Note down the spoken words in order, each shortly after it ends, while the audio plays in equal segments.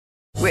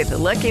With the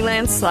Lucky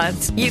Land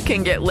Slots, you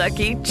can get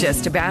lucky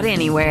just about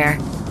anywhere.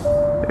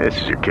 This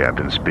is your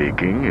captain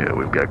speaking.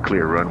 We've got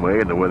clear runway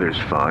and the weather's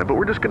fine, but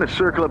we're just going to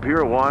circle up here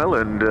a while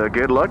and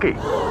get lucky.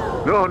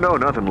 No,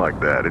 nothing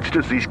like that. It's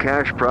just these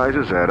cash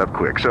prizes add up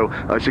quick. So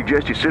I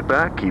suggest you sit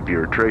back, keep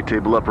your tray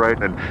table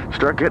upright, and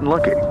start getting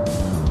lucky.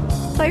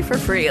 Play for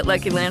free at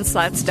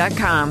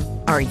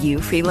LuckyLandSlots.com. Are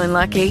you feeling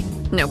lucky?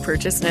 No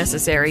purchase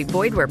necessary.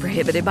 Void where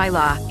prohibited by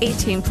law.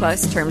 18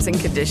 plus terms and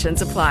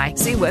conditions apply.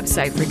 See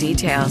website for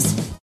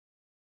details.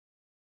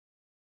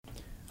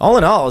 All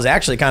in all, it was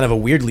actually kind of a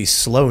weirdly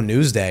slow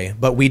news day,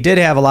 but we did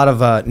have a lot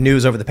of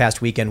news over the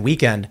past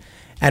weekend.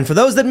 And for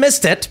those that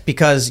missed it,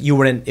 because you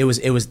were in,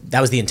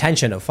 that was the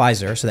intention of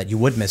Pfizer, so that you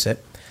would miss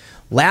it.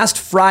 Last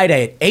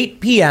Friday at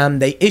 8 p.m.,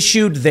 they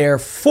issued their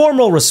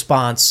formal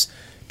response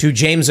to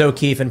James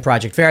O'Keefe and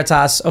Project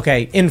Veritas.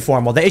 Okay,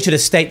 informal. They issued a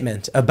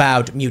statement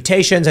about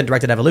mutations and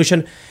directed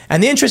evolution.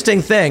 And the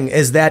interesting thing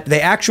is that they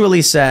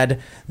actually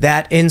said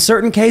that in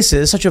certain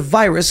cases, such a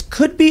virus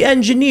could be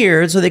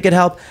engineered so they could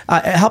help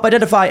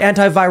identify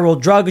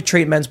antiviral drug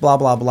treatments, blah,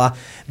 blah, blah.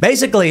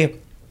 Basically, in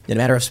a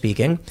matter of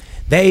speaking,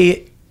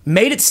 they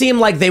made it seem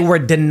like they were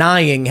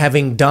denying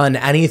having done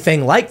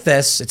anything like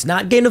this. It's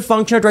not gain of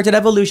function or directed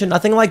evolution,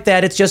 nothing like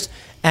that. It's just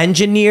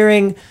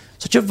engineering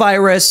such a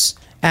virus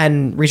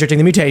and researching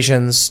the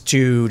mutations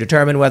to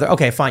determine whether,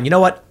 okay, fine, you know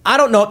what? I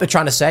don't know what they're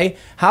trying to say.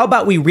 How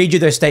about we read you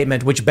their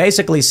statement, which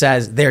basically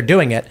says they're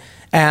doing it.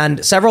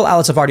 And several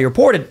outlets have already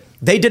reported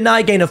they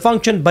deny gain of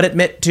function, but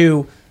admit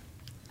to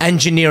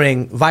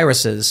engineering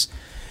viruses.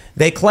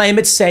 They claim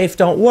it's safe,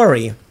 don't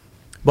worry.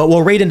 But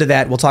we'll read into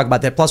that. We'll talk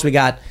about that. Plus, we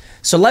got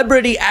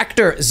celebrity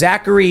actor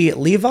Zachary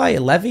Levy.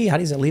 How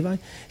do you say Levi?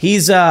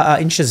 He's in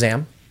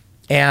Shazam.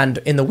 And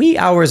in the wee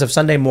hours of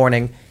Sunday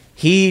morning,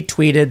 he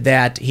tweeted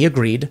that he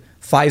agreed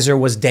Pfizer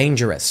was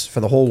dangerous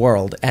for the whole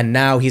world. And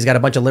now he's got a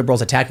bunch of liberals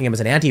attacking him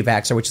as an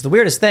anti-vaxxer, which is the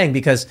weirdest thing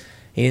because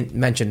he didn't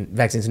mention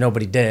vaccines.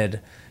 Nobody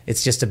did.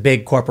 It's just a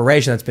big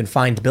corporation that's been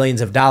fined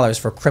billions of dollars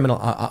for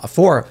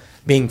for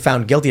being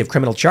found guilty of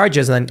criminal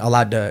charges and then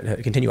allowed to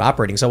continue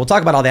operating. So we'll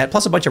talk about all that,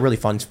 plus a bunch of really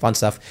fun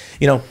stuff.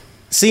 You know,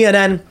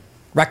 CNN,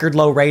 record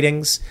low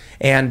ratings,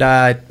 and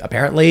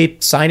apparently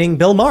signing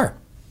Bill Maher.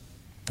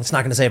 It's not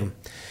going to save him.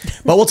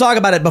 But we'll talk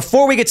about it.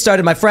 Before we get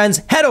started, my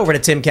friends, head over to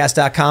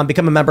timcast.com,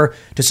 become a member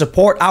to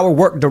support our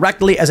work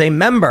directly as a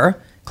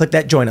member. Click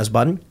that join us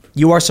button.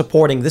 You are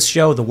supporting this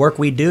show, the work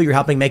we do. You're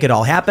helping make it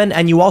all happen.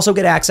 And you also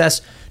get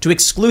access to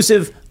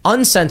exclusive,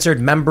 uncensored,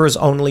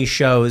 members-only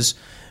shows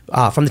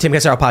from the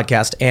Timcast Hour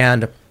podcast.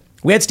 And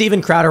we had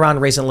Steven Crowder on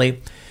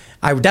recently.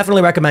 I would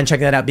definitely recommend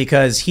checking that out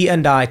because he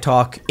and I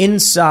talk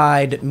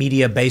inside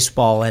media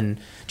baseball and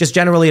just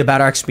generally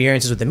about our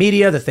experiences with the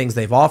media, the things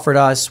they've offered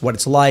us, what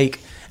it's like.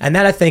 And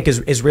that, I think,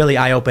 is really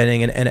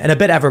eye-opening and a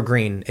bit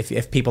evergreen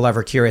if people are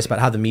ever curious about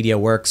how the media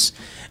works.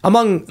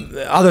 Among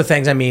other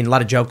things, I mean, a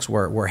lot of jokes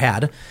were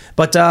had.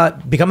 But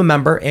become a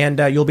member, and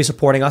you'll be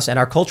supporting us and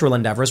our cultural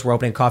endeavors. We're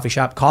opening a coffee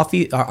shop.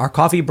 Our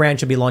coffee brand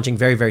should be launching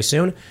very, very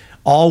soon.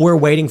 All we're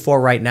waiting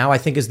for right now, I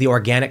think, is the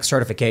organic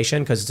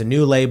certification because it's a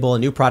new label, a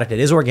new product. It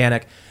is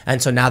organic.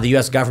 And so now the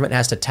U.S. government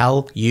has to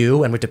tell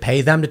you, and we have to pay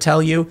them to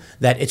tell you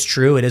that it's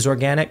true, it is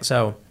organic.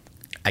 So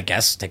I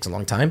guess it takes a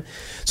long time.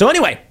 So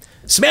anyway,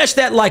 smash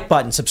that like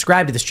button,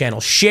 subscribe to this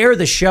channel, share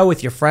the show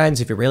with your friends.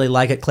 If you really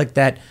like it, click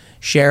that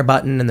share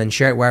button and then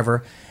share it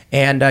wherever.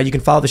 And you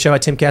can follow the show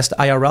at Timcast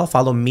IRL.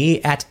 Follow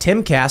me at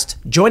Timcast.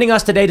 Joining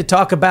us today to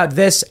talk about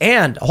this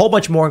and a whole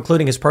bunch more,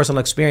 including his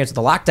personal experience with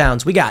the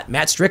lockdowns, we got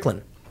Matt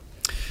Strickland.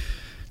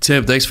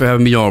 Tim, thanks for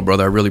having me on,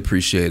 brother. I really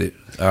appreciate it.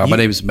 My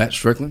name is Matt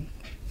Strickland.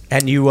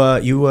 And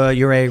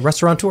you're a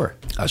restaurateur.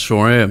 I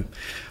sure am.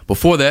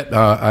 Before that,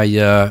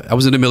 I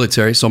was in the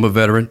military, so I'm a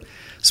veteran.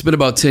 Spent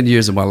about 10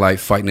 years of my life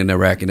fighting in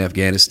Iraq and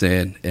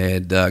Afghanistan,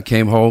 and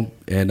came home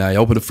and I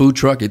opened a food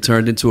truck. It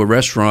turned into a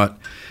restaurant,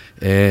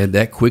 and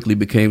that quickly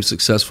became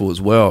successful as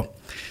well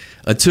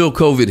until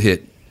COVID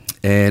hit.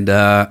 And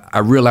I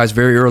realized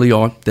very early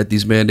on that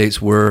these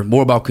mandates were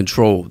more about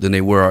control than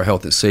they were our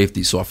health and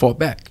safety. So I fought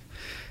back.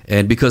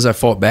 And because I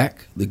fought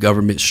back, the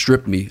government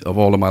stripped me of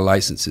all of my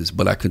licenses,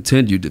 but I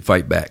continued to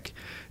fight back.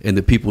 And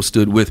the people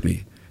stood with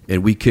me,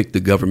 and we kicked the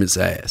government's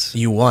ass.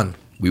 You won.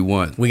 We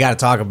won. We got to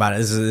talk about it.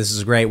 This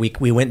is great.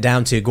 We went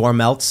down to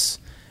Gourmelt's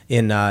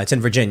it's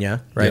in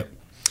Virginia, right?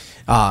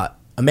 Yep.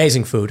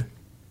 Amazing food.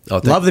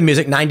 Oh, love the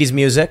music, 90s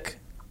music.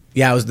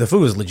 Yeah, the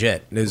food was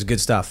legit. It was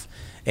good stuff.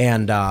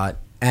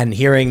 And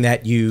hearing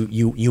that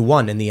you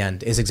won in the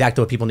end is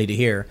exactly what people need to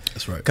hear.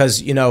 That's right.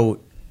 Because,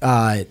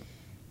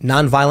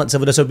 nonviolent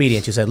civil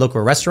disobedience. You said, look, we're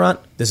a restaurant.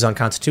 This is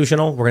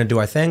unconstitutional. We're going to do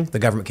our thing. The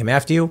government came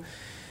after you.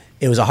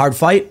 It was a hard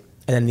fight.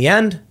 And in the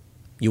end,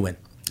 you win.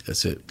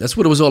 That's it. That's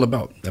what it was all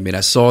about. I mean,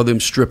 I saw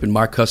them stripping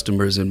my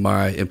customers and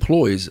my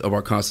employees of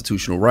our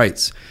constitutional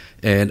rights.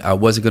 And I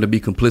wasn't going to be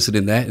complicit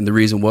in that. And the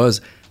reason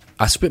was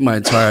I spent my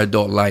entire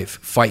adult life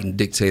fighting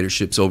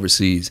dictatorships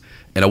overseas.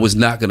 And I was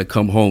not going to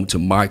come home to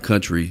my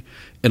country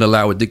and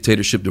allow a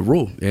dictatorship to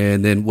rule.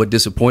 And then what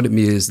disappointed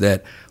me is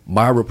that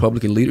my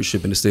Republican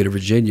leadership in the state of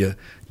Virginia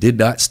did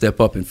not step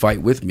up and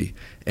fight with me.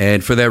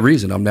 And for that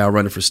reason, I'm now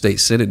running for state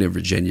senate in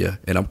Virginia,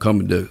 and I'm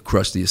coming to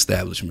crush the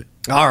establishment.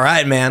 All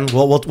right, man.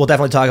 We'll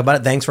definitely talk about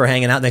it. Thanks for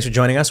hanging out. Thanks for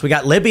joining us. We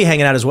got Libby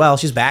hanging out as well.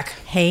 She's back.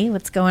 Hey,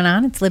 what's going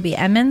on? It's Libby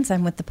Emmons.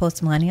 I'm with the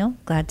Post Millennial.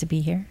 Glad to be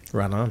here.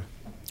 Right on.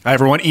 Hi,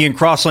 everyone. Ian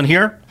Crossland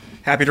here.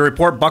 Happy to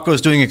report Bucko's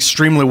doing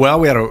extremely well.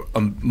 We had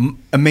an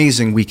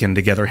amazing weekend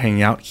together,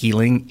 hanging out,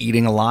 healing,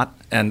 eating a lot.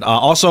 And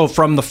also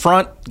from the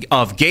front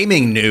of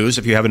gaming news,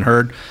 if you haven't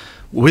heard,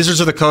 Wizards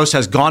of the Coast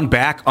has gone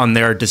back on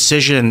their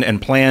decision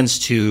and plans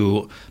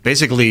to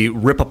basically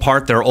rip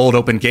apart their old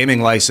open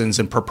gaming license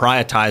and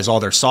proprietize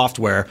all their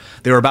software.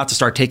 They were about to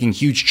start taking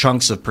huge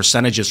chunks of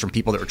percentages from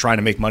people that were trying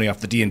to make money off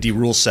the D&D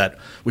rule set,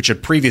 which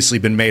had previously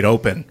been made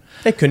open.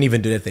 They couldn't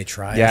even do it if they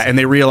tried. Yeah, and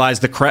they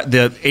realized the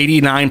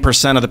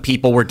 89% of the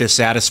people were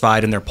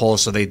dissatisfied in their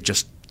polls, so they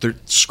just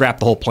scrapped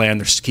the whole plan.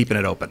 They're just keeping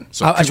it open.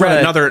 So I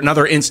read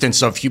another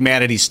instance of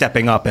humanity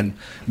stepping up and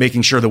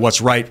making sure that what's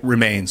right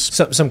remains.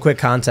 So, some quick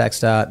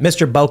context.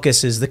 Mr.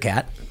 Bocus is the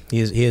cat. He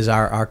is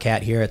our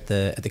cat here at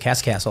the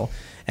Cast Castle,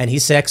 and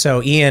he's sick.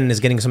 So Ian is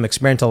getting some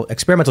experimental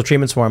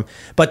treatments for him.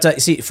 But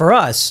see, for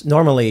us,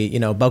 normally,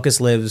 Bocus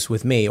lives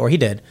with me, or he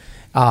did.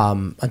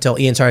 Until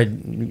Ian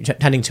started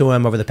tending to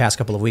him over the past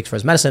couple of weeks for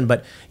his medicine.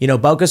 But,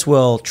 Bocus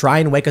will try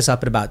and wake us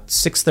up at about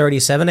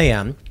 6:30, 7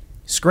 a.m.,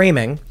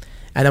 screaming.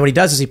 And then what he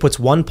does is he puts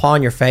one paw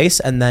in your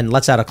face and then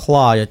lets out a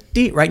claw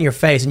right in your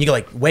face. And you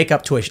can wake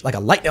up to a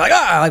light. You're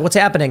like, what's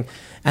happening?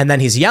 And then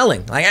he's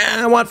yelling,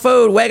 I want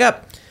food, wake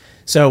up.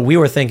 So we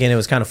were thinking it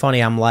was kind of funny.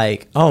 I'm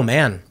like, oh,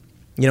 man,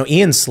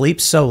 Ian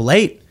sleeps so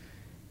late.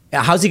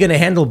 How's he going to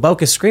handle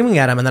Bocus screaming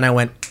at him? And then I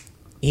went,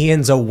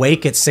 Ian's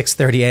awake at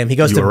 6:30 a.m. He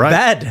goes to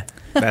bed.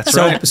 That's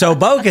right. So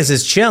Bocus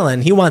is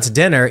chilling. He wants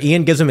dinner.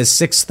 Ian gives him his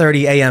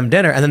 6:30 a.m.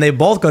 dinner, and then they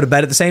both go to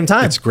bed at the same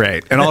time. It's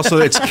great. And also,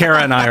 it's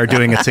Kara and I are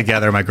doing it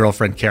together, my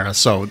girlfriend Kara.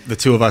 So the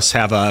two of us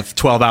have a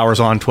 12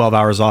 hours on, 12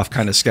 hours off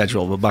kind of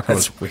schedule. But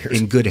Bucko's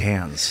in good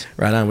hands.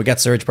 Right on. We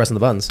got Serge pressing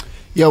the buttons.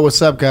 Yo,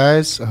 what's up,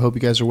 guys? I hope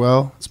you guys are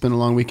well. It's been a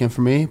long weekend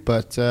for me,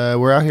 but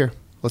we're out here.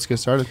 Let's get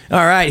started. All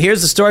right.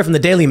 Here's the story from the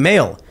Daily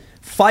Mail.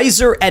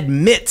 Pfizer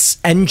admits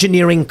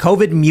engineering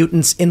COVID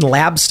mutants in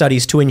lab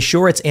studies to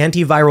ensure its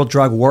antiviral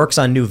drug works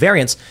on new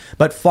variants,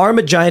 but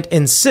pharma giant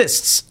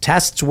insists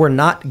tests were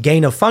not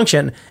gain of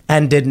function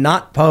and did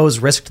not pose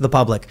risk to the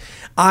public.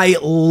 I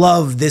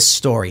love this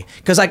story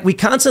because we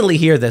constantly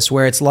hear this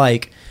where it's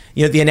like,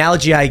 the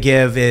analogy I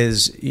give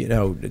is,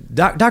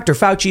 Dr.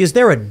 Fauci, is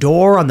there a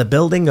door on the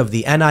building of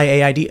the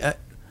NIAID?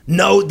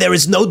 No, there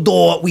is no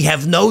door. We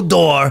have no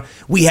door.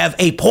 We have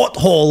a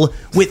porthole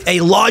with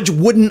a large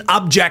wooden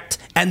object,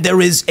 and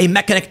there is a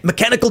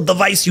mechanical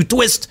device you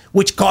twist,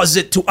 which causes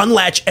it to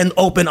unlatch and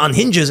open on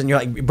hinges. And you're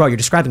like, bro, you're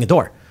describing a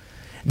door.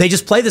 They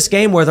just play this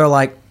game where they're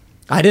like,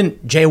 I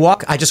didn't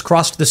jaywalk. I just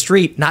crossed the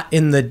street, not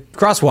in the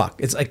crosswalk.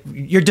 It's like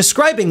you're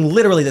describing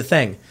literally the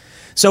thing.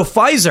 So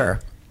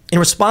Pfizer, in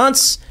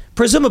response,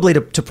 presumably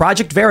to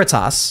Project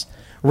Veritas,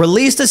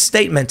 released a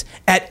statement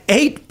at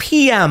 8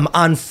 p.m.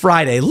 on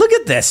Friday. Look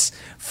at this.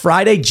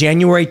 Friday,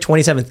 January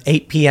 27th,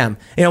 8 p.m.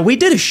 We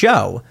did a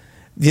show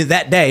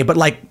that day, but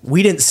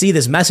we didn't see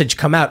this message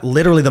come out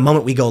literally the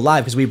moment we go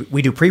live because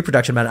we do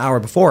pre-production about an hour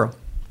before.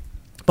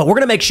 But we're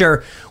going to make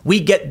sure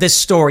we get this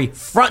story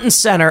front and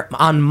center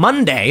on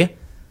Monday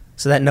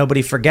so that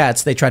nobody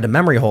forgets they tried to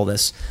memory hole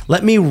this.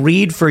 Let me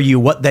read for you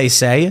what they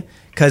say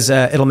because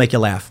it'll make you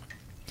laugh.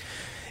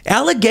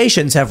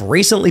 Allegations have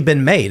recently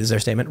been made, is their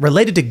statement,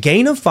 related to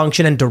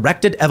gain-of-function and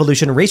directed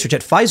evolution research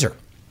at Pfizer.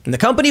 And the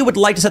company would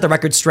like to set the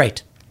record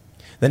straight.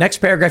 The next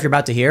paragraph you're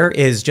about to hear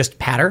is just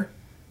patter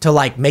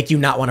to make you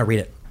not want to read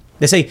it.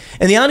 They say,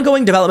 in the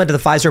ongoing development of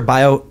the Pfizer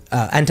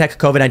BioNTech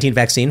COVID-19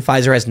 vaccine,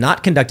 Pfizer has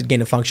not conducted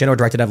gain-of-function or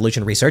directed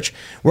evolution research.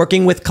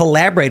 Working with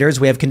collaborators,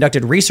 we have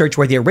conducted research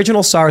where the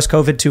original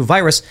SARS-CoV-2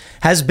 virus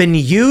has been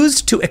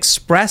used to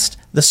express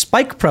the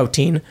spike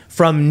protein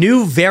from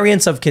new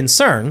variants of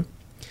concern.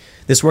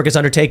 This work is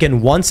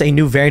undertaken once a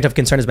new variant of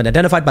concern has been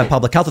identified by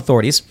public health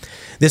authorities.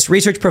 This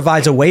research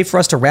provides a way for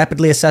us to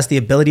rapidly assess the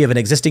ability of an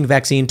existing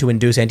vaccine to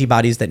induce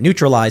antibodies that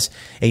neutralize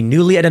a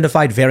newly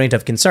identified variant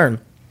of concern.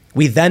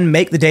 We then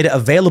make the data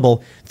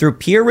available through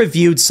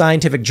peer-reviewed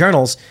scientific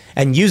journals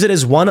and use it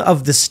as one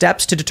of the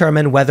steps to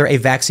determine whether a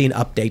vaccine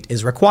update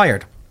is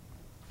required.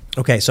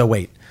 Okay, so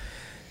wait.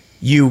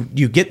 You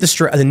get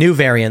the new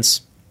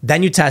variants,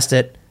 then you test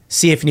it,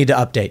 see if you need to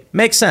update.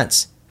 Makes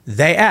sense.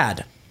 They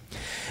add.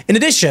 In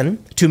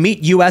addition, to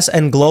meet U.S.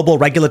 and global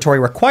regulatory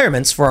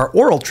requirements for our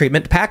oral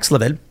treatment,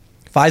 Paxlovid,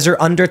 Pfizer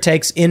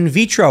undertakes in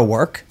vitro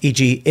work,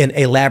 e.g. in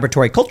a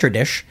laboratory culture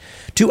dish,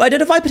 to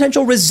identify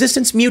potential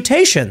resistance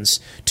mutations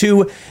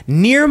to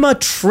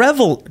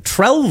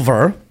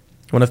nirmatrelvir,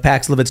 one of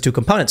Paxlovid's two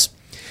components.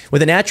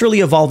 With a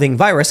naturally evolving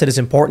virus, it is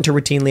important to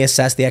routinely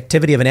assess the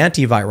activity of an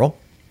antiviral.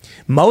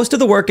 Most of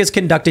the work is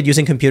conducted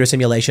using computer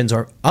simulations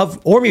or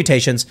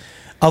mutations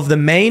of the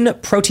main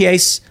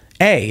protease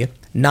A,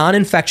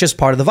 non-infectious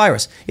part of the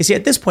virus. You see,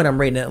 at this point,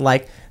 I'm reading it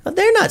like,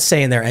 they're not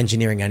saying they're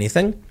engineering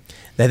anything.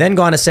 They then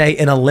go on to say,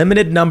 in a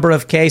limited number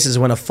of cases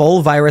when a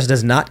full virus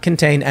does not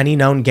contain any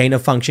known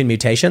gain-of-function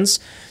mutations,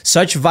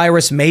 such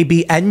virus may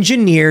be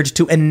engineered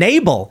to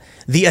enable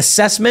the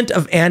assessment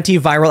of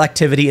antiviral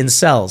activity in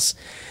cells.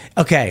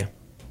 Okay,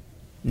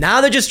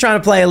 now they're just trying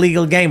to play a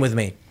legal game with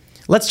me.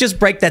 Let's just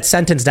break that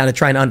sentence down to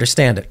try and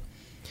understand it.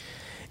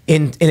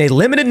 In a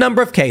limited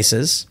number of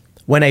cases,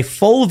 when a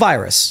full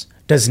virus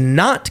does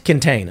not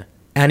contain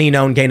any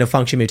known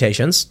gain-of-function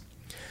mutations,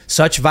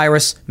 such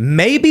virus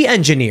may be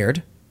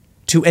engineered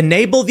to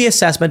enable the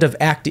assessment of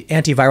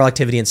antiviral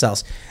activity in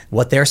cells.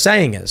 What they're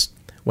saying is,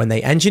 when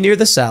they engineer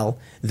the cell,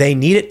 they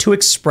need it to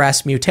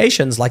express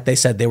mutations like they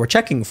said they were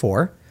checking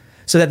for,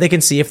 so that they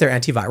can see if their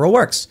antiviral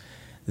works.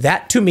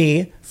 That, to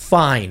me,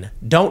 fine.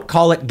 Don't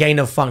call it gain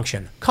of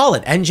function. Call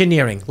it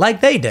engineering, like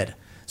they did.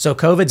 So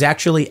COVID's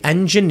actually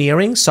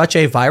engineering such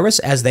a virus,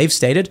 as they've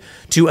stated,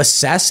 to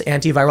assess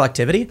antiviral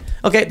activity.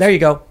 Okay, there you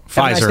go.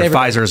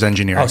 Pfizer's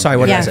engineering. Oh, sorry,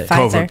 what did I say?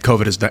 Pfizer.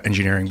 COVID is the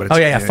engineering, but it's,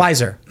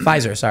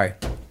 Pfizer, sorry.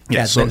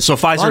 Yeah, so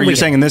Pfizer, you're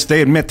saying in this,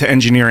 they admit to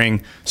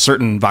engineering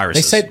certain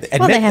viruses. They say,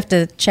 Well, they have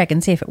to check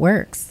and see if it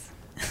works.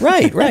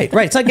 Right.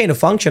 It's not gain of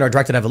function or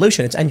directed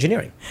evolution. It's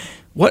engineering.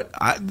 What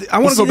I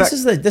want to go back.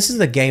 This is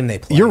the game they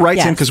play. You're right,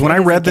 Yes, Tim, because when it I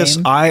is a read this,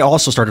 game. I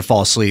also started to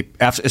fall asleep,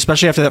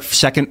 especially after that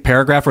second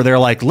paragraph where they're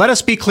like, let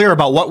us be clear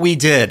about what we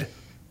did.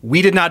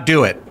 We did not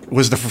do it,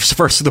 was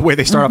the way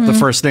they start up the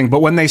first thing.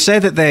 But when they say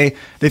that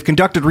they've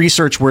conducted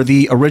research where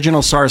the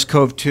original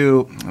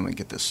SARS-CoV-2, let me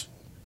get this.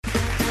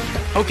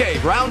 Okay,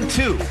 round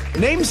two.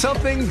 Name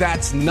something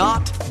that's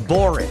not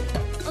boring.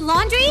 A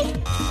laundry?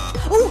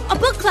 Ooh, a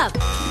book club.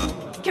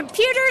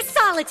 Computer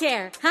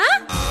solitaire,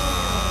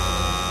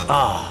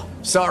 huh?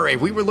 Sorry,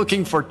 we were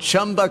looking for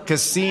Chumba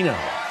Casino.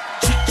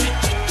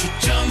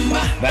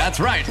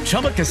 That's right.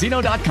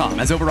 ChumbaCasino.com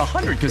has over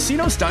 100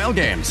 casino-style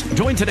games.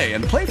 Join today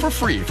and play for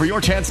free for your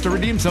chance to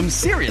redeem some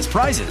serious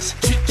prizes.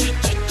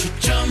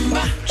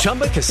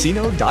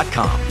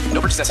 ChumbaCasino.com.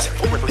 No purchase necessary.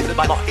 Void where prohibited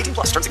by law. 18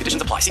 plus. Terms and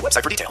conditions apply. See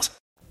website for details.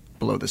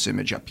 Below this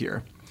image up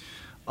here,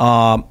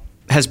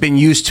 has been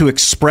used to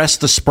express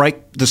the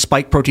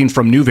spike protein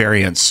from new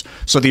variants.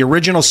 So the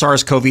original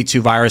SARS-CoV-2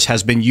 virus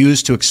has been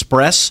used to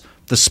express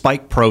the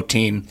spike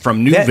protein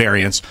from new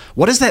variants.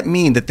 What does that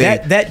mean? That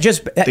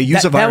they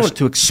use a virus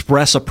to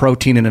express a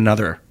protein in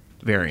another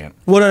variant?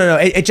 Well, no.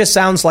 It just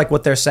sounds like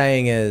what they're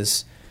saying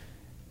is,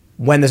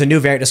 when there's a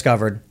new variant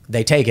discovered,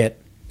 they take it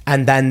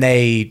and then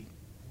they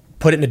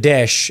put it in a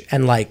dish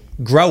and like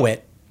grow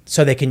it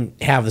so they can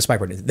have the spike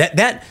protein.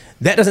 That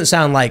doesn't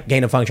sound like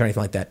gain of function or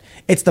anything like that.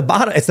 It's the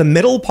bottom. It's the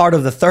middle part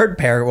of the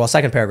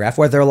second paragraph,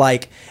 where they're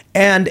like,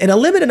 and in a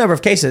limited number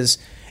of cases,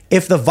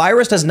 if the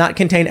virus does not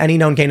contain any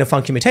known gain of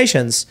function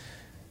mutations,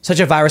 such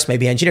a virus may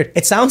be engineered.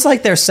 It sounds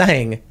like they're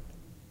saying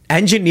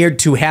engineered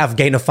to have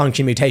gain of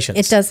function mutations.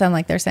 It does sound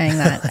like they're saying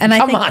that, and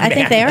I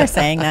think they are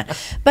saying that.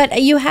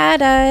 But you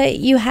had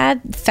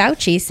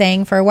Fauci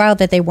saying for a while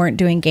that they weren't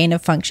doing gain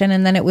of function,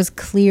 and then it was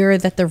clear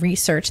that the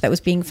research that was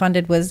being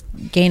funded was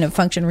gain of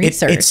function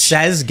research. It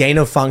says gain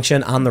of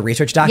function on the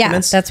research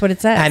documents. Yeah, that's what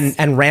it says.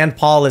 And Rand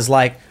Paul is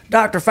like,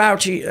 Dr.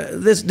 Fauci,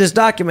 this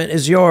document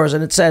is yours,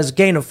 and it says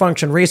gain of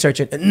function research.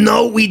 And,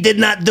 no, we did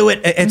not do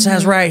it. It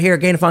says right here,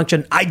 gain of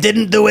function. I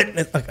didn't do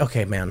it.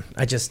 Okay, man,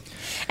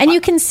 And you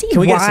can see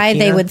why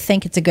they would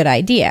think it's a good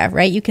idea,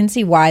 right? You can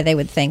see why they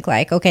would think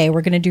like, okay,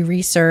 we're going to do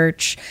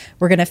research.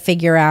 We're going to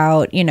figure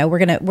out, we're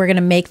going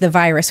to make the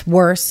virus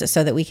worse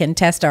so that we can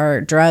test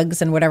our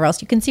drugs and whatever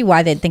else. You can see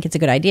why they'd think it's a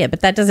good idea,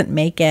 but that doesn't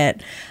make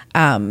it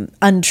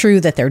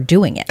untrue that they're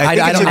doing it.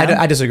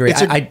 I disagree.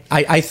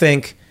 I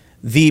think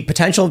the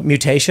potential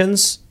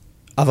mutations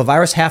of a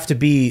virus have to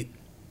be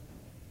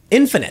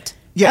infinite.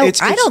 Yeah,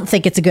 I don't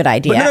think it's a good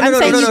idea. I'm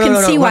saying you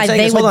can see why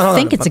they would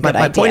think it's a good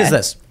idea. My point is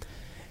this.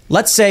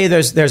 Let's say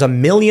there's a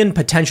million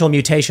potential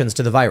mutations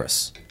to the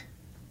virus.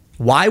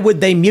 Why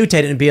would they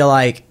mutate it and be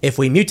like, if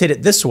we mutate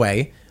it this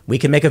way, we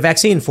can make a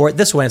vaccine for it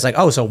this way? And it's like,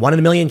 so 1 in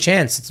a million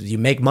chance. You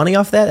make money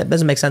off that? That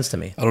doesn't make sense to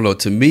me. I don't know.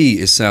 To me,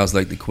 it sounds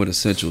like the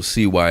quintessential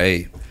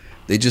CYA.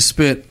 They just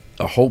spent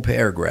a whole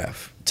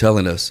paragraph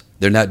telling us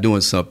they're not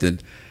doing something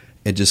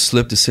and just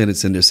slipped a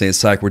sentence in there saying,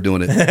 psych, we're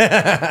doing it.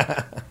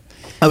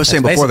 I was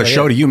saying before the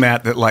show to you,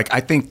 Matt, that like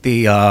I think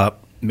the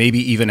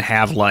maybe even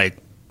have like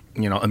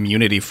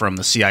immunity from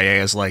the CIA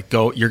is like,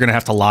 you're going to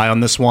have to lie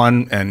on this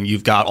one, and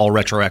you've got all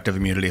retroactive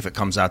immunity if it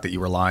comes out that you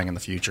were lying in the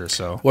future.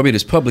 So, well, I mean,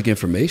 it's public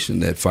information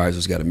that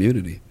Pfizer's got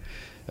immunity.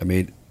 I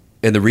mean,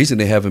 and the reason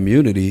they have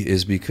immunity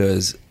is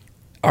because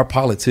our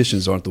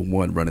politicians aren't the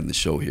one running the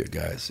show here,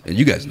 guys, and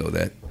you guys know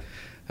that.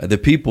 The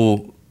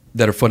people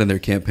that are funding their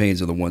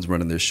campaigns are the ones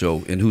running their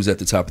show, and who's at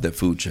the top of that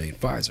food chain?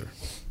 Pfizer.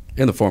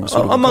 And the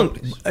pharmaceutical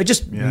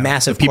companies.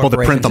 Massive the people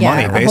that print the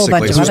money,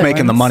 basically. Who's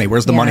making the money?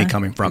 Where's the money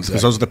coming from?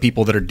 Because those are the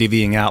people that are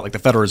divvying out. Like the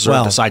Federal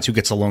Reserve decides who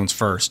gets the loans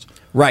first.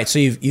 Right. So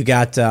you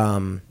got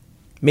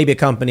maybe a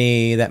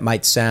company that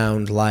might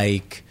sound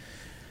like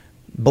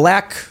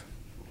Black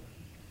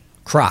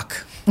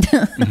Croc.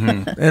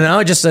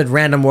 Mm-hmm. Just a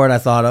random word I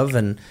thought of.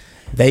 And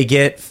they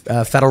get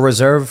Federal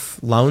Reserve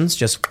loans,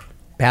 just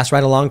pass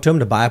right along to them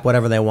to buy up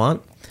whatever they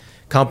want.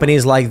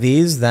 companies like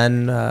these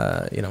then,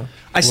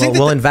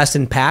 we'll invest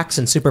in PACs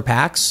and super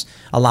PACs,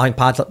 allowing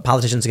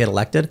politicians to get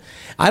elected.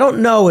 I don't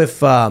know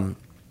if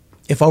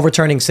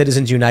overturning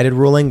Citizens United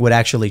ruling would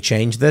actually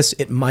change this.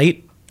 It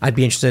might. I'd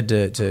be interested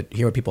to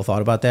hear what people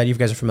thought about that. You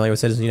guys are familiar with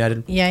Citizens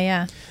United?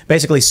 Yeah.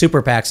 Basically,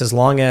 super PACs, as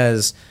long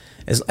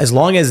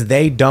as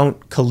they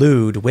don't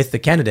collude with the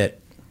candidate,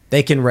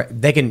 you can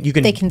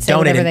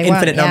donate an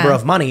infinite number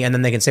of money, and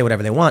then they can say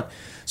whatever they want.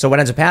 So what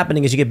ends up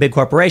happening is you get big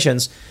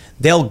corporations.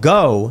 They'll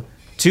go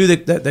to the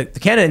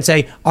candidate and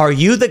say, "Are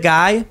you the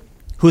guy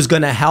who's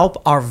going to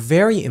help our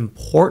very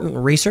important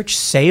research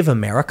save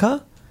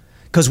America?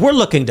 Because we're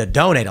looking to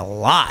donate a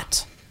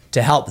lot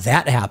to help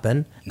that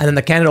happen." And then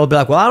the candidate will be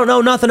like, "Well, I don't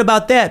know nothing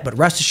about that, but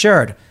rest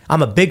assured,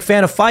 I'm a big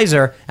fan of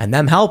Pfizer, and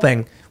them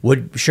helping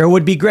would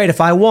be great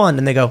if I won."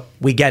 And they go,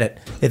 "We get it."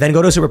 They then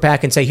go to a super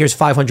PAC and say, "Here's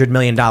 $500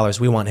 million.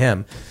 We want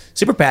him."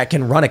 Super PAC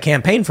can run a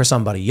campaign for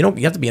somebody. You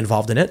have to be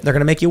involved in it. They're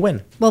going to make you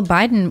win. Well,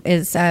 Biden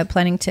is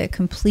planning to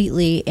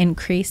completely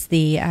increase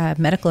the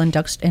medical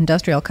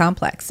industrial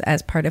complex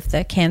as part of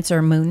the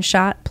cancer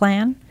moonshot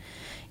plan.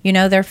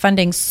 They're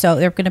funding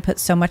they're going to put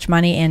so much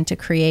money in to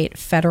create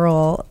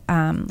federal,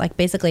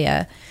 basically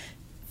a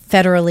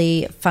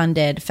federally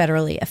funded,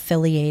 federally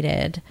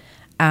affiliated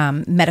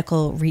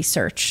medical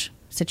research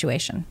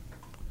situation.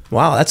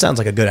 Wow, that sounds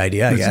like a good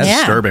idea, I guess. It's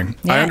disturbing.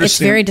 Yeah, it's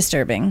very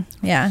disturbing.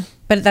 Yeah.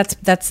 But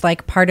that's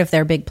like part of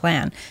their big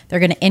plan. They're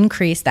going to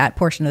increase that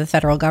portion of the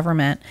federal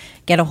government,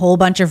 get a whole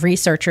bunch of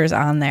researchers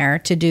on there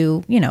to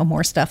do,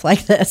 more stuff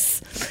like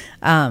this.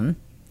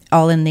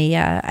 All in the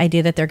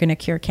idea that they're going to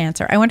cure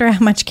cancer. I wonder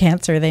how much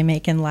cancer they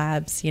make in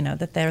labs,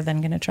 that they're then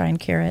going to try and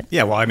cure it.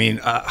 Yeah, well, I mean,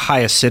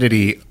 high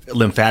acidity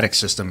lymphatic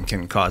system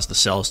can cause the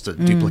cells to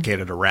duplicate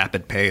at a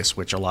rapid pace,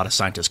 which a lot of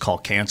scientists call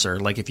cancer.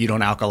 Like if you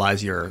don't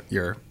alkalize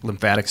your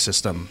lymphatic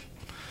system,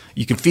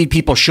 you can feed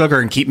people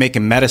sugar and keep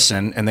making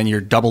medicine, and then you're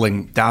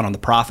doubling down on the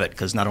profit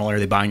because not only are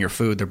they buying your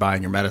food, they're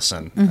buying your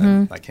medicine.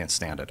 And I can't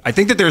stand it. I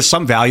think that there's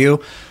some value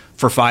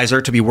for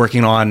Pfizer to be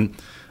working on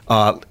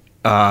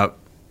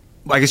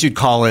I guess you'd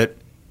call it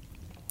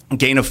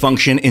gain of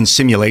function in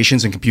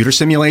simulations and computer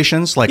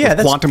simulations, like with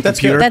quantum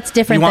computer. That's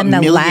different than the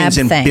lab thing. You want millions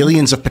and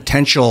billions of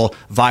potential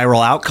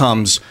viral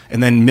outcomes,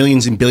 and then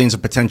millions and billions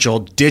of potential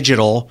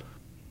digital,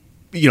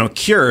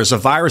 cures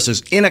of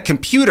viruses in a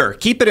computer.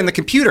 Keep it in the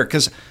computer,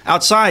 because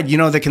outside,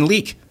 they can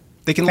leak.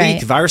 They can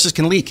leak. Viruses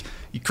can leak.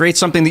 You create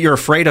something that you're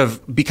afraid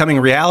of becoming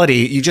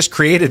reality. You just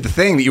created the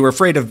thing that you were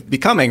afraid of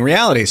becoming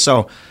reality.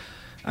 So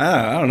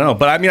I don't know.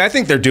 But I mean, I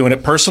think they're doing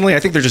it personally. I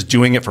think they're just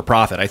doing it for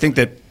profit. I think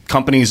that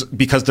companies,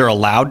 because they're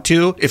allowed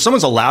to, if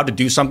someone's allowed to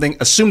do something,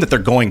 assume that they're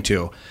going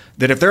to.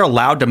 That if they're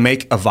allowed to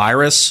make a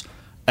virus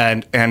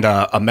and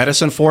a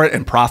medicine for it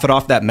and profit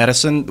off that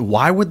medicine,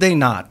 why would they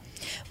not?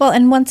 Well,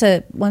 and once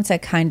a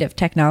kind of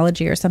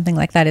technology or something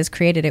like that is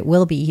created, it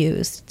will be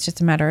used. It's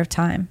just a matter of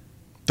time.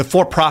 The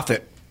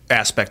for-profit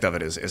aspect of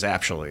it is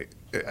actually,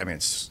 I mean,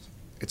 it's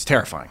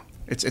terrifying.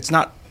 It's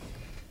not.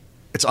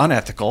 It's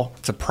unethical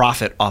to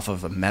profit off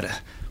of a I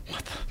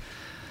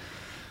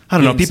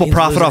don't know. People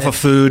profit off of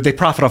food. They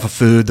profit off of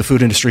food. The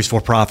food industry is for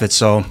profit.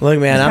 So look,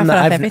 man,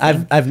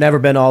 I've never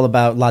been all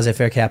about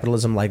laissez-faire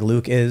capitalism like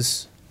Luke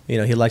is.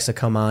 He likes to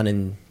come on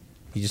and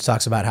he just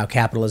talks about how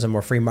capitalism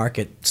or free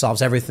market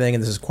solves everything,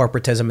 and this is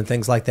corporatism and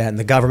things like that. And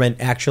the government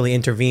actually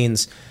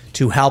intervenes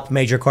to help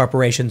major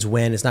corporations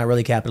win. It's not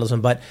really capitalism,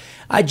 but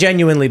I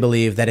genuinely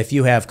believe that if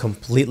you have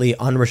completely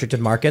unrestricted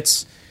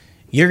markets,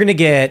 you're going to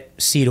get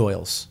seed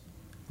oils.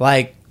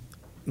 Like,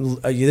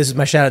 this is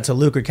my shout out to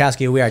Luke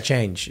Rudkowski, We Are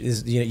Change.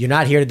 You're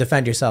not here to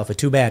defend yourself, but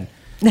too bad.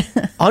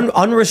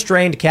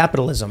 Unrestrained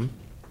capitalism,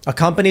 a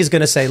company's going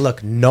to say,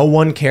 look, no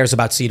one cares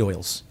about seed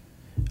oils.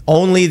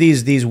 Only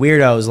these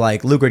weirdos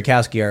like Luke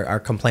Rudkowski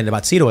are complaining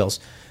about seed oils.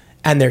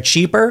 And they're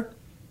cheaper,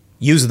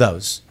 use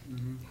those.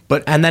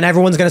 And then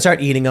everyone's going to start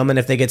eating them, and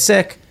if they get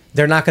sick,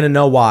 they're not going to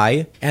know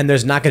why, and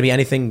there's not going to be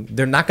anything.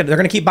 They're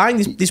going to keep buying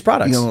these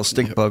products. You got a little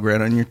stink bug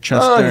right on your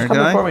chest there,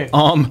 guy.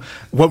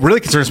 What really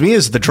concerns me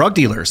is the drug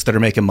dealers that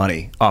are making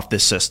money off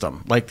this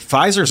system. Like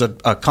Pfizer's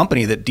a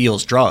company that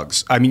deals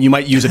drugs. I mean, you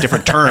might use a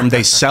different term.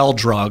 They sell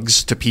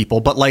drugs to people,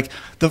 but like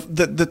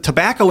the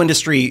tobacco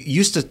industry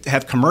used to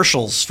have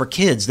commercials for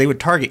kids. They would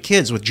target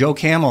kids with Joe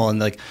Camel, and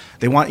like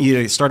they want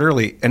you to start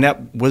early, and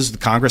that was the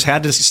Congress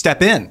had to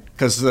step in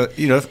because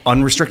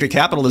unrestricted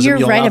capitalism.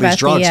 You're right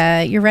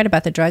about you're right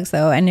about the drugs,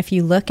 though, and if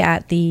you look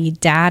at the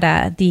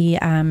data, the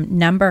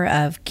number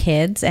of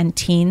kids and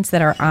teens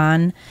that are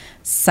on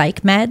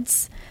psych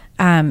meds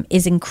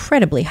is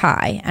incredibly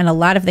high, and a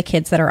lot of the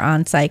kids that are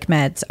on psych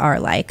meds are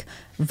like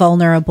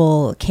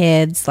vulnerable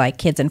kids, like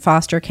kids in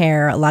foster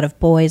care. A lot of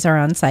boys are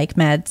on psych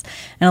meds,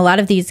 and a lot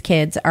of these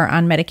kids are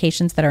on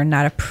medications that are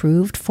not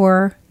approved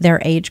for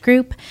their age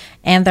group,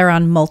 and they're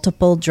on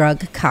multiple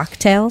drug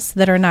cocktails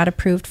that are not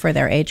approved for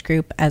their age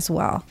group as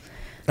well.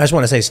 I just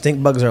want to say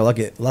stink bugs are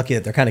lucky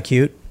that they're kind of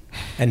cute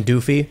and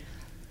doofy.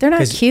 They're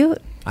not cute.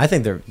 I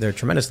think they're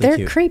tremendously cute.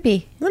 They're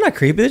creepy. They're not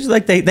creepy. They're just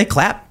like they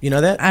clap. You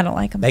know that? I don't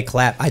like them. They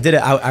clap. I did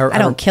it. I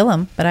don't kill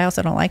them, but I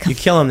also don't like them. You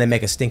kill them, they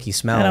make a stinky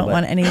smell. I don't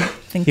want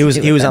anything. He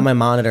was on my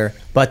monitor,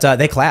 but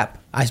they clap.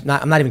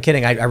 I'm not even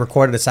kidding. I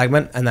recorded a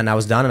segment and then I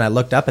was done and I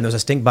looked up and there was a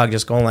stink bug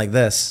just going like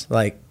this.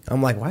 Like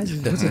I'm like, why is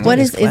it? What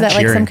is that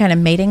like some kind of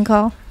mating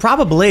call?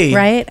 Probably,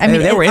 right? I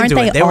mean, they were into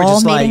it. They were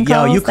just like,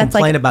 yo, you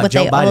complain about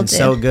Joe Biden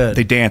so good.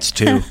 They dance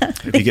too.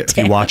 If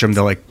you watch them,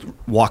 they'll like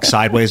walk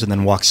sideways and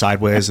then walk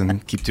sideways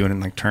and keep doing it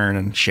and like turn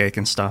and shake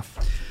and stuff.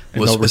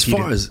 And well, as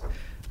far as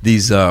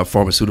these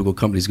pharmaceutical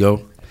companies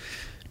go,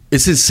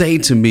 it's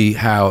insane to me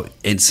how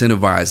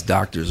incentivized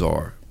doctors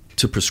are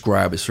to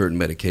prescribe a certain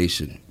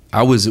medication.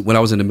 When I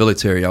was in the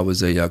military, I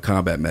was a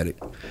combat medic,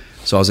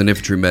 so I was an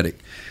infantry medic,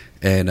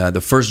 and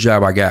the first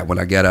job I got when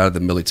I got out of the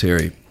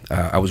military,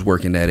 I was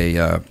working at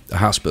a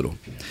hospital,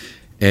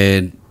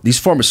 and these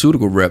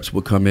pharmaceutical reps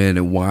would come in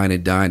and wine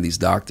and dine these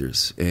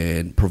doctors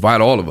and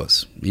provide all of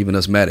us, even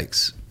us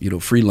medics,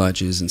 free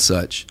lunches and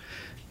such,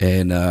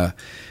 and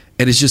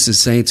it's just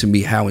insane to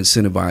me how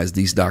incentivized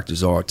these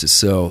doctors are to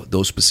sell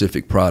those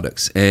specific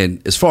products.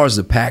 And as far as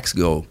the PACs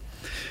go,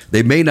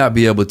 they may not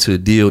be able to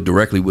deal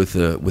directly with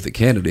a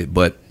candidate,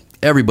 but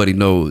everybody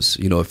knows,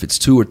 if it's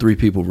 2 or 3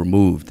 people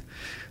removed,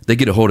 they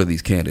get a hold of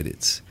these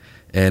candidates.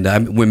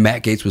 And when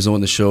Matt Gaetz was on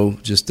the show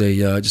just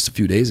a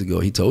few days ago,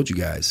 he told you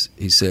guys,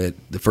 he said,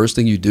 the first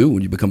thing you do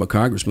when you become a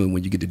congressman,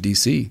 when you get to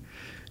D.C.,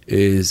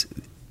 is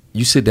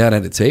you sit down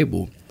at a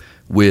table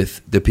with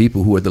the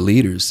people who are the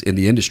leaders in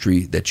the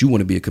industry that you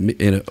want to be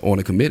on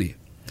a committee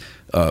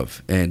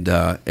of, and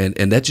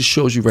that just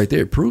shows you right there.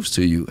 It proves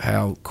to you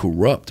how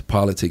corrupt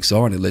politics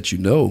are, and it lets you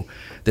know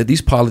that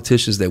these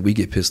politicians that we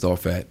get pissed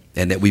off at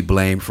and that we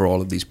blame for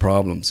all of these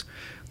problems,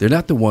 they're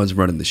not the ones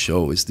running the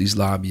show. It's these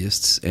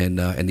lobbyists and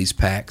these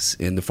PACs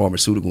in the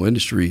pharmaceutical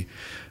industry.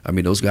 I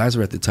mean, those guys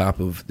are at the top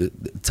of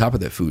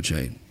that food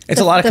chain. It's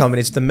a lot of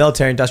companies. It's the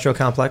military-industrial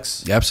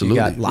complex.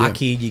 Absolutely. You got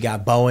Lockheed, you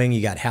got Boeing,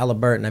 you got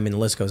Halliburton. I mean, the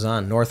list goes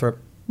on. Northrop.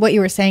 What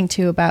you were saying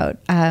too about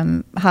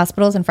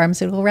hospitals and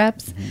pharmaceutical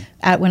reps.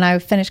 When I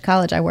finished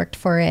college, I worked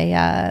for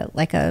a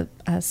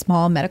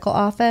small medical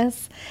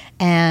office,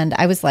 and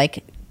I was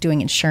like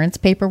doing insurance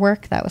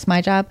paperwork. That was my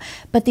job.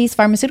 But these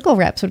pharmaceutical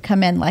reps would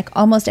come in like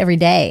almost every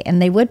day,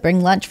 and they would bring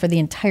lunch for the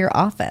entire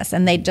office,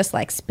 and they'd just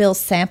like spill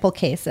sample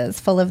cases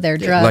full of their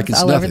drugs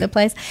all over the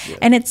place. Yeah.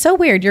 And it's so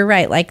weird. You're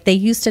right. Like they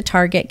used to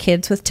target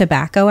kids with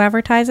tobacco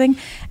advertising,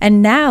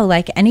 and now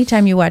like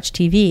anytime you watch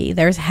TV,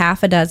 there's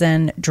half a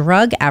dozen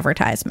drug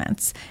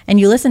advertisements, and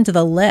you listen to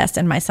the list,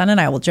 and my son and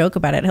I will joke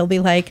about it. He'll be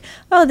like,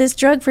 oh, this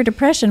drug for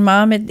depression,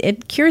 Mom,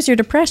 it cures your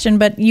depression,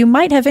 but you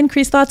might have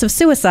increased thoughts of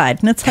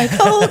suicide. And it's like,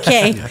 oh,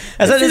 okay.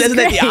 Isn't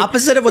that the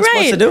opposite of what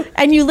it's supposed to do?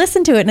 And you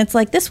listen to it, and it's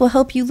like, this will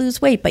help you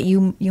lose weight, but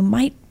you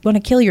might want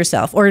to kill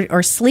yourself,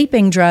 or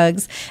sleeping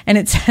drugs. And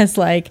it says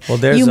like,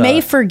 you may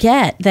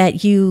forget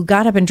that you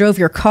got up and drove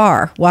your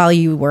car while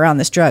you were on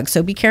this drug.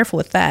 So be careful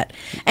with that.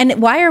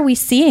 And why are we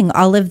seeing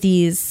all of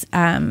these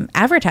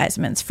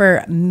advertisements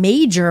for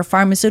major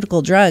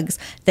pharmaceutical drugs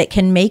that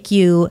can make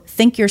you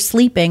think you're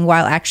sleeping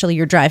while actually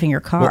you're driving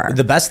your car? Well,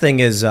 the best thing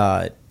is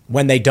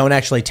when they don't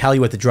actually tell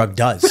you what the drug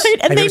does. Right,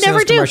 and they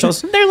never do.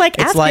 They're like,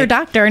 ask your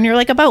doctor, and you're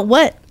like, about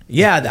what?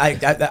 Yeah,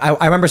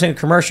 I remember seeing a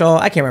commercial.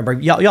 I can't remember.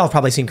 Y'all have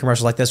probably seen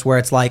commercials like this where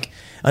it's like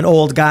an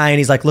old guy and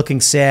he's like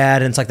looking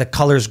sad, and it's like the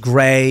color's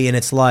gray, and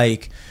it's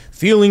like,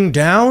 feeling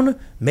down?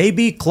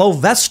 Maybe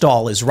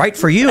Clovestol is right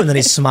for you. And then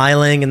he's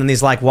smiling, and then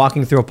he's like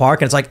walking through a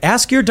park, and it's like,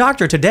 ask your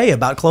doctor today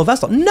about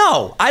Clovestol.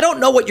 No, I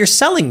don't know what you're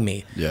selling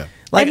me. Yeah.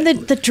 Like,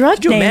 and the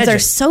drug names are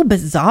so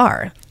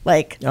bizarre.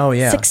 Like,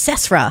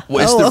 Successra.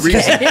 Well,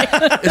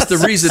 it's the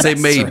reason they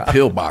made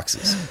pill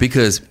boxes,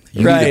 because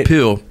you need a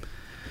pill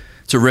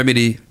to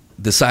remedy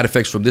the side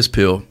effects from this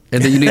pill,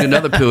 and then you need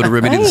another pill to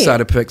remedy the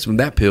side effects from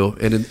that pill,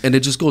 and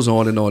it just goes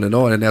on and on and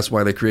on, and that's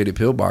why they created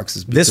pill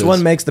boxes. This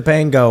one makes the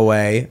pain go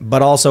away,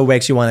 but also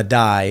makes you want to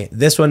die.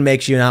 This one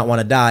makes you not want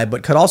to die,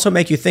 but could also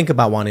make you think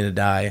about wanting to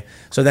die.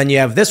 So then you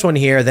have this one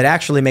here that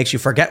actually makes you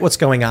forget what's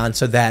going on,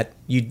 so that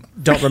you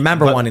don't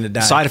remember wanting to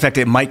die. Side effect,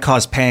 it might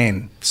cause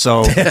pain.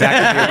 So back to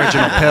the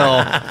original pill,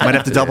 might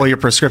have to double your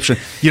prescription.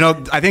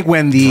 I think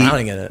when the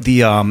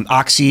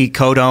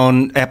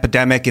oxycodone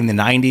epidemic in the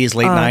 90s,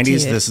 late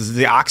 90s, this is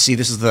the oxy.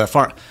 This is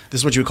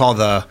what you would call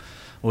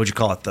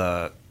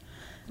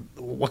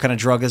what kind of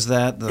drug is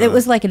that? It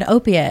was like an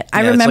opiate.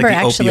 I remember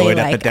actually,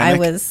 like I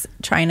was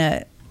trying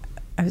to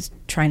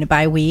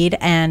buy weed,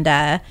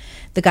 and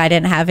the guy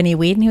didn't have any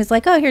weed, and he was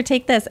like, "Oh, here,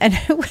 take this." And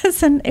it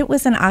was an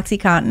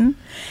OxyContin,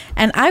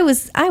 and I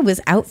was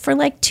out for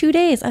like 2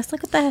 days. I was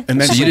like, "What the heck?"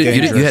 And then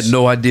you had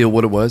no idea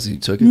what it was, and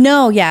you took it?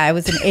 No, yeah, I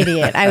was an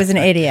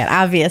idiot.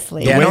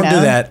 Obviously. Yeah, don't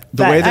do that.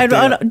 The way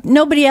that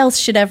nobody else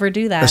should ever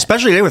do that.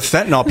 Especially today with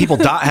fentanyl, people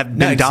have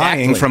been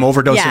dying from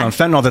overdosing on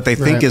fentanyl that they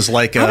think is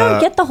like. I don't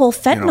get the whole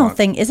fentanyl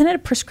thing. Isn't it a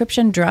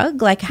prescription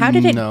drug? Like, how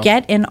did it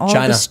get in all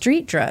the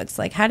street drugs?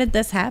 Like, how did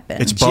this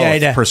happen? It's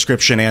both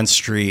prescription and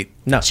street.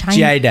 No,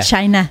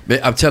 China.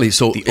 I'm telling you.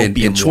 So in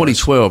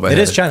 2012, it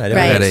is China.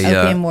 Right.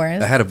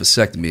 I had a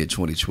vasectomy in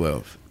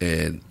 2012,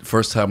 and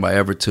first time I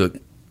ever took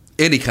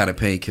any kind of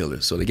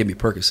painkiller. So they gave me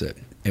Percocet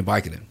and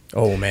Vicodin.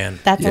 Oh man,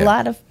 that's a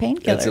lot of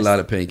painkillers. That's a lot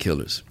of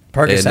painkillers.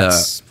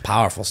 Percocet's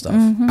powerful stuff.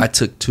 I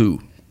took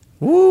 2.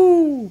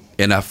 Woo!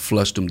 And I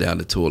flushed them down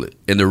the toilet.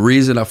 And the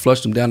reason I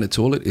flushed them down the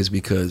toilet is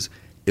because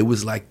it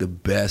was like the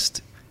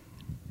best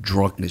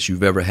drunkenness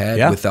you've ever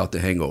had without the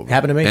hangover.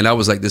 Happened to me. And I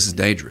was like, this is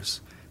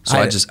dangerous. So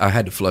I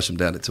had to flush them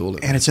down the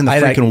toilet. And it's in the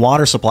freaking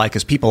water supply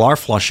because people are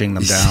flushing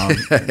them down.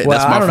 Well,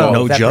 I don't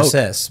know if that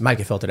persists. Might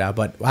get filtered out.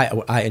 But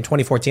in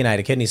 2014, I had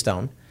a kidney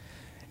stone.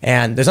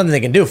 And there's nothing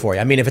they can do for you.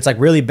 I mean, if it's like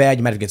really bad,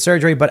 you might have to get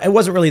surgery. But it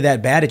wasn't really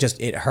that bad.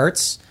 It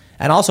hurts.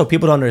 And also,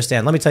 people don't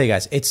understand. Let me tell you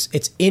guys,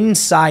 it's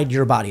inside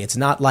your body. It's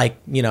not like,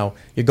 you're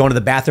going to the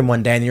bathroom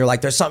one day and you're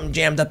like, there's something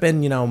jammed up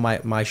in, my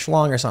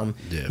schlong or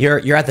something. Yeah.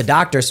 You're at the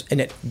doctor's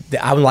and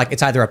I'm like,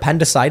 it's either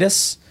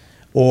appendicitis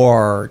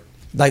or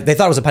like they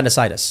thought it was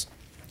appendicitis.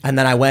 And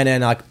then I went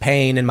in like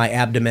pain in my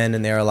abdomen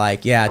and they were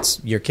like, yeah,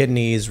 it's your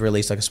kidneys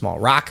released like a small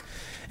rock.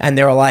 And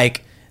they were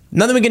like,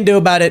 nothing we can do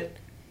about it.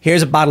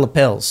 Here's a bottle of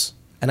pills.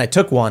 And I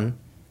took one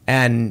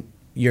and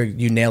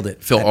you nailed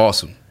it. Felt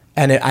awesome.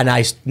 And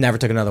I never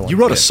took another one. You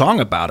wrote a song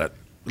about it.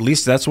 At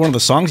least that's one of the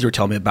songs you were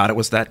telling me about. It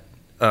was that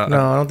no,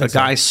 I don't think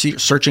guy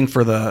searching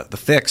for the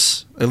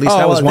fix. At least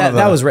that was one of the...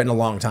 That was written a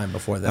long time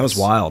before this. That was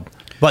wild.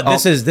 But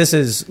this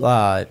is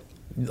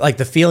like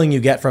the feeling you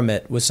get from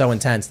it was so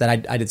intense that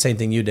I did the same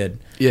thing you did.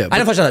 Yeah, I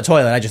didn't flush it down the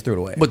toilet. I just threw it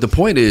away. But the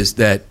point is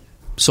that,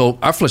 so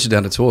I flushed it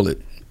down the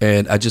toilet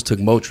and I just took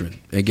Motrin.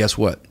 And guess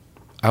what?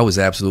 I was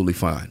absolutely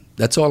fine.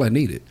 That's all I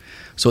needed.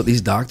 So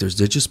these doctors,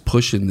 they're just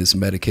pushing this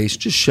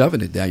medication, just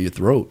shoving it down your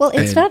throat. Well,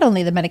 it's not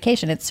only the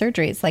medication, it's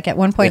surgeries. Like at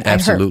one point, I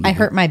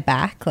hurt my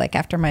back, like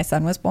after my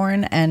son was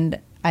born, and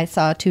I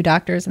saw 2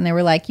 doctors, and they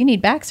were like, you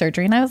need back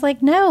surgery. And I was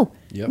like, no,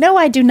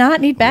 I do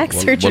not need back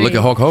surgery. Well, look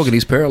at Hulk Hogan.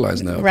 He's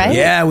paralyzed now. Right?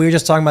 Yeah, we were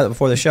just talking about it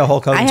before the show.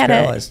 Hulk Hogan's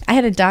paralyzed. I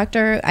had a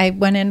doctor. I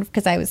went in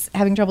because I was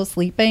having trouble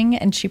sleeping,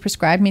 and she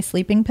prescribed me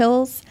sleeping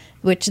pills,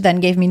 which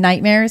then gave me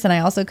nightmares, and I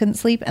also couldn't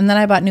sleep. And then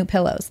I bought new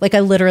pillows. Like I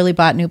literally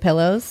bought new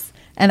pillows.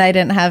 And I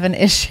didn't have an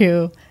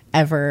issue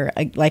ever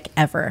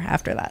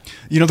after that.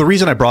 The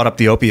reason I brought up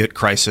the opiate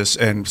crisis,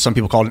 and some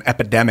people call it an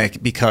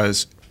epidemic,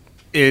 because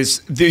you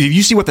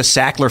see what the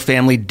Sackler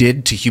family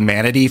did to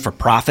humanity for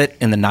profit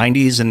in the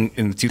 90s and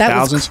in the 2000s?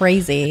 That was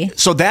crazy.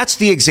 So that's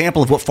the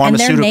example of what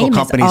pharmaceutical and their name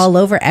companies... is all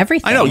over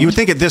everything. I know. You would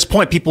think at this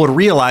point people would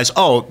realize,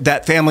 oh,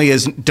 that family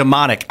is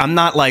demonic. I'm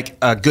not like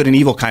a good and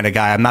evil kind of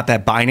guy. I'm not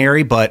that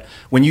binary. But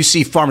when you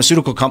see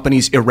pharmaceutical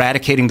companies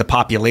eradicating the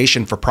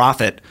population for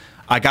profit...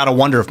 I got to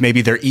wonder if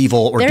maybe they're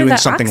evil or doing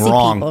something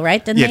wrong. People,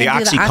 right? The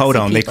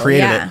oxycodone. They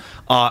created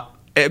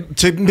it.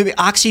 To maybe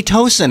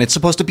oxytocin. It's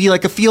supposed to be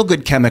like a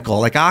feel-good chemical,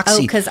 like oxy.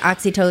 Oh, because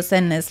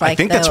oxytocin is like I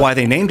think that's why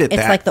they named it that.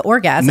 It's like the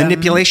orgasm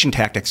manipulation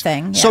tactics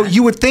thing. Yeah. So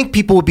you would think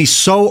people would be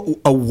so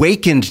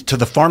awakened to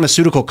the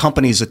pharmaceutical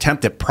companies'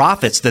 attempt at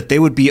profits that they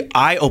would be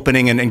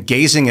eye-opening and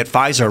gazing at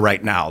Pfizer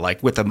right now,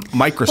 like with a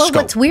microscope.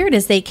 Well, what's weird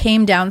is they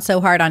came down so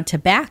hard on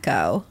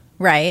tobacco,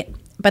 right?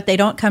 But they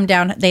don't come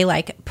down, they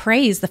like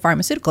praise the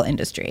pharmaceutical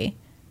industry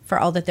for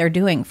all that they're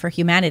doing for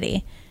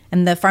humanity.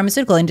 And the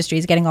pharmaceutical industry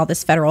is getting all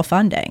this federal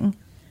funding.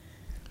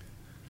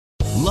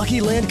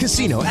 Lucky Land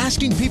Casino,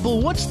 asking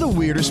people, what's the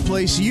weirdest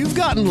place you've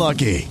gotten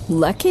lucky?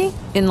 Lucky?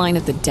 In line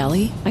at the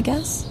deli, I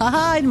guess?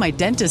 Aha, in my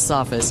dentist's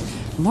office.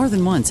 More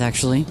than once,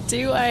 actually.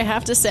 Do I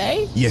have to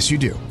say? Yes, you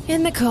do.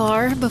 In the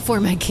car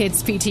before my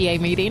kids' PTA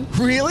meeting.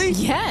 Really?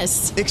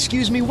 Yes.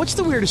 Excuse me, what's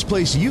the weirdest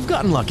place you've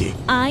gotten lucky?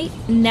 I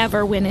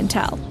never win and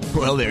tell.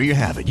 Well, there you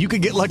have it. You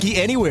can get lucky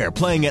anywhere,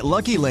 playing at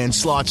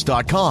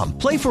LuckyLandSlots.com.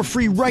 Play for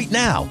free right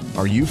now.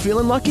 Are you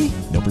feeling lucky?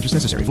 No purchase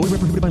necessary. Void where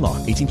prohibited by law.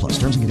 18+.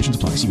 Terms and conditions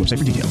apply. See website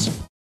for details.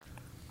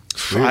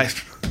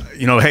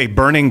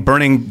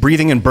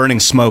 Breathing and burning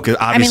smoke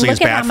obviously is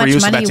bad for you,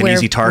 so that's an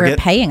easy target. We're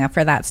paying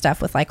for that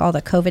stuff with like all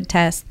the COVID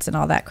tests and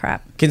all that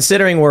crap.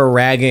 Considering we're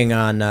ragging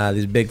on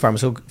these big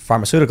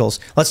pharmaceuticals,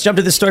 let's jump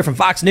to this story from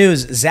Fox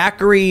News.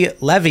 Zachary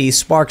Levy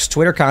sparks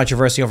Twitter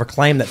controversy over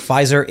claim that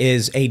Pfizer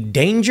is a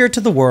danger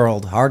to the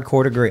world.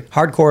 Hardcore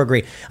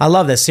agree. I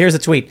love this. Here's the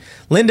tweet.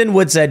 Lyndon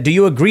Wood said, do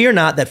you agree or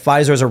not that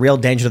Pfizer is a real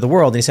danger to the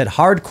world? And he said,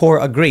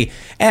 hardcore agree.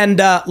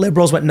 And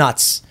liberals went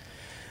nuts.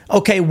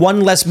 Okay,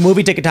 one less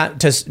movie ticket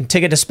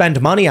to spend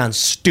money on,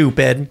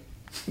 stupid.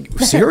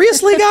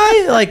 Seriously,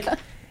 guy? Like,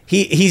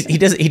 he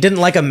didn't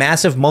like a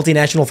massive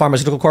multinational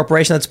pharmaceutical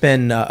corporation that's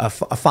been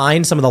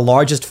fined, some of the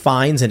largest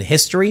fines in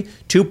history,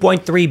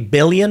 $2.3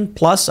 billion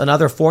plus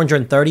another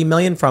 $430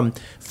 million from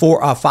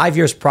 5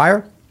 years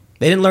prior.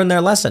 They didn't learn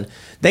their lesson.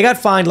 They got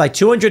fined like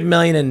 $200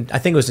 million, and I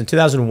think it was in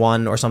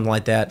 2001 or something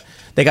like that.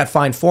 They got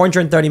fined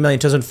 $430 million in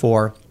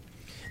 2004.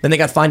 Then they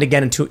got fined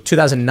again in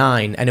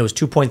 2009, and it was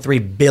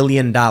 $2.3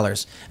 billion.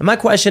 And my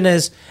question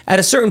is, at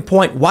a certain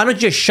point, why don't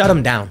you just shut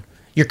them down?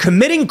 You're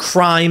committing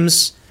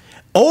crimes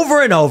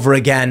over and over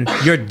again.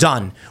 You're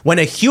done. When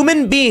a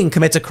human being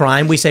commits a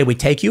crime, we say we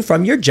take you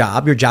from your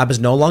job. Your job is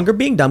no longer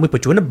being done. We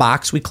put you in a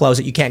box. We close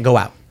it. You can't go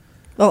out.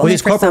 Well,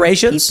 these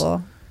corporations.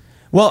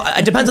 Well,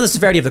 it depends on the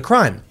severity of the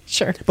crime.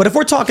 Sure. But if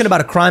we're talking about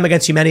a crime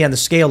against humanity on the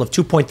scale of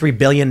 $2.3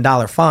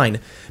 billion fine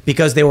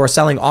because they were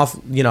selling I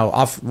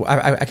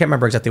can't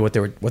remember exactly what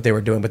they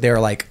were doing, but they were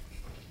like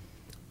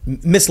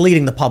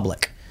misleading the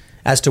public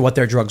as to what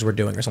their drugs were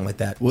doing or something like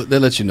that. Well, they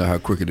let you know how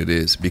crooked it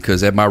is,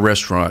 because at my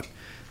restaurant,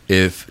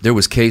 if there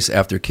was case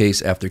after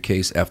case after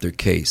case after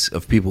case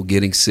of people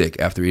getting sick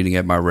after eating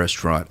at my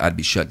restaurant, I'd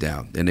be shut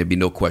down, and there'd be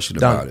no question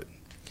about it.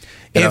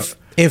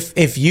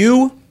 If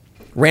you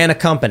ran a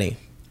company,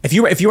 if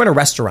you were in a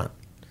restaurant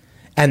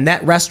and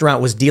that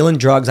restaurant was dealing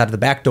drugs out of the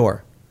back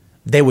door,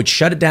 they would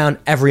shut it down,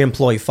 every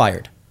employee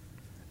fired.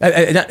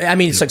 I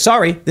mean, it's like,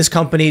 sorry, this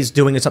company's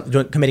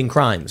committing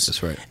crimes.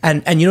 That's right.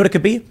 And you know what it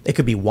could be? It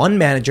could be one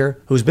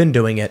manager who's been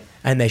doing it,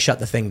 and they shut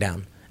the thing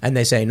down. And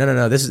they say,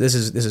 no, this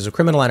is a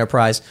criminal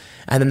enterprise.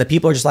 And then the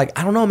people are just like,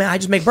 I don't know, man, I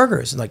just make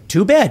burgers. And like,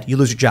 too bad, you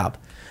lose your job.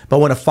 But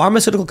when a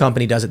pharmaceutical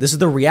company does it, this is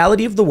the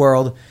reality of the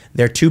world.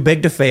 They're too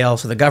big to fail.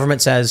 So the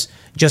government says,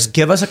 just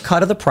give us a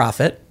cut of the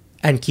profit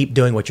and keep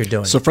doing what you're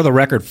doing. So for the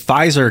record,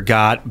 Pfizer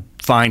got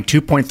fined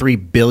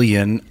 $2.3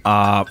 billion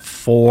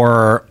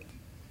for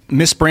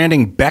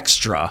misbranding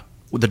Bextra,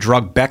 with the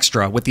drug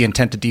Bextra, with the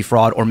intent to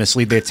defraud or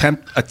mislead. They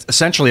attempt,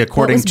 essentially,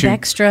 according to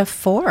Bextra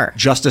for?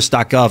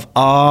 Justice.gov.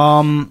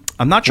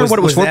 I'm not sure what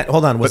it was for.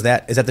 Hold on, is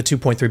that the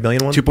 $2.3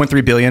 billion one?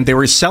 $2.3 billion. They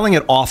were selling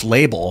it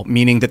off-label,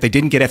 meaning that they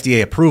didn't get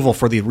FDA approval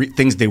for the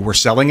things they were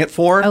selling it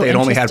for. They had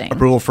only had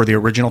approval for the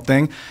original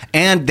thing.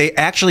 And the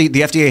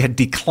FDA had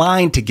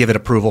declined to give it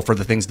approval for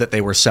the things that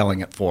they were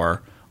selling it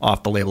for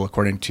off the label,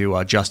 according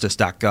to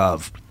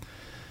Justice.gov.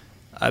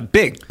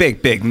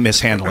 Big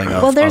mishandling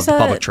of the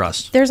public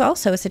trust. There's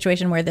also a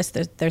situation where there's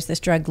this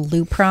drug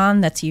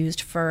Lupron that's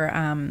used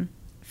for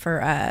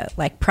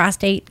like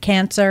prostate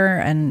cancer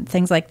and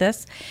things like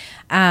this,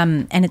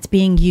 and it's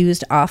being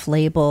used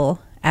off-label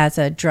as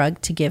a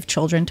drug to give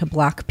children to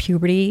block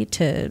puberty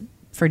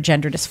for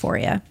gender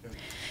dysphoria.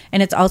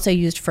 And it's also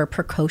used for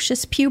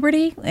precocious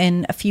puberty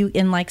in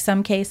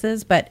some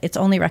cases, but it's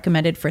only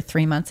recommended for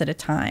 3 months at a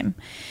time,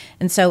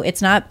 and so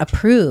it's not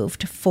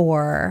approved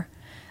for.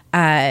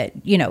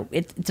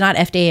 It's not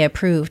FDA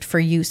approved for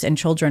use in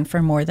children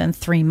for more than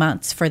 3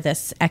 months for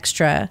this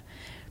extra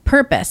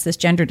purpose, this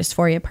gender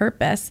dysphoria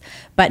purpose,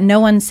 but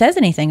no one says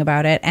anything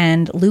about it,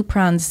 and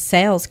Lupron's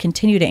sales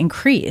continue to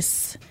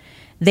increase.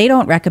 They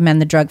don't recommend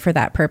the drug for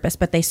that purpose,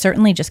 but they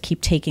certainly just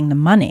keep taking the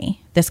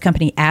money. This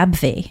company,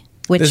 AbbVie,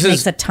 which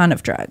makes a ton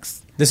of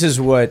drugs. This is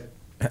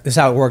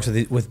how it works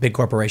with big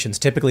corporations.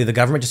 Typically, the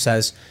government just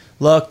says,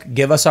 look,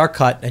 give us our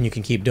cut, and you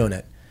can keep doing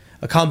it.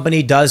 A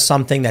company does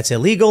something that's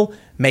illegal,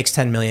 makes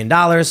 $10 million.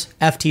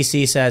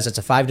 FTC says it's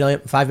a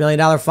 $5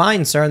 million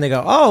fine, sir. And they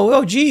go,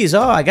 oh, geez,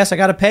 I guess I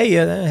got to pay you.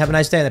 Have a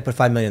nice day. And they put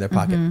 $5 million in their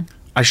pocket. Mm-hmm.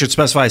 I should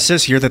specify, it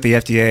says here that the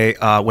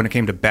FDA, when it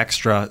came to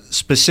Bextra,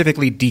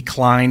 specifically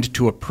declined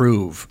to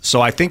approve. So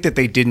I think that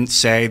they didn't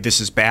say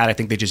this is bad. I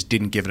think they just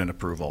didn't give it an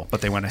approval,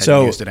 but they went ahead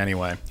and used it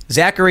anyway.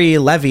 Zachary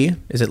Levy,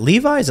 is it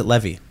Levi? Is it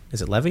Levy?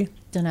 Is it Levy?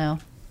 Don't know.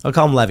 I'll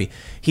call him Levy.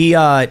 He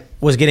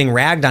was getting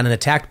ragged on and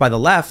attacked by the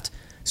left.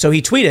 So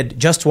he tweeted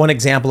just one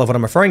example of what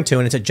I'm referring to,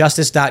 and it's at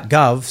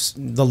justice.gov,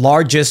 the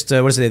largest,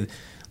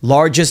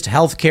 largest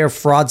healthcare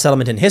fraud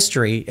settlement in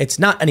history. It's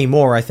not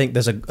anymore. I think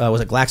there's was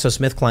it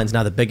GlaxoSmithKline's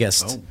now the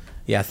biggest. Oh.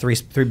 Yeah,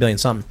 $3 billion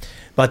something.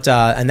 But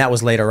and that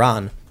was later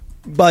on.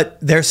 But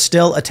they're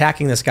still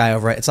attacking this guy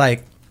over it. It's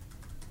like,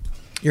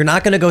 you're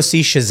not going to go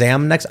see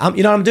Shazam next.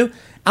 You know what I'm going to do?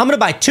 I'm going to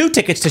buy 2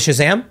 tickets to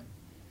Shazam.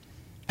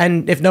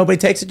 And if nobody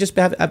takes it, just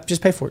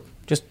pay for it.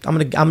 I'm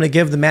gonna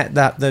give the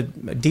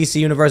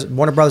DC Universe,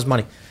 Warner Brothers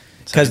money,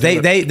 because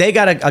they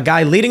got a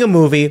guy leading a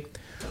movie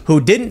who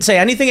didn't say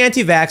anything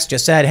anti-vax,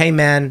 just said, hey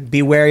man,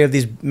 be wary of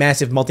these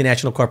massive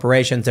multinational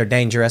corporations, they're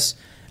dangerous.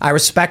 I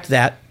respect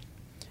that,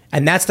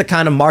 and that's the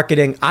kind of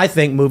marketing I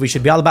think movies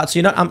should be all about. So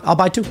I'll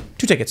buy two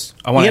tickets.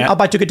 I'll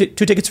buy two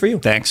tickets for you.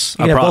 Thanks.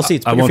 You can have both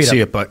seats. I won't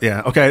see it, but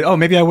yeah, okay. Oh,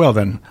 maybe I will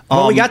then.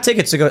 Well, we got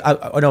tickets to go.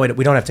 No,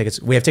 we don't have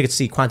tickets. We have tickets to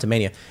see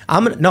Quantumania.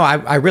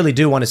 I really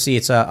do want to see.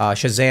 It's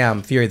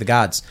Shazam: Fury of the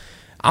Gods.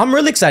 I'm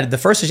really excited. The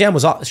first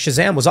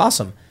Shazam was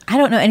awesome. I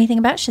don't know anything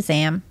about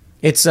Shazam.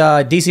 It's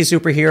a DC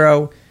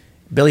superhero.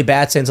 Billy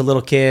Batson's a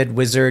little kid.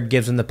 Wizard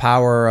gives him the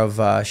power of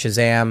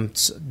Shazam.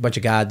 It's a bunch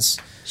of gods.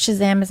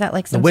 Shazam, is that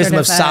like some the wisdom sort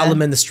of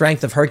Solomon, the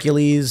strength of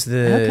Hercules,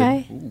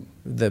 okay. Something,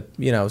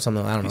 I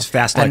don't know. He's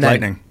fast like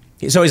lightning.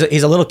 So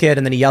he's a little kid,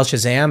 and then he yells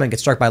Shazam and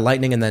gets struck by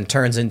lightning, and then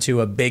turns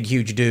into a big,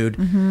 huge dude.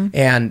 Mm-hmm.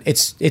 And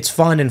it's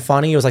fun and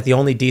funny. It was like the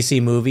only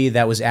DC movie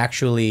that was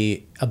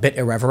actually a bit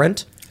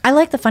irreverent. I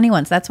like the funny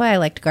ones. That's why I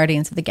liked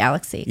Guardians of the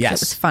Galaxy. Yes.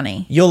 It was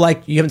funny. You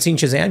haven't seen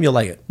Shazam? You'll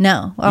like it.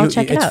 No. I'll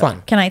check it out. It's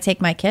fun. Can I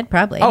take my kid?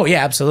 Probably. Oh,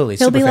 yeah, absolutely.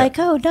 He'll be like,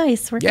 oh,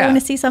 nice. We're going to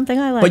see something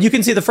I like. But you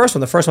can see the first one.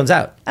 The first one's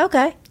out.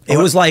 Okay. It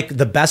was like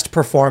the best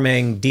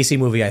performing DC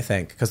movie, I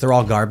think, because they're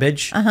all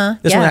garbage. Uh-huh.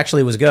 This one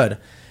actually was good.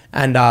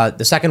 And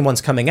the second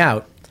one's coming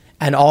out.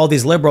 And all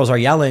these liberals are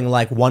yelling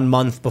like 1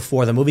 month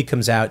before the movie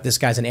comes out, this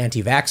guy's an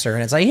anti-vaxxer.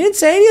 And it's like, he didn't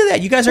say any of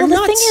that. You guys are nuts.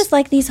 Well, the thing is,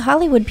 like, these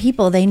Hollywood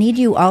people, they need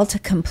you all to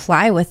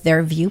comply with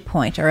their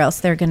viewpoint or else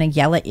they're going to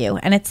yell at you.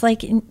 And it's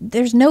like,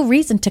 there's no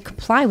reason to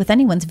comply with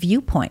anyone's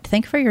viewpoint.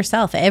 Think for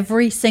yourself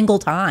every single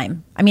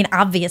time. I mean,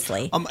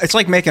 obviously. It's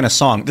like making a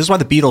song. This is why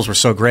the Beatles were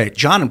so great.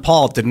 John and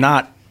Paul did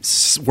not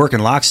work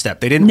in lockstep.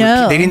 They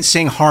didn't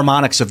sing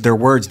harmonics of their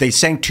words. They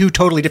sang two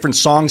totally different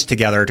songs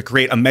together to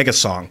create a mega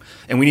song.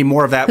 And we need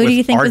more of that. Who with do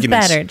you think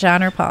arguments. was better,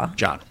 John or Paul?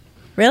 John.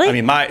 Really? I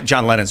mean,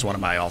 John Lennon's one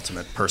of my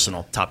ultimate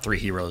personal top 3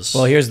 heroes.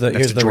 Well, here's the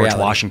George reality.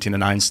 Washington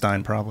and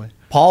Einstein, probably.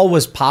 Paul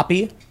was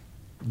poppy,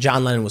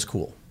 John Lennon was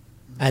cool,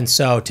 and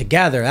so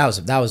together that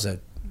was a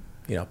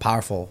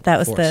powerful. That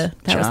was force.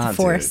 the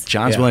force.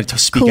 John's willing to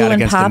speak out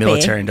against the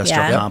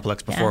military-industrial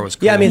complex before it was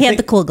cool. Yeah, I mean, he had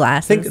the cool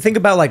glasses. Think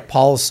about like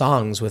Paul's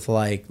songs with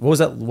like what was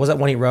that? Was that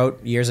one he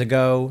wrote years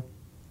ago?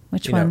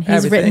 Which one?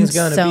 He's written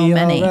so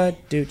many. Right.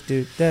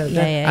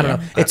 I don't know.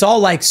 It's all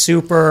like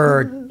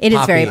super. It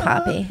poppy. is very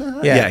poppy.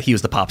 Yeah, he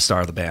was the pop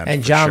star of the band.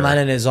 And John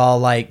Lennon is all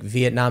like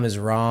Vietnam is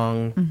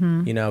wrong.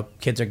 Mm-hmm.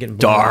 Kids are getting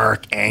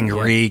dark,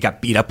 angry.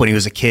 Got beat up when he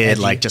was a kid.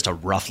 Edgy. Like just a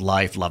rough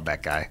life. Love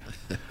that guy.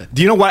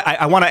 Do you know what?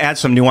 I want to add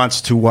some nuance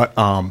to what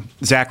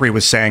Zachary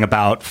was saying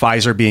about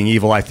Pfizer being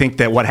evil. I think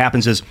that what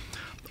happens is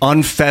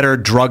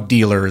unfettered drug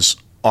dealers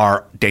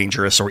are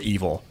dangerous or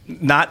evil.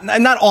 Not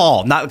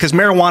all. Not because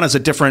marijuana is a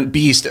different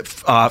beast.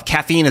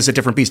 Caffeine is a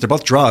different beast. They're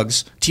both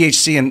drugs.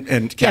 THC and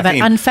caffeine.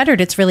 Yeah, but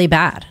unfettered, it's really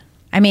bad.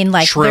 I mean,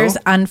 like, there's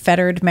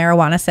unfettered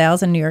marijuana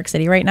sales in New York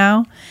City right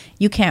now.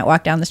 You can't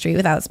walk down the street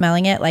without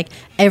smelling it. Like,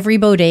 every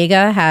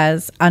bodega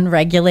has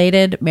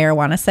unregulated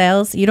marijuana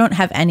sales. You don't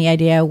have any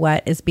idea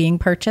what is being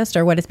purchased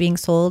or what is being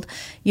sold.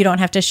 You don't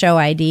have to show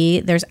ID.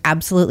 There's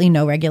absolutely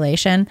no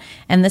regulation.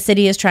 And the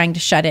city is trying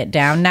to shut it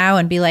down now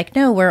and be like,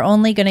 no, we're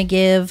only going to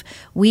give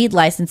weed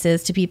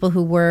licenses to people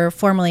who were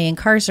formerly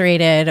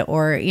incarcerated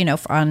or,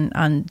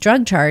 on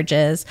drug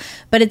charges.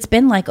 But it's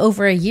been like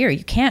over a year.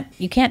 You can't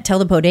tell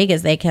the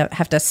bodegas they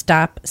have to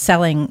stop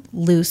selling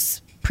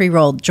loose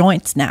pre-rolled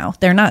joints now.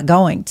 They're not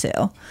going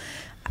to.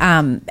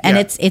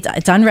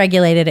 It's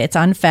unregulated, it's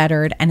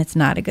unfettered, and it's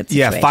not a good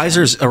situation. Yeah,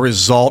 Pfizer's a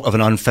result of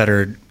an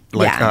unfettered,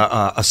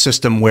 a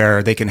system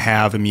where they can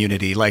have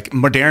immunity. Like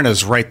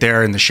Moderna's right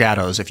there in the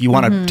shadows. If you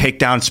want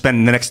to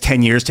spend the next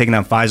 10 years taking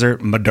down Pfizer,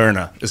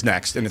 Moderna is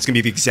next, and it's going to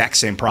be the exact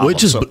same problem.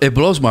 It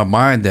blows my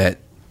mind that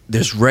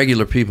there's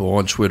regular people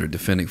on Twitter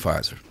defending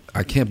Pfizer.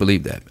 I can't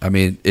believe that. I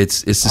mean,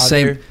 it's the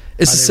same.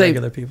 It's the same.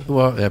 Regular people?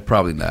 Well, yeah,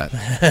 probably not.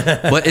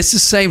 But it's the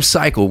same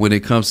cycle when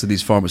it comes to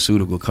these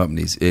pharmaceutical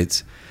companies.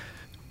 It's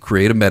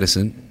create a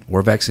medicine or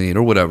a vaccine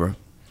or whatever,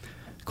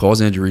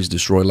 cause injuries,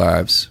 destroy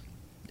lives,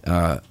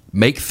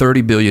 make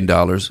 $30 billion,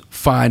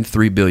 find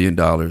 $3 billion,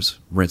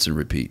 rinse and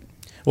repeat.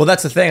 Well,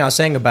 that's the thing I was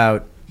saying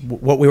about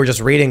what we were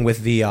just reading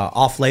with the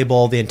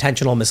off-label, the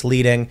intentional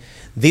misleading.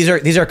 These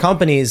are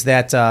companies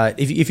that,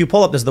 if you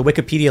pull up, there's the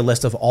Wikipedia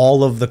list of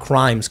all of the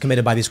crimes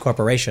committed by these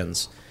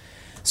corporations.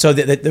 So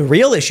the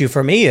real issue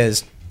for me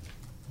is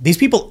these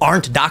people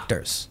aren't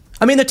doctors.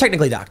 I mean, they're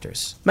technically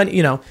doctors, but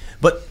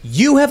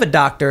you have a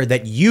doctor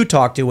that you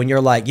talk to when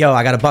you're like, yo,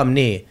 I got a bum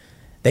knee.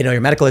 They know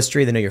your medical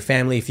history. They know your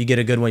family. If you get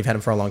a good one, you've had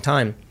them for a long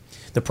time.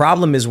 The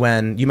problem is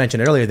when, you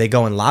mentioned earlier, they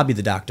go and lobby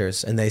the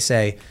doctors and they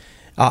say,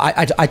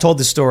 I told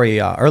this story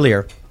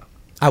earlier.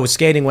 I was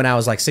skating when I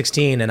was like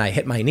 16 and I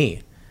hit my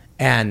knee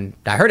and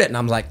I hurt it and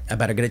I'm like, I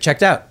better get it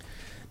checked out.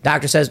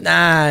 Doctor says,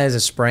 nah, it's a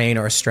sprain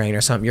or a strain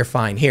or something. You're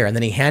fine here. And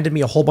then he handed me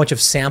a whole bunch of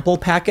sample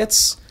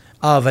packets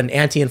of an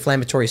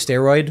anti-inflammatory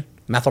steroid,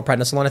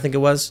 methylprednisolone, I think it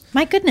was.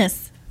 My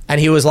goodness. And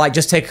he was like,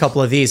 just take a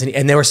couple of these.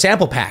 And they were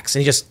sample packs.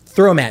 And he just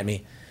threw them at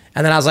me.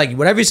 And then I was like,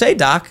 whatever you say,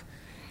 doc.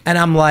 And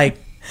I'm like...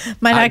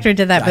 My doctor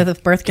did that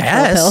with birth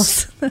control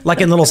pills. Like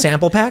in little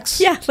sample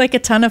packs? Yeah, like a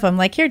ton of them.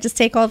 Like, here, just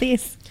take all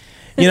these.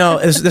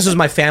 This was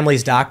my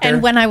family's doctor.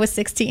 And when I was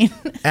 16.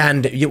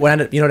 And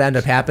what ended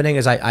up happening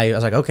is I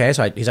was like, okay.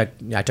 So he's like,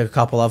 I took a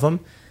couple of them.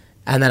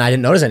 And then I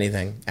didn't notice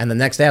anything. And the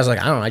next day I was like,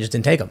 I don't know, I just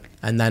didn't take them.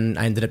 And then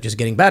I ended up just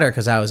getting better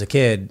because I was a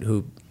kid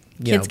who,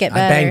 Kids get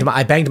better.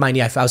 I banged my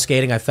knee. I was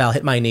skating, I fell,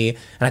 hit my knee, and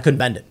I couldn't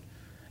bend it.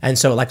 And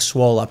so it like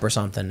swole up or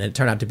something. And it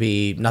turned out to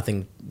be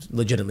nothing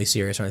legitimately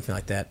serious or anything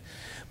like that.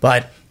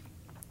 But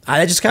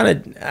I just kind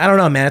of, I don't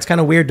know, man. It's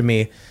kind of weird to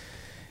me.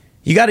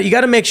 You got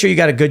to make sure you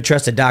got a good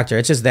trusted doctor.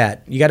 It's just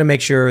that you got to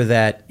make sure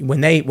that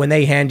when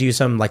they hand you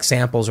some like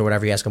samples or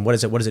whatever, you ask them, what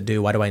does it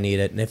do? Why do I need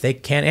it? And if they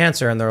can't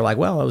answer and they're like,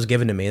 well, it was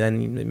given to me,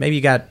 then maybe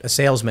you got a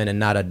salesman and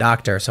not a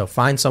doctor. So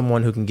find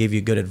someone who can give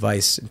you good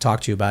advice and talk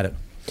to you about it.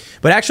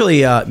 But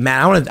actually,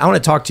 Matt, I want to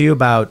talk to you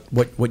about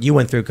what you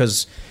went through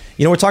because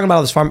we're talking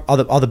about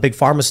all the big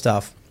pharma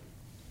stuff.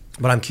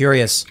 But I'm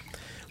curious,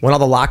 when all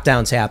the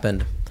lockdowns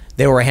happened,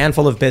 there were a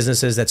handful of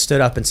businesses that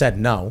stood up and said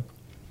no.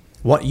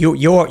 What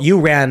you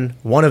ran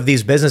one of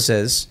these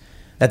businesses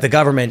that the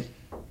government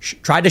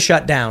tried to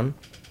shut down.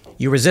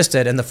 You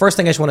resisted, and the first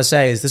thing I just want to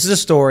say is this is a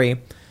story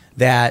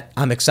that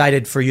I'm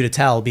excited for you to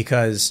tell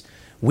because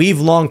we've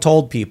long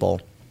told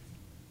people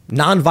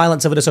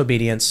nonviolent civil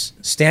disobedience,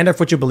 stand up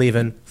for what you believe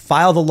in,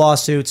 file the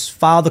lawsuits,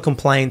 file the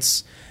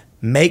complaints,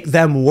 make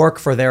them work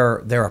for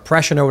their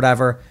oppression or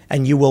whatever,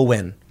 and you will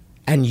win.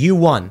 And you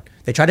won.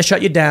 They tried to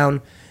shut you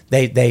down.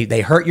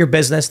 They hurt your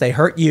business. They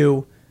hurt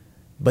you.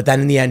 But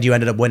then in the end, you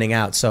ended up winning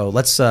out. So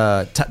let's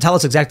tell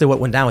us exactly what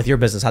went down with your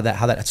business, how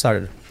that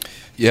started.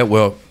 Yeah,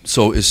 well,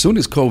 so as soon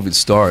as COVID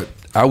started,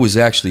 I was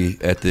actually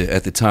at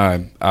the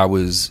time I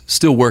was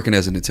still working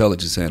as an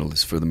intelligence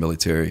analyst for the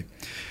military,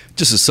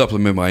 just to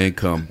supplement my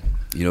income.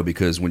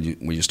 Because when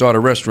you start a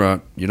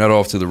restaurant, you're not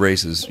off to the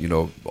races.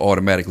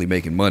 Automatically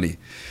making money.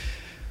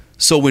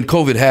 So when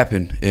COVID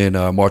happened in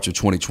March of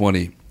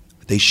 2020,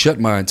 they shut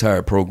my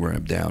entire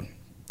program down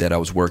that I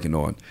was working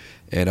on.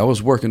 And I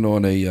was working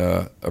on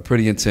a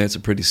pretty intense, a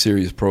pretty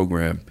serious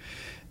program,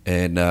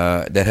 and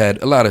that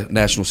had a lot of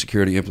national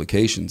security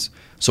implications.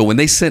 So when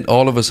they sent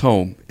all of us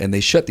home and they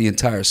shut the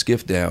entire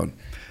SCIF down,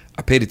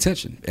 I paid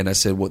attention. And I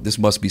said, well, this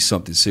must be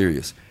something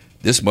serious.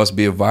 This must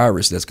be a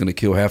virus that's going to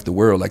kill half the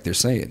world like they're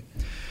saying.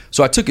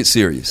 So I took it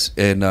serious.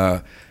 And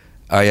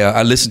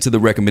I listened to the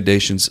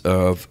recommendations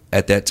of,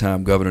 at that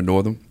time, Governor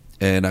Northam,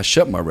 and I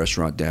shut my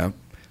restaurant down,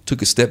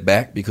 took a step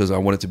back because I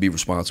wanted to be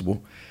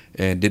responsible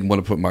and didn't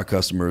want to put my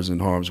customers in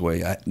harm's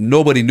way.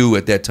 Nobody knew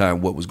at that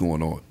time what was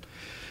going on.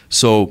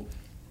 So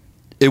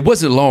it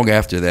wasn't long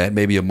after that,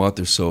 maybe a month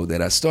or so,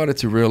 that I started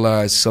to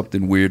realize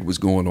something weird was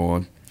going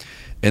on.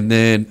 And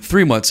then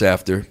 3 months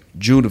after,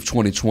 June of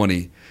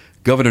 2020,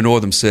 Governor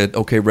Northam said,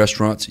 okay,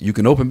 restaurants, you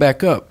can open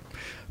back up,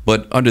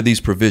 but under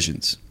these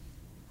provisions.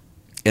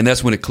 And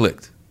that's when it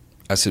clicked.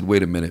 I said,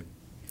 wait a minute.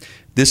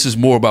 This is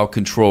more about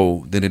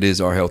control than it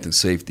is our health and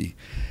safety.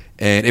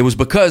 And it was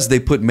because they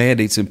put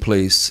mandates in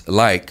place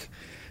like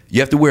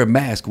you have to wear a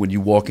mask when you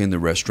walk in the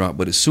restaurant,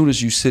 but as soon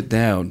as you sit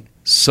down,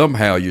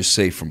 somehow you're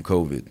safe from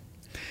COVID.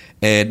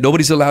 And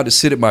nobody's allowed to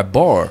sit at my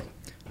bar,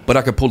 but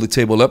I could pull the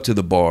table up to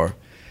the bar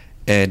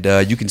and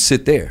you can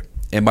sit there.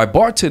 And my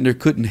bartender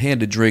couldn't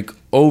hand a drink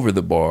over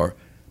the bar.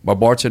 My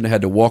bartender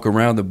had to walk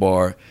around the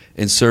bar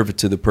and serve it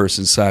to the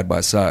person side by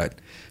side.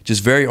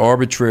 Just very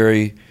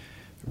arbitrary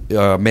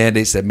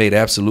mandates that made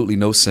absolutely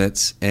no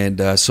sense.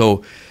 And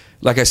so,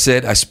 like I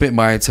said, I spent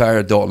my entire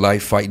adult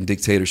life fighting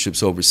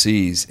dictatorships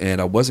overseas,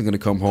 and I wasn't going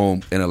to come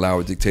home and allow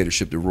a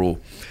dictatorship to rule.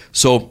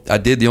 So I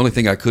did the only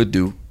thing I could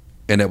do,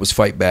 and that was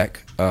fight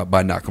back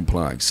by not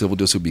complying, civil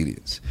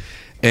disobedience.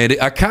 And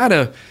I kind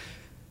of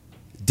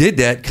did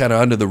that kind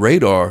of under the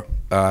radar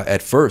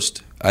at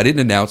first. I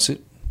didn't announce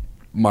it.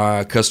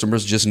 My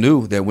customers just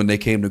knew that when they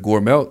came to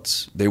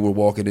Gourmelts, they were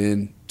walking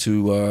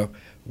into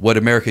what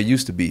America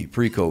used to be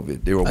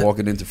pre-COVID. They were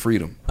walking into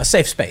freedom. A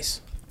safe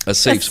space. A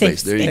safe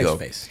space. There you go.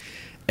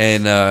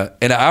 And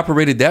I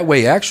operated that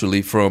way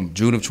actually from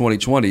June of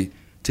 2020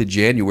 to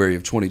January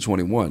of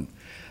 2021.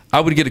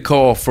 I would get a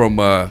call from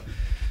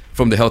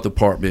the health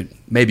department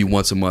maybe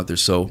once a month or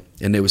so,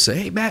 and they would say,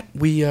 "Hey, Matt,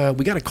 we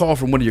got a call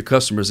from one of your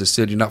customers that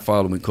said you're not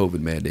following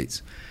COVID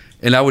mandates,"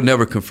 and I would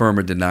never confirm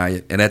or deny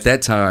it. And at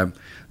that time,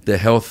 the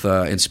health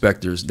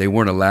inspectors, they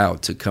weren't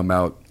allowed to come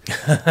out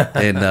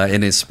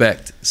and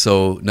inspect,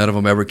 so none of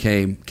them ever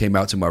came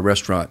out to my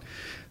restaurant.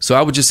 So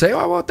I would just say,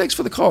 "Oh, well, thanks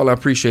for the call. I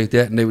appreciate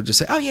that." And they would just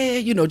say, "Oh,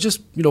 yeah, just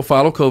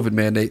follow COVID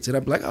mandates." And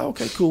I'd be like, "Oh,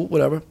 okay, cool,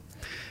 whatever."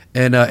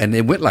 And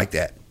it went like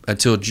that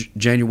until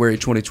January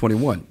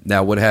 2021.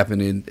 Now, what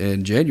happened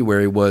in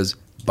January was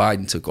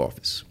Biden took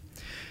office.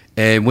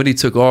 And when he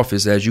took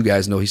office, as you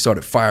guys know, he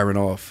started firing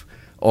off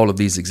all of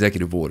these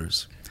executive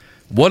orders.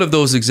 One of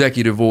those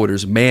executive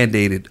orders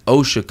mandated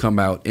OSHA come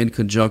out in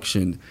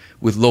conjunction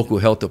with local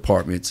health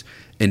departments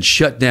and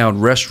shut down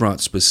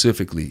restaurants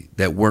specifically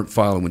that weren't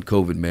following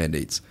COVID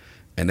mandates.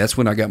 And that's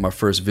when I got my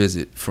first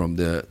visit from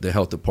the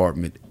health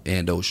department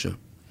and OSHA.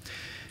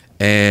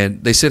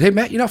 And they said, "Hey,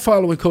 Matt, you're not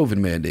following COVID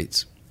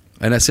mandates."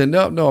 And I said,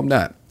 no, I'm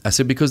not. I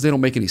said, because they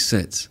don't make any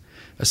sense.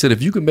 I said,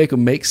 if you can make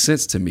them make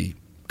sense to me,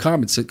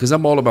 common sense, because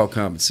I'm all about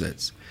common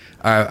sense.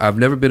 I've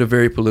never been a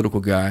very political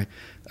guy.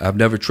 I've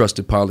never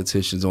trusted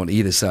politicians on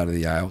either side of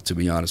the aisle, to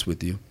be honest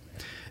with you.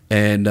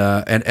 And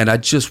I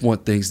just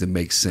want things to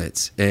make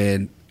sense.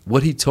 And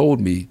what he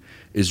told me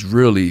is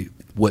really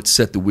what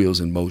set the wheels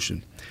in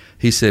motion.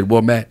 He said,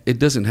 "Well, Matt, it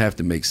doesn't have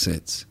to make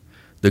sense.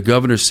 The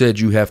governor said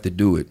you have to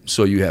do it,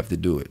 so you have to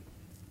do it."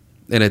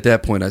 And at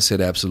that point, I said,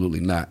 absolutely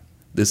not.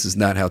 This is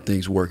not how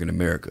things work in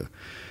America.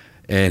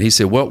 And he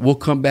said, "Well, we'll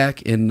come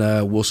back and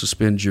we'll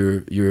suspend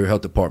your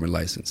health department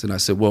license." And I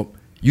said, "Well,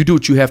 you do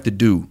what you have to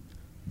do,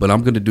 but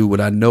I'm going to do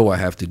what I know I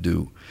have to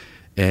do.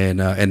 And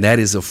that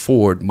is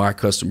afford my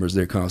customers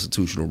their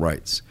constitutional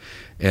rights."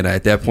 And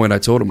at that point, I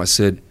told him, I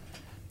said,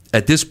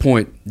 "At this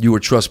point, you are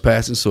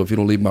trespassing, so if you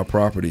don't leave my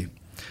property,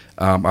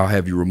 I'll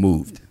have you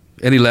removed."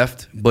 And he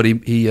left, but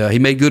he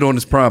made good on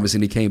his promise,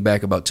 and he came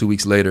back about 2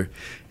 weeks later,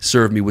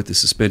 served me with the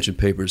suspension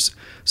papers,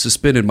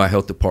 suspended my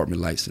health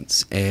department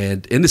license.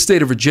 And in the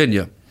state of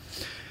Virginia,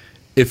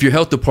 if your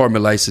health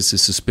department license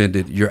is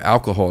suspended, your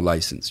alcohol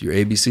license, your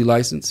ABC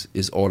license,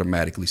 is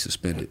automatically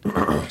suspended.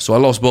 So I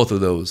lost both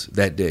of those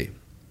that day.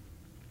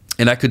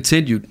 And I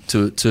continued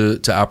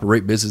to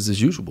operate business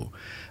as usual.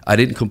 I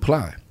didn't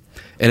comply.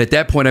 And at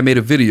that point, I made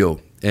a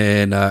video,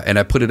 and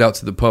I put it out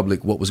to the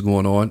public what was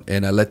going on,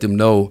 and I let them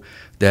know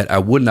that I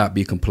would not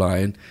be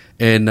complying.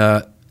 And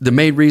the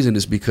main reason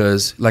is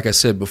because, like I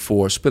said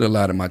before, I spent a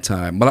lot of my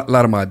time, a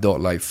lot of my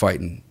adult life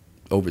fighting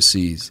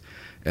overseas.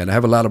 And I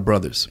have a lot of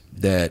brothers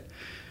that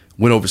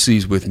went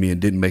overseas with me and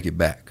didn't make it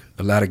back.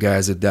 A lot of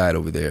guys that died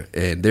over there.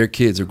 And their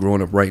kids are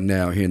growing up right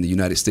now here in the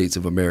United States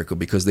of America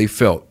because they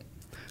felt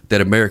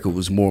that America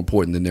was more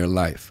important than their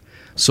life.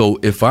 So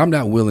if I'm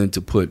not willing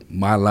to put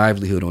my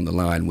livelihood on the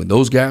line, when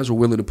those guys were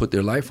willing to put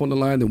their life on the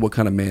line, then what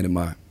kind of man am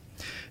I?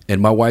 And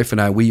my wife and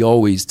I, we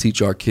always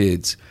teach our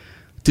kids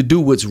to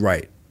do what's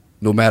right,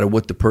 no matter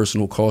what the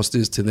personal cost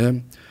is to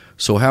them.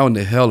 So how in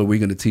the hell are we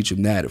going to teach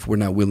them that if we're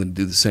not willing to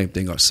do the same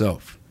thing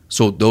ourselves?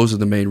 So those are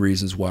the main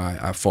reasons why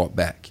I fought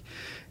back.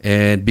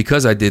 And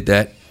because I did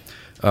that,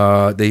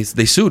 they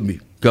sued me.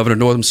 Governor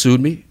Northam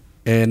sued me,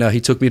 and he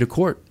took me to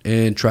court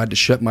and tried to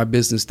shut my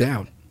business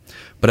down.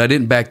 But I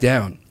didn't back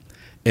down.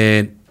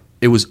 And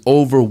it was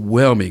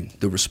overwhelming,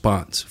 the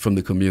response from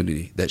the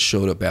community that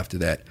showed up after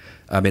that.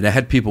 I mean, I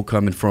had people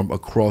coming from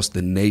across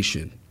the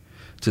nation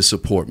to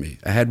support me.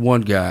 I had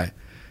one guy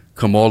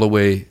come all the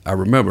way, I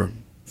remember,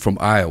 from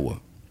Iowa.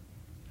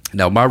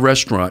 Now, my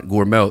restaurant,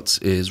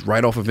 Gourmelts, is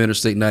right off of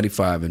Interstate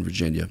 95 in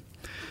Virginia,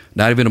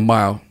 not even a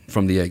mile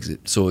from the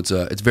exit. So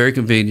it's very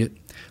convenient.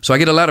 So I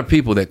get a lot of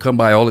people that come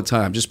by all the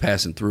time just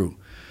passing through.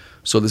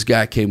 So this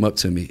guy came up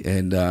to me,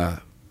 and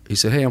he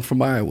said, "Hey, I'm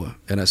from Iowa."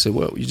 And I said,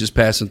 "Well, you just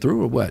passing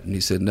through or what?" And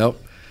he said,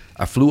 "Nope,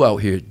 I flew out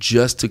here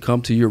just to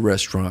come to your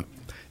restaurant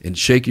and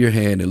shake your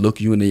hand and look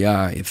you in the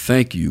eye and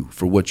thank you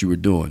for what you were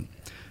doing."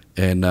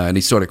 And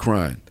he started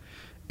crying.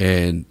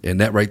 And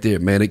that right there,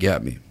 man, it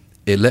got me.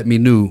 It let me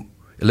know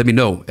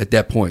at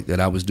that point that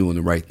I was doing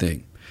the right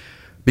thing.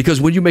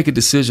 Because when you make a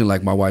decision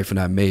like my wife and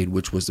I made,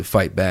 which was to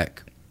fight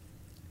back,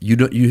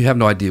 you have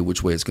no idea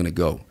which way it's going to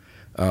go.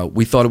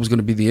 We thought it was going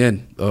to be the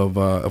end of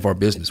our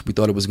business. We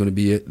thought it was going to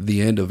be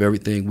the end of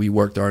everything we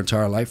worked our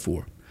entire life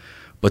for.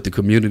 But the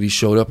community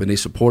showed up and they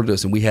supported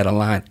us, and we had a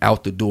line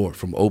out the door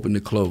from open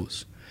to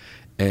close.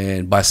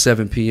 And by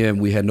 7 p.m.,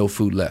 we had no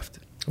food left.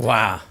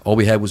 Wow. All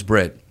we had was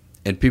bread.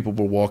 And people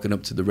were walking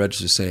up to the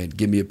register saying,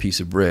 "Give me a piece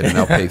of bread and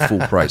I'll pay full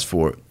price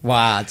for it."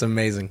 Wow, it's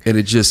amazing. And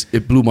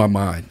it blew my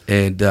mind.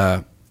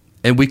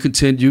 And we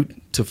continued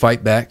to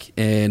fight back.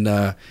 And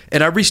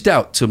I reached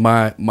out to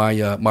my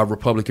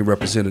Republican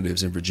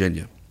representatives in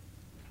Virginia,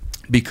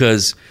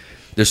 because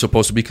they're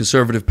supposed to be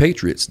conservative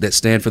patriots that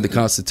stand for the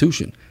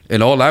Constitution.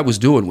 And all I was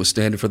doing was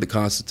standing for the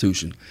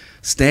Constitution,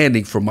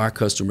 standing for my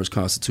customers'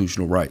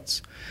 constitutional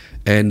rights.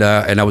 And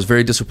I was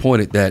very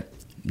disappointed that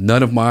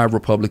none of my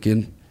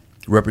Republican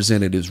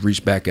representatives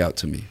reached back out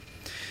to me.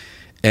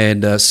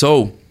 And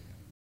so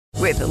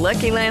with the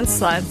Lucky Land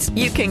Slots,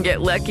 you can get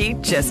lucky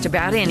just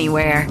about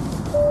anywhere.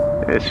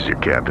 This is your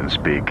captain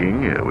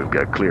speaking. We've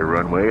got clear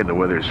runway and the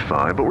weather's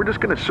fine, but we're just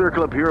going to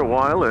circle up here a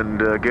while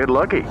and get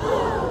lucky.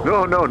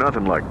 No,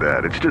 nothing like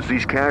that. It's just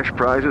these cash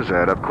prizes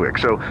add up quick.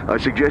 So I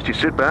suggest you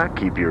sit back,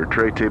 keep your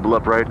tray table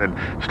upright, and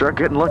start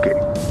getting lucky.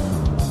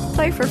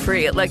 Play for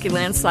free at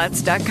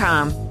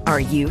LuckyLandSlots.com. Are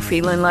you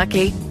feeling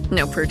lucky?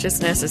 No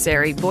purchase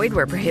necessary. Void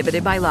where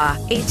prohibited by law.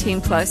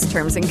 18+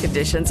 terms and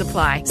conditions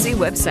apply. See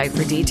website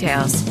for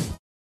details.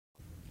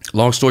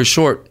 Long story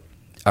short,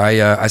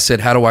 I said,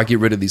 how do I get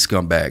rid of these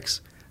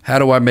scumbags? How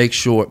do I make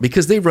sure?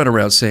 Because they run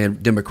around saying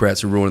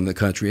Democrats are ruining the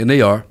country, and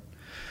they are.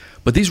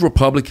 But these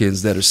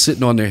Republicans that are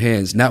sitting on their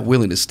hands, not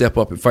willing to step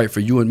up and fight for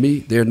you and me,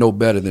 they're no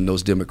better than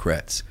those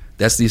Democrats.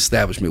 That's the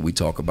establishment we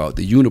talk about.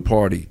 The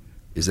uniparty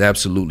is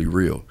absolutely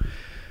real.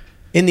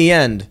 In the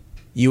end,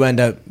 you end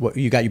up,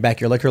 you got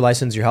back your liquor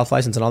license, your health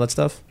license, and all that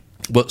stuff?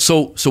 Well,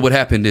 so what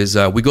happened is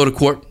we go to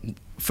court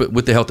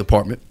with the health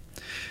department,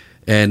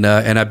 and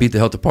I beat the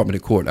health department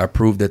in court. I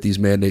proved that these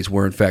mandates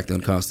were, in fact,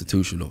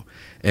 unconstitutional.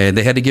 And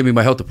they had to give me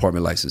my health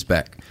department license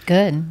back.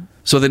 Good.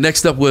 So the next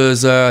step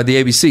was the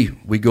ABC.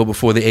 We go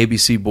before the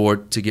ABC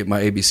board to get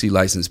my ABC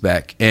license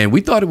back. And we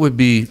thought it would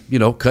be,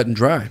 cut and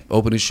dry,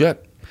 open and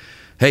shut.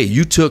 Hey,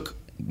 you took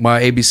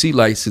my ABC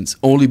license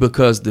only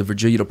because the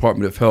Virginia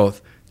Department of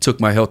Health took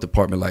my health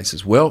department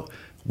license. Well,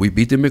 we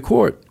beat them in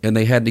court, and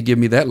they had to give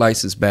me that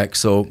license back.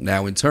 So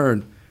now, in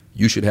turn,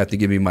 you should have to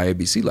give me my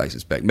ABC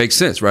license back. Makes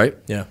sense, right?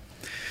 Yeah.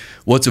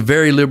 Well, it's a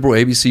very liberal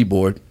ABC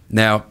board.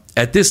 Now,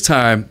 at this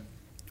time,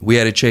 we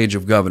had a change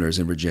of governors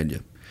in Virginia.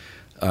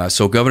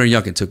 So Governor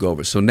Youngkin took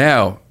over. So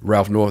now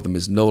Ralph Northam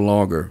is no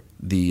longer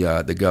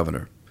the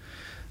governor.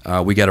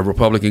 We got a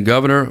Republican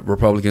governor,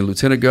 Republican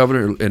lieutenant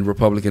governor, and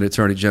Republican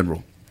attorney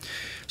general.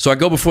 So I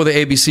go before the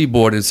ABC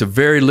board, and it's a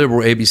very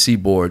liberal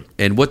ABC board.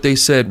 And what they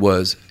said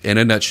was, in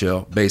a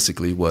nutshell,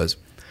 basically was,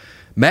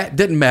 Matt, it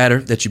doesn't matter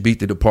that you beat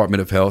the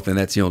Department of Health, and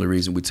that's the only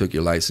reason we took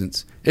your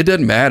license. It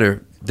doesn't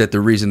matter that the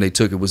reason they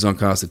took it was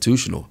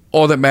unconstitutional.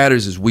 All that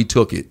matters is we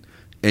took it,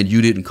 and you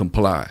didn't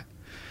comply.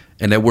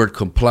 And that word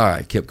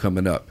comply kept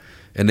coming up.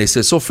 And they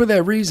said, so for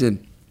that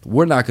reason,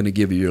 we're not going to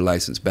give you your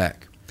license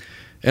back.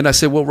 And I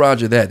said, well,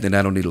 roger that, then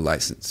I don't need a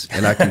license.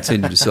 And I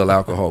continued to sell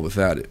alcohol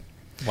without it.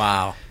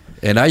 Wow.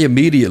 And I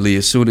immediately,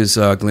 as soon as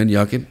Glenn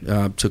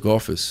Youngkin took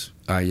office,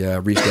 I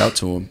reached out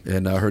to him,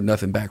 and I heard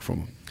nothing back from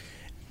him.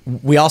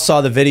 We all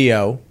saw the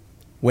video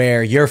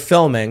where you're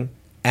filming,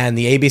 and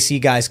the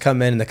ABC guys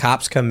come in, and the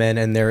cops come in,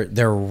 and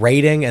they're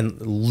raiding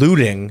and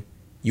looting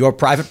your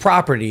private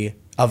property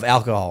of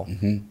alcohol.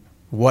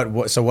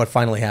 Mm-hmm. So what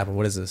finally happened?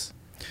 What is this?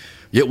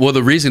 Yeah, well,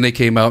 the reason they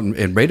came out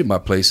and raided my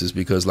place is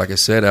because, like I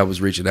said, I was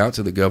reaching out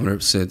to the governor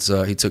since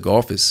he took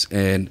office.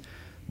 And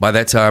by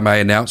that time, I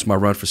announced my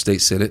run for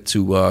state senate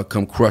to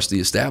come crush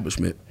the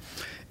establishment.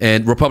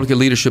 And Republican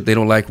leadership, they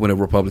don't like when a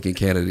Republican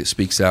candidate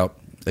speaks out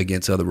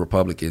against other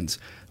Republicans.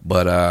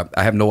 But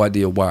I have no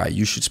idea why.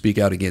 You should speak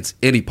out against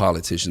any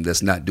politician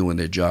that's not doing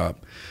their job.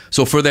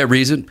 So for that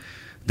reason,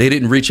 they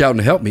didn't reach out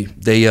and help me.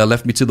 They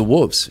left me to the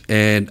wolves.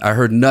 And I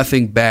heard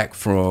nothing back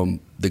from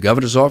the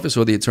governor's office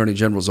or the attorney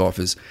general's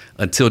office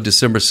until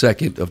December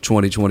 2nd of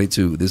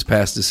 2022, this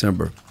past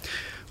December,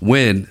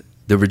 when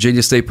the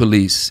Virginia State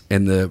Police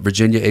and the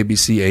Virginia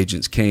ABC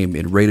agents came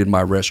and raided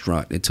my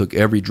restaurant and took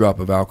every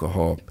drop of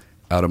alcohol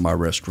out of my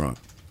restaurant.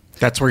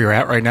 That's where you're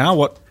at right now?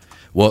 What?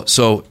 Well,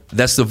 so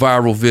that's the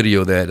viral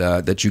video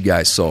that you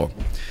guys saw.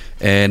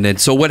 And then,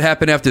 so what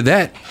happened after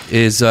that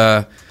is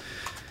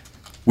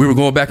we were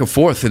going back and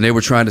forth, and they were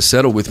trying to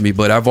settle with me,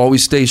 but I've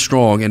always stayed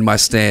strong in my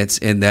stance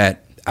in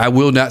that I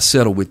will not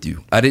settle with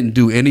you. I didn't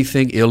do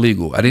anything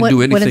illegal. I didn't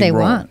do anything wrong. What do they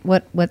want?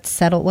 What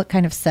settle? What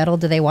kind of settle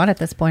do they want at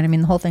this point? I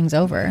mean, the whole thing's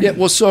over. Yeah,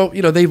 well, so,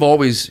 they've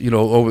always,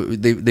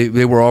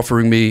 they were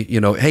offering me,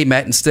 hey,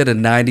 Matt, instead of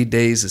 90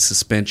 days of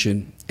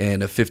suspension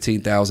and a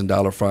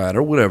 $15,000 fine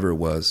or whatever it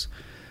was,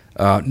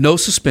 no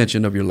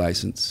suspension of your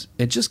license,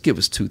 and just give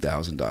us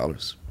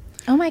 $2,000.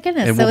 Oh, my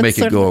goodness. And so we'll it's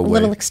make it go away. A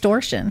little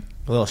extortion.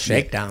 A little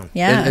shakedown.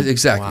 Yeah.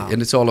 Exactly. Wow.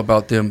 And it's all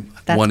about them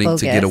wanting bogus.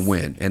 To get a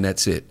win, and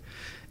that's it.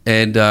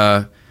 And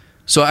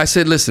so I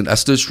said, listen, I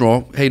stood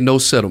strong. Hey, no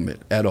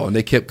settlement at all. And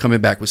they kept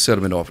coming back with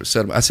settlement offers.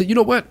 I said, you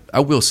know what?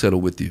 I will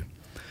settle with you.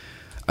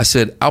 I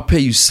said, I'll pay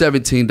you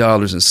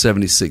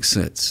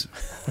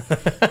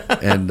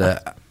 $17.76. And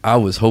I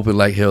was hoping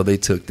like hell they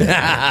took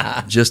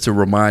that just to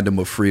remind them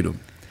of freedom.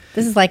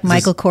 This is like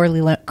Michael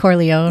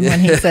Corleone when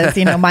he says,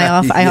 my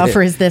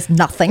offer is this,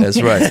 nothing. That's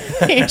right.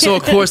 So,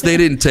 of course, they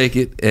didn't take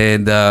it.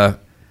 And I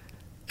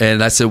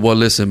said, well,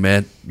 listen,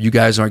 man, you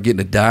guys aren't getting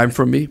a dime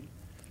from me.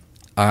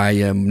 I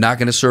am not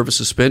going to serve a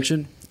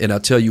suspension. And I'll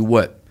tell you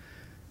what,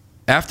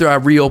 after I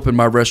reopen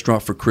my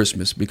restaurant for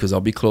Christmas, because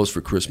I'll be closed for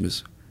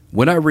Christmas,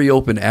 when I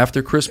reopen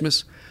after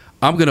Christmas,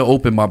 I'm going to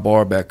open my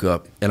bar back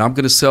up, and I'm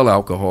going to sell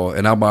alcohol,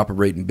 and I'm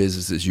operating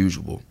business as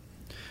usual.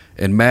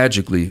 And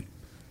magically,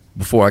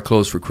 before I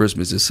close for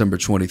Christmas, December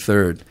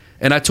 23rd,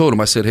 and I told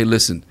him, I said, hey,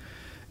 listen,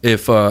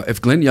 if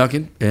Glenn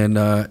Youngkin and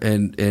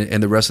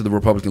the rest of the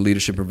Republican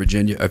leadership in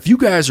Virginia, if you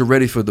guys are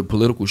ready for the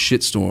political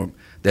shitstorm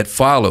that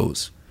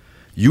follows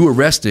you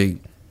arresting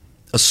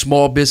a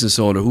small business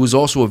owner who is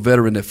also a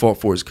veteran that fought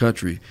for his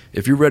country,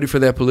 if you're ready for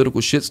that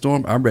political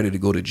shitstorm, I'm ready to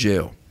go to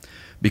jail.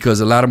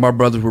 Because a lot of my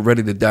brothers were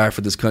ready to die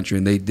for this country,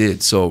 and they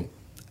did. So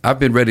I've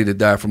been ready to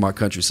die for my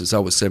country since I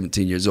was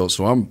 17 years old.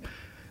 So I'm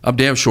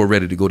damn sure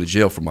ready to go to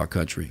jail for my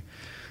country.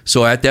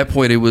 So at that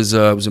point, it was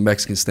a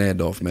Mexican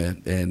standoff,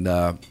 man,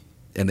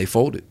 and they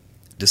folded.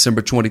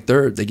 December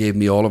 23rd, they gave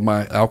me all of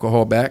my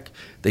alcohol back.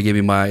 They gave me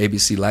my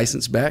ABC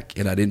license back,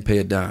 and I didn't pay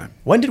a dime.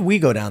 When did we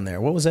go down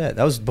there? What was that?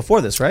 That was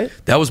before this, right?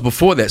 That was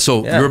before that.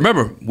 So you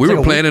remember, we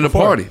were planning a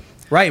party.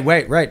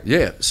 Right.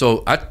 Yeah.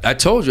 So I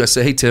told you, I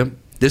said, hey, Tim,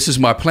 this is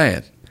my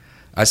plan.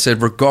 I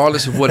said,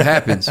 regardless of what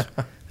happens,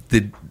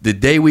 the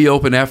day we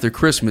open after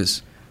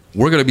Christmas,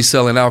 we're going to be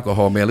selling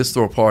alcohol, man. Let's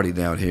throw a party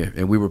down here.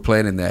 And we were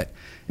planning that.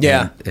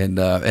 Yeah. And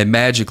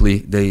magically,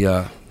 they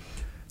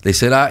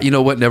said, you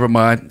know what, never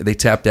mind. They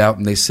tapped out,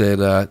 and they said...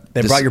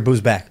 they brought your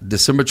booze back.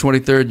 December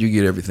 23rd, you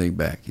get everything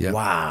back. Yeah.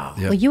 Wow.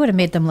 Yeah. Well, you would have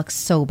made them look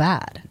so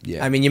bad.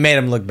 Yeah. I mean, you made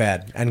them look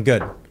bad and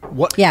good.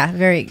 What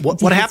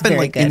happened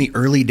like in the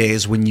early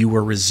days when you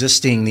were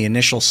resisting the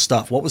initial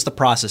stuff? What was the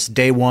process?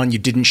 Day one, you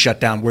didn't shut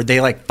down. Were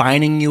they like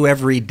fining you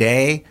every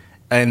day?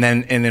 And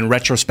then in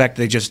retrospect,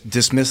 they just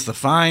dismissed the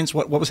fines?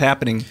 What was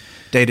happening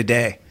day to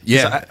day?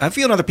 Yeah. I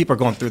feel other people are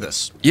going through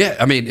this. Yeah,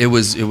 I mean, it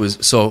was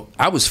so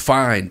I was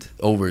fined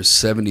over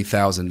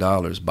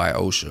 $70,000 by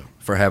OSHA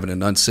for having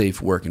an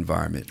unsafe work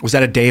environment. Was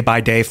that a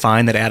day-by-day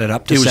fine that added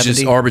up to 70? It was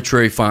just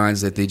arbitrary fines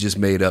that they just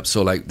made up.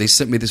 So, like, they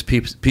sent me this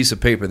piece of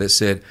paper that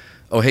said,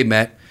 oh, hey,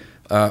 Matt,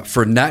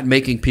 for not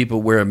making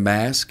people wear a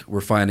mask,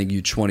 we're fining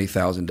you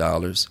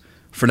 $20,000.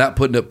 For not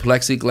putting up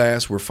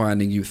plexiglass, we're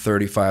finding you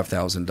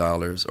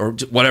 $35,000 or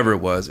whatever it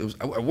was.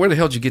 Where the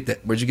hell did you get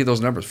that? Where'd you get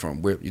those numbers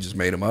from? You just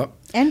made them up?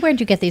 And where'd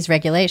you get these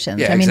regulations?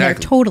 Yeah, I mean, exactly.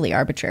 They're totally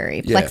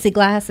arbitrary. Yeah.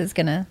 Plexiglass is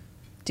going to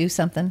do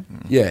something.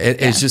 Yeah,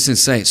 it's just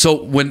insane.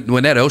 So when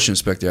that OSHA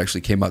inspector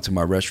actually came out to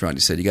my restaurant,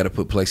 he said, you got to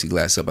put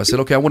plexiglass up. I said,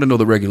 okay, I want to know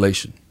the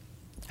regulation.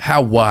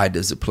 How wide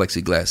does the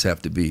plexiglass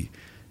have to be?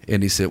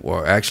 And he said,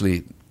 well,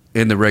 actually,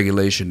 in the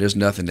regulation, there's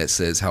nothing that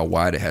says how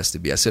wide it has to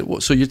be. I said,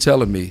 well, so you're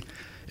telling me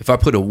if I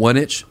put a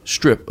 1-inch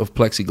strip of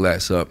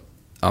plexiglass up,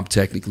 I'm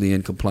technically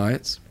in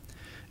compliance?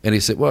 And he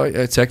said, well,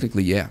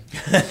 technically, yeah.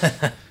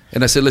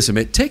 And I said, listen,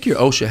 man, take your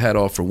OSHA hat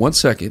off for 1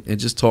 second and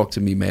just talk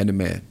to me man to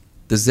man.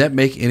 does that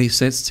make any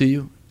sense to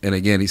you? And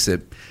again, he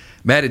said,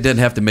 Matt, it doesn't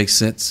have to make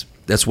sense.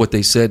 That's what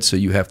they said, so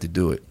you have to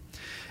do it.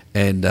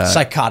 And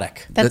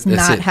psychotic. That's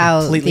not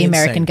how the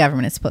American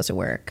government is supposed to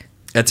work.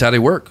 That's how they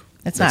work.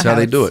 That's not how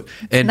they do it.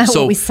 And not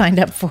so what we signed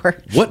up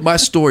for. What my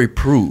story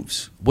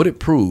proves, what it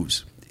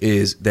proves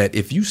is that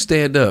if you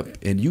stand up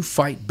and you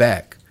fight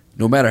back,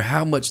 no matter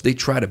how much they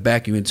try to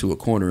back you into a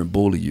corner and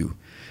bully you,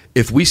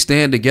 if we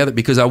stand together,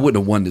 because I wouldn't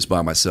have won this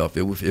by myself.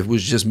 If it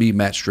was just me,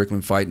 Matt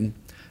Strickland, fighting,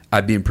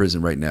 I'd be in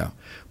prison right now.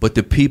 But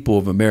the people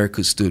of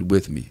America stood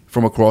with me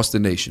from across the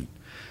nation.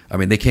 I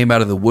mean, they came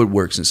out of the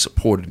woodworks and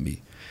supported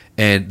me.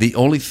 And the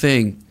only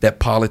thing that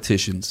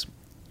politicians,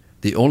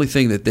 the only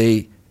thing that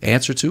they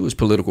answer to is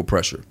political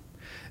pressure.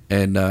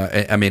 And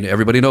I mean,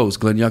 everybody knows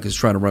Glenn Youngkin is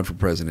trying to run for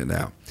president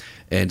now.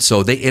 And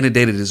so they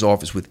inundated his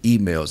office with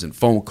emails and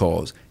phone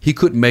calls. He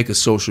couldn't make a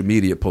social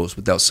media post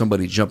without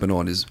somebody jumping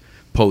on his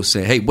post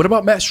saying, hey, what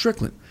about Matt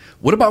Strickland?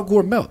 What about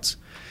Gore Meltz?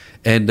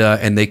 And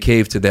they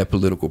caved to that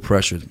political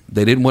pressure.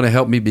 They didn't want to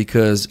help me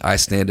because I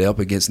stand up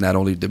against not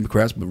only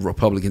Democrats but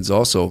Republicans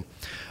also.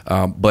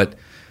 But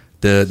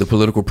the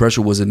political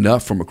pressure was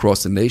enough from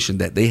across the nation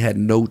that they had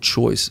no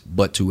choice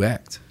but to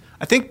act.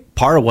 I think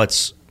part of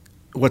what's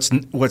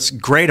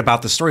great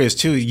about the story is,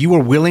 too, you were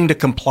willing to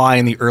comply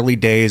in the early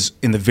days,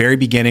 in the very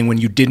beginning, when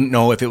you didn't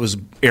know if it was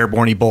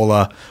airborne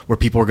Ebola, where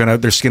people were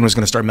their skin was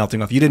going to start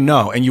melting off. You didn't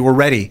know, and you were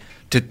ready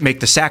to make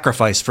the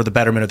sacrifice for the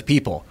betterment of the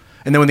people.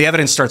 And then when the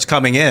evidence starts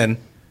coming in,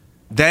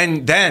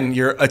 then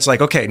it's like,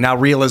 okay, now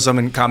realism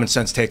and common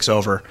sense takes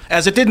over,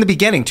 as it did in the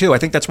beginning, too. I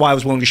think that's why I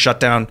was willing to shut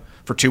down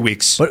for 2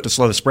 weeks to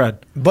slow the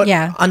spread. But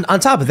on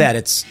top of that,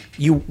 it's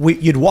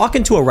you'd walk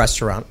into a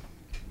restaurant,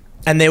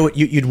 and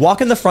you'd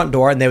walk in the front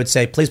door, and they would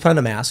say, please put on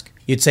a mask.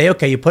 You'd say,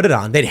 okay, you put it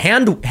on. They'd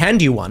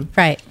hand you one.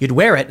 Right. You'd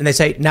wear it, and they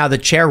say, now the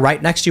chair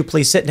right next to you,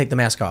 please sit and take the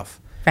mask off.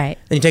 Right.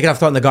 Then you take it off,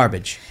 throw it in the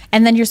garbage.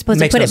 And then you're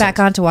supposed to put it back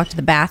on to walk to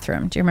the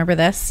bathroom. Do you remember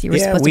this? You were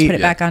supposed to put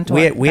it back on to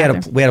walk to the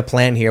bathroom. We had a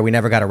plan here. We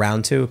never got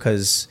around to,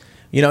 because,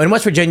 in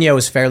West Virginia it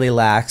was fairly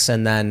lax,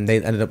 and then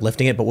they ended up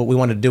lifting it. But what we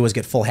wanted to do was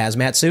get full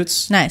hazmat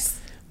suits. Nice.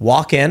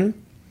 Walk in,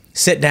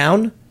 sit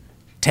down,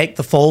 take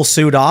the full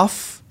suit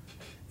off.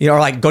 Or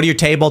like go to your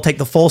table, take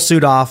the full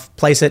suit off,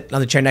 place it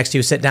on the chair next to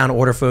you, sit down,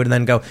 order food, and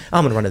then go,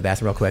 I'm going to run to the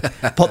bathroom real quick.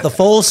 Put the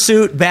full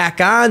suit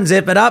back on,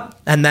 zip it up,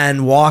 and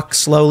then walk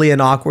slowly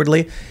and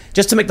awkwardly,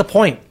 just to make the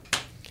point.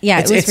 Yeah,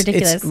 it was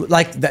ridiculous. It's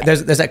like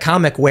there's that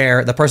comic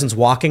where the person's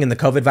walking and the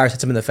COVID virus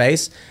hits him in the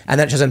face, and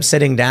then it shows him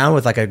sitting down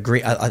with like a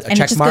check mark. And it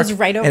just goes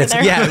right over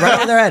there. Yeah, right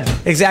over their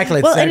head.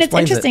 Exactly. Well, and it's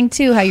interesting,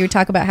 too, how you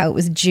talk about how it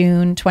was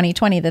June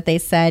 2020 that they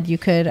said you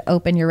could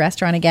open your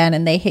restaurant again,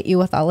 and they hit you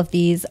with all of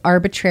these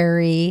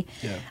arbitrary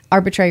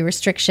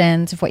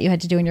restrictions of what you had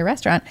to do in your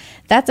restaurant.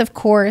 That's, of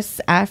course,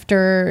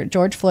 after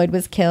George Floyd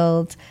was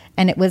killed.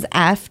 And it was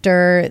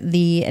after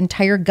the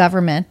entire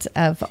government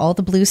of all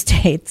the blue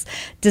states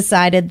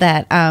decided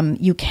that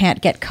you can't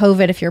get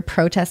COVID if you're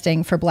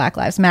protesting for Black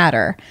Lives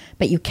Matter,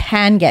 but you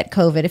can get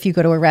COVID if you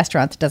go to a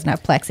restaurant that doesn't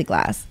have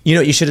plexiglass. You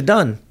know what you should have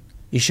done?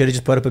 You should have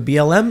just put up a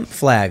BLM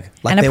flag,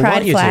 like and a they pride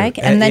want you flag,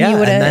 to. and then you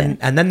would have.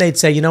 And then they'd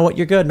say, you know what,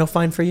 you're good, no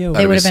fine for you.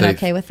 They would have been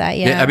okay with that.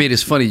 Yeah. I mean,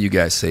 it's funny you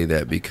guys say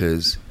that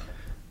because,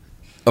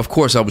 of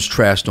course, I was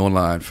trashed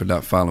online for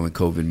not following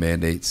COVID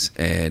mandates,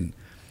 and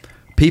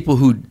people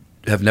who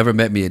have never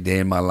met me a day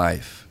in my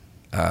life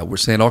were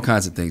saying all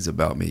kinds of things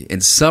about me.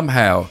 And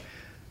somehow,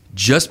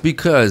 just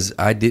because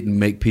I didn't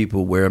make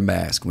people wear a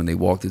mask when they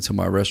walked into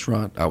my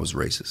restaurant, I was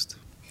racist.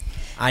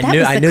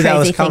 I knew that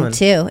was coming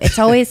too. It's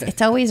always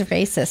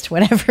racist.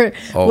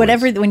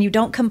 Whatever. When you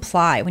don't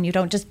comply, when you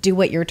don't just do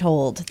what you're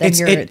told, then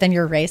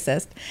you're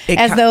racist.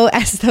 As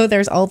though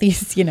there's all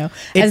these,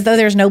 as though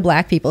there's no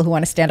black people who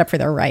want to stand up for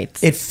their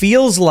rights. It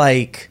feels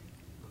like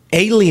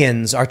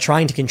aliens are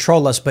trying to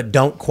control us, but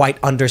don't quite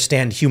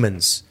understand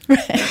humans.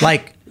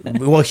 Like,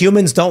 well,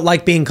 humans don't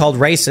like being called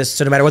racist,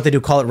 so no matter what they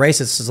do, call it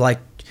racist. It's like,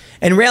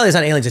 and really, it's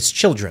not aliens; it's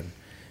children.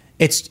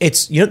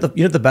 It's you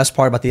know the best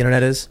part about the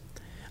internet is,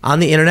 on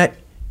the internet,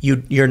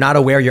 you're not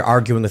aware you're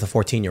arguing with a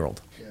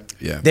 14-year-old.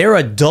 Yeah, they're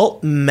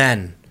adult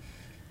men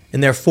in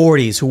their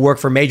 40s who work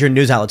for major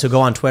news outlets who go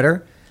on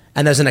Twitter,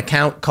 and there's an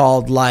account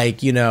called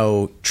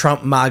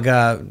Trump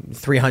MAGA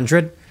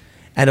 300.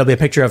 And it'll be a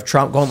picture of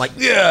Trump going like,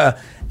 yeah.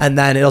 And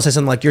then it'll say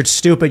something like, you're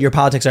stupid, your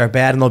politics are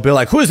bad. And they'll be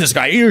like, who is this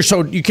guy? You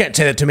can't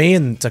say that to me.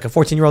 And it's like a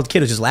 14-year-old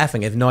kid who's just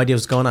laughing. I have no idea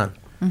what's going on.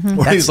 Mm-hmm.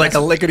 Or he's like,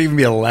 it could even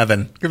be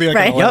 11. It could be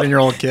like an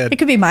 11-year-old kid. It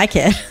could be my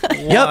kid.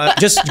 Yep.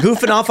 Just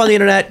goofing off on the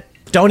internet.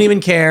 Don't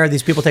even care.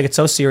 These people take it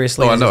so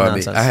seriously. Oh, I know. I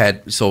mean, I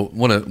had,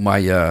 one of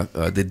my,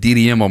 the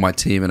DDM on my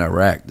team in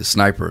Iraq, the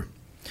sniper,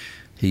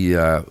 he,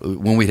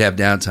 when we'd have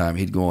downtime,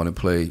 he'd go on and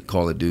play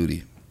Call of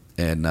Duty.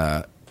 And,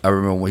 I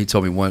remember when he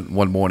told me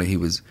one morning he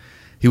was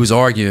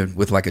arguing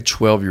with like a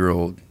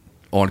 12-year-old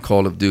on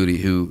Call of Duty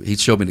who he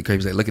showed me the clip. He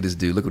was like, look at this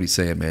dude. Look what he's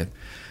saying, man.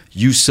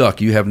 You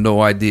suck. You have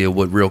no idea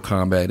what real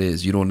combat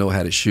is. You don't know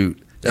how to shoot.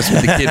 That's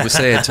what the kid was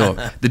saying to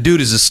him. The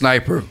dude is a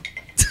sniper.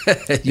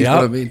 You know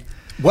what I mean?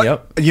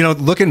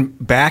 Looking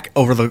back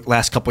over the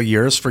last couple of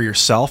years for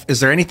yourself,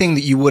 is there anything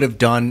that you would have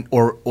done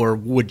or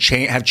would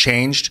have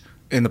changed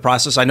in the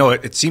process? I know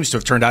it seems to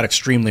have turned out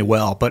extremely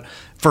well, but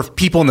for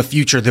people in the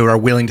future that are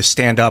willing to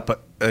stand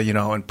up,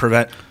 and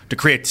to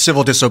create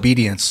civil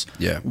disobedience,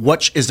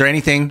 is there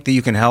anything that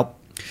you can help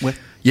with?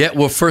 Yeah,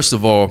 well, first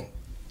of all,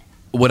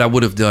 what I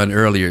would have done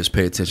earlier is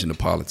pay attention to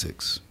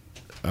politics.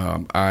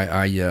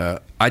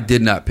 I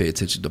did not pay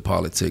attention to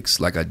politics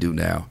like I do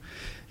now,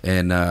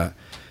 and I'm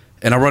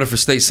running for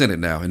state senate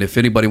now. And if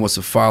anybody wants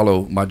to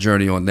follow my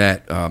journey on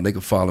that, they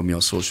can follow me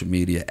on social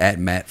media at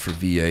Matt for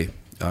VA.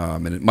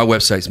 And my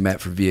website's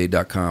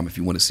mattforva.com if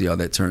you want to see how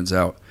that turns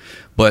out.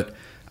 But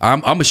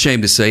I'm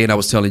ashamed to say, and I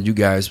was telling you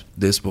guys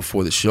this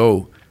before the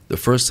show, the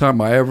first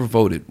time I ever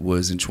voted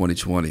was in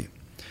 2020.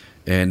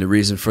 And the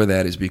reason for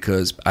that is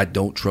because I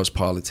don't trust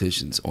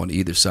politicians on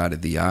either side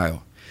of the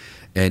aisle.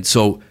 And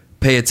so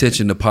pay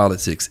attention to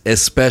politics,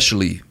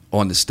 especially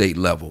on the state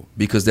level,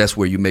 because that's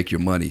where you make your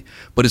money.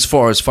 But as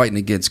far as fighting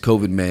against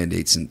COVID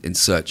mandates and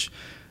such,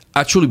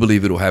 I truly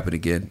believe it'll happen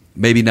again.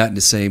 Maybe not in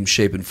the same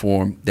shape and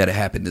form that it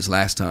happened this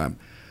last time,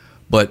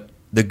 but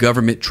the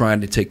government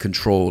trying to take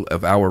control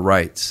of our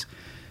rights.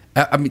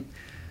 I mean,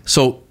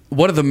 so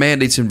one of the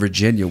mandates in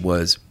Virginia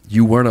was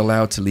you weren't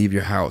allowed to leave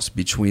your house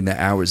between the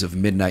hours of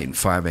midnight and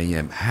 5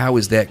 a.m. How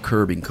is that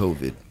curbing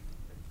COVID?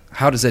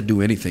 How does that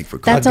do anything for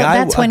COVID?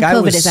 That's when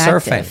COVID is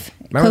active.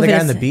 Remember the guy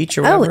on the beach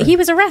or whatever? Oh, he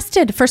was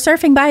arrested for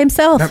surfing by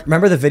himself.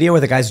 Remember the video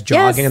where the guy's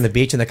jogging on the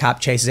beach and the cop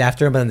chases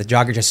after him, and then the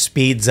jogger just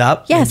speeds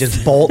up and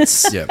just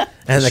bolts, and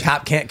the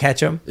cop can't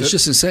catch him? It's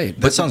just insane.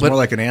 That sounds more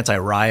like an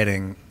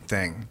anti-rioting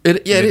thing.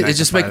 It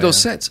just makes no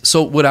sense.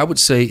 So what I would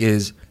say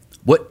is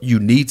what you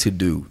need to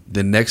do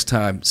the next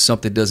time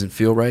something doesn't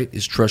feel right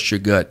is trust your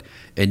gut,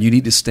 and you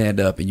need to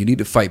stand up, and you need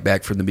to fight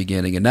back from the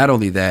beginning. And not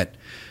only that,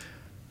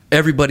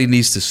 everybody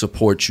needs to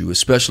support you,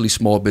 especially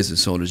small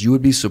business owners. You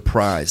would be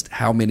surprised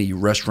how many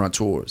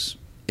restaurateurs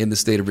in the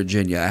state of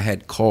Virginia I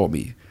had call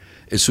me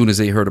as soon as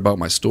they heard about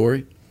my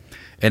story.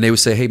 And they would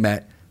say, hey,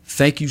 Matt,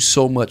 thank you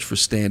so much for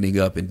standing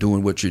up and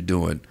doing what you're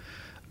doing.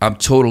 I'm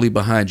totally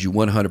behind you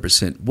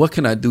 100%. What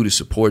can I do to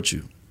support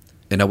you?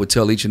 And I would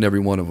tell each and every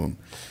one of them,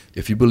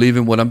 if you believe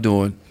in what I'm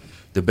doing,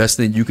 the best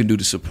thing you can do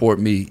to support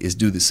me is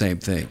do the same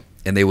thing.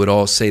 And they would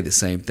all say the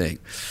same thing.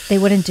 They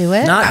wouldn't do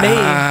it? Not me.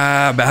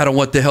 But I don't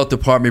want the health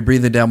department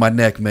breathing down my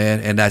neck, man.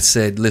 And I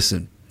said,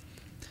 listen,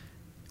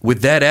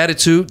 with that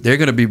attitude, they're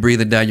going to be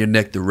breathing down your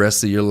neck the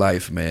rest of your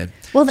life, man.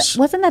 Well,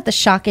 wasn't that the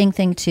shocking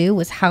thing, too,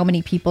 was how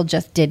many people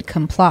just did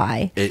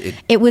comply?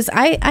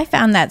 I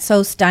found that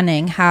so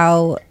stunning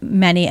how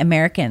many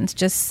Americans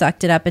just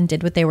sucked it up and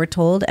did what they were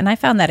told. And I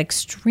found that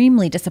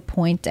extremely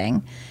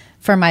disappointing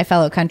for my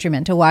fellow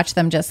countrymen to watch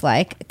them just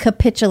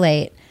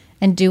capitulate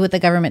and do what the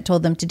government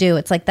told them to do.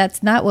 It's like,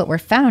 that's not what we're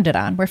founded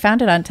on. We're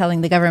founded on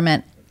telling the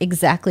government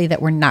exactly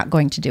that we're not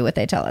going to do what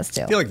they tell us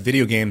to. I feel like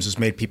video games has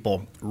made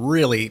people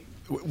really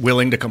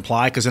willing to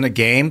comply, because in a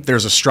game,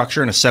 there's a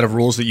structure and a set of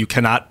rules that you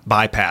cannot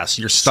bypass.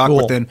 You're stuck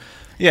within...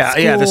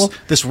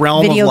 this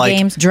realm video of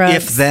games, drugs.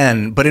 If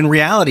then, but in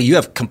reality, you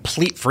have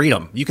complete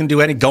freedom. You can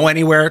go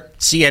anywhere,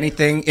 see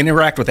anything,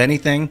 interact with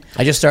anything.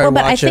 I just started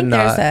watching.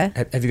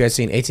 Have you guys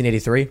seen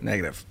 1883?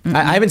 Negative.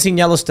 I haven't seen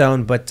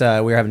Yellowstone, but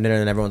we were having dinner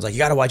and everyone's like, "You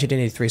got to watch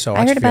 1883." So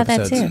I heard about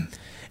that too.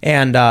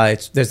 And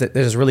there's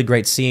this really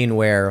great scene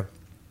where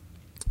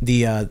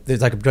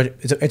there's like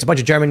it's a bunch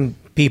of German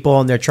people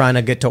and they're trying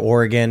to get to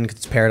Oregon because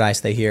it's paradise,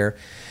 they hear.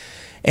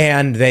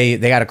 And they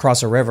got to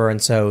cross a river, and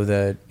so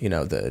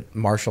the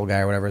marshal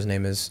guy or whatever his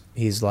name is,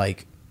 he's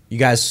like, "You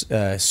guys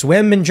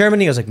swim in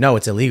Germany?" I was like, "No,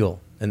 it's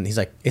illegal." And he's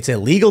like, "It's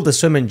illegal to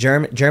swim in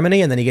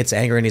Germany?" And then he gets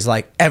angry and he's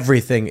like,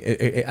 "Everything."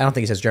 I don't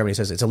think he says Germany. He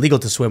says it's illegal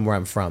to swim where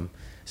I'm from.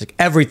 He's like,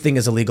 "Everything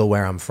is illegal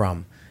where I'm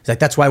from." He's like,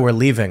 "That's why we're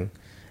leaving."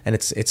 And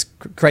it's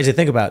crazy to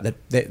think about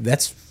that.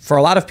 That's for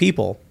a lot of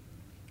people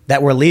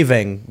that we're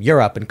leaving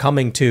Europe and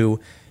coming to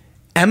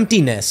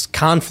emptiness,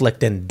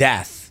 conflict, and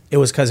death. It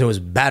was because it was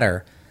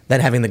better than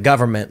having the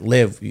government to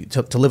live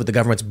with the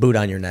government's boot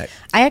on your neck.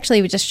 I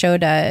actually just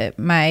showed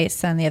my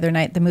son the other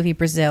night the movie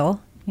Brazil.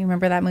 You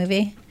remember that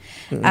movie?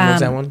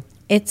 What's that one?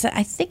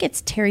 I think it's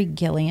Terry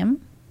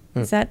Gilliam.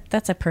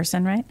 That's a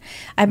person, right?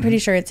 I'm pretty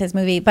sure it's his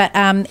movie. But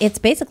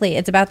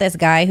it's about this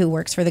guy who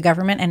works for the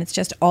government, and it's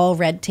just all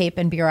red tape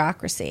and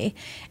bureaucracy.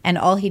 And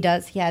all he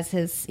does, he has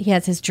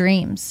his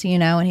dreams,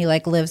 and he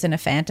lives in a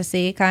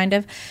fantasy kind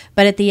of.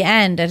 But at the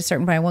end, at a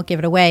certain point, I won't give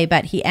it away,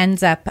 but he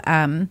ends up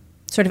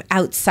sort of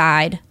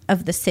outside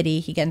of the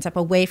city. He ends up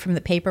away from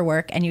the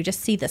paperwork, and you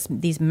just see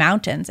these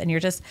mountains, and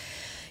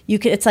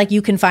it's like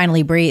you can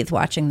finally breathe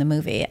watching the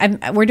movie.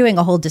 We're doing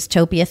a whole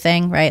dystopia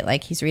thing, right?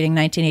 Like he's reading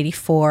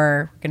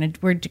 1984.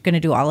 We're gonna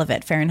do all of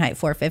it, Fahrenheit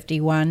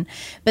 451.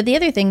 But the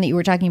other thing that you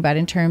were talking about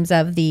in terms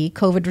of the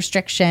COVID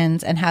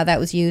restrictions and how that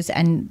was used,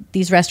 and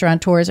these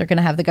restaurateurs are going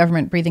to have the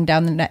government breathing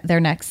down their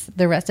necks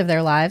the rest of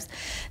their lives.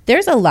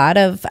 There's a lot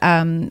of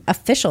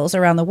officials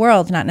around the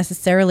world, not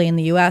necessarily in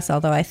the U.S.,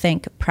 although I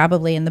think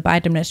probably in the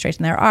Biden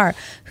administration there are,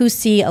 who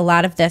see a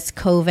lot of this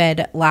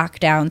COVID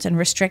lockdowns and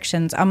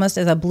restrictions almost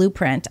as a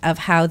blueprint of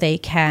how they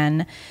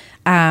can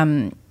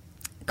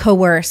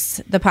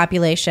coerce the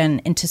population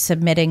into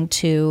submitting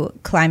to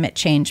climate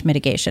change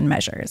mitigation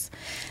measures.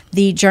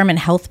 The German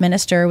health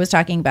minister was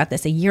talking about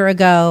this a year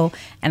ago,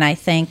 and I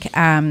think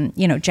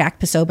Jack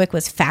Posobiec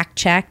was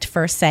fact-checked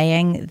for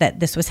saying that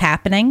this was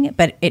happening,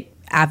 but it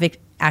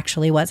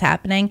actually was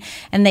happening.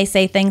 And they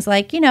say things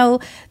like,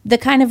 the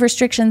kind of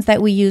restrictions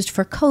that we used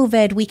for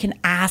COVID, we can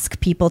ask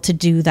people to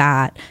do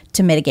that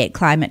to mitigate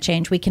climate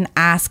change. We can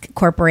ask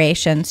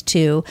corporations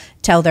to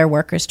tell their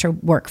workers to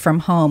work from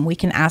home. We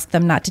can ask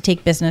them not to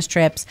take business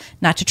trips,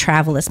 not to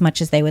travel as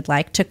much as they would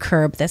like, to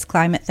curb this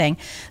climate thing.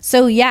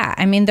 So yeah,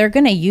 they're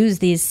going to use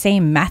these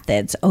same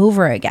methods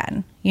over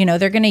again.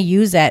 They're going to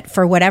use it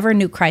for whatever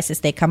new crisis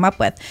they come up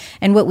with.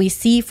 And what we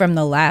see from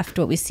the left,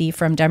 what we see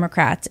from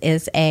Democrats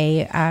is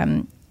a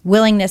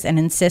willingness and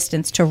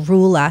insistence to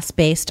rule us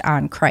based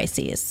on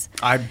crises.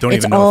 I don't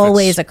it's even know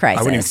always if a crisis.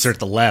 I wouldn't even consider it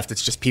the left.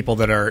 It's just people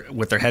that are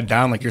with their head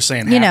down, like you're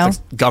saying.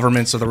 Half the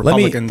governments of the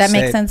Republicans. That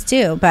makes sense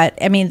too. But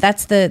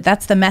that's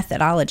the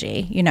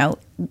methodology.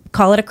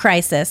 Call it a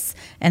crisis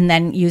and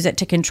then use it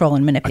to control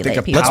and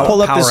manipulate people. Let's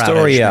pull up this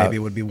story. Maybe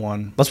would be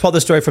one. Let's pull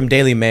this story from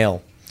Daily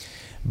Mail.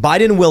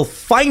 Biden will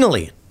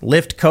finally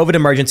lift COVID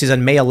emergencies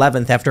on May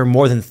 11th after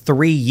more than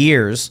 3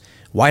 years.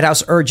 White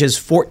House urges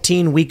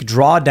 14-week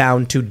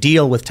drawdown to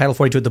deal with Title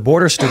 42 at the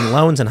border, student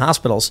loans, and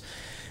hospitals.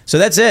 So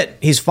that's it.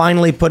 He's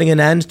finally putting an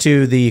end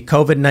to the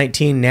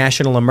COVID-19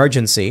 national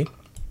emergency.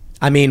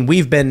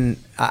 We've been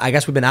out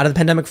of the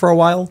pandemic for a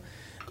while.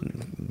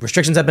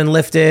 Restrictions have been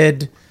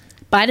lifted.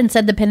 Biden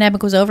said the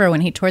pandemic was over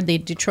when he toured the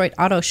Detroit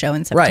Auto Show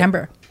in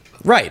September.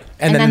 Right.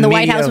 And then the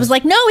White House was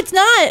like, no, it's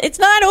not. It's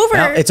not over.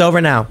 No, it's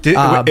over now.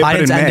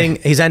 Biden's ending.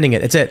 He's ending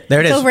it. It's it. There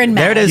it is. It's over in May.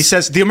 There it is. He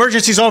says the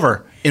emergency's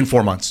over in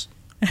 4 months.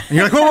 And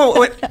you're like, whoa,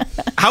 wait.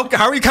 How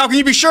can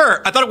you be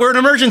sure? I thought we were an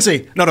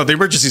emergency. No, the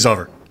emergency's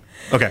over.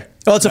 Okay.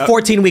 Well, it's a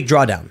 14-week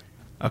drawdown.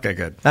 Okay,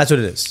 good. That's what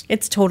it is.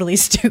 It's totally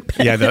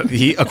stupid. Yeah,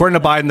 according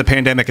to Biden, the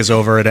pandemic is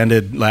over. It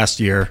ended last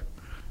year.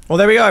 Well,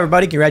 there we go,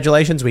 everybody.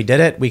 Congratulations. We did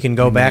it. We can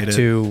go back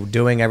to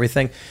doing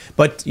everything.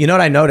 But you know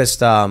what I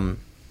noticed? I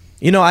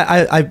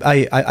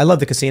love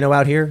the casino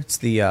out here. It's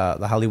the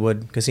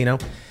Hollywood casino.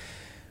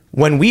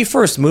 When we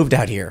first moved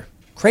out here,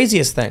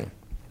 craziest thing.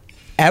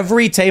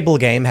 Every table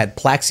game had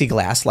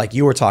plexiglass, like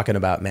you were talking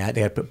about, Matt.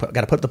 They got to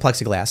put up the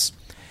plexiglass.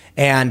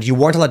 And you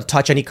weren't allowed to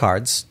touch any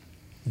cards.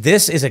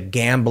 This is a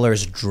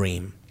gambler's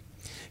dream.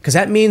 Because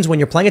that means when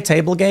you're playing a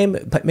table game,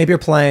 maybe you're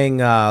playing,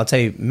 let's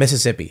say,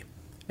 Mississippi.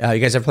 You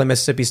guys ever play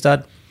Mississippi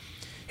Stud?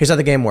 Here's how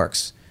the game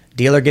works.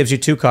 Dealer gives you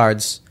 2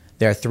 cards.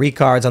 There are 3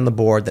 cards on the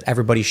board that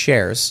everybody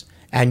shares.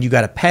 And you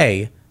got to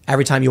pay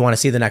every time you want to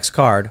see the next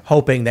card,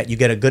 hoping that you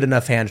get a good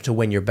enough hand to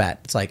win your bet.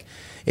 It's like,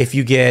 if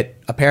you get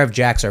a pair of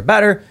jacks or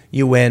better,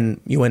 you win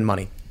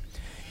money.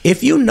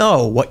 If you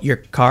know what the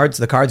cards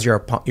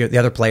the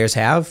other players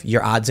have,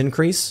 your odds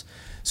increase.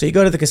 So you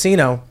go to the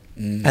casino,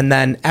 and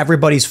then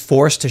everybody's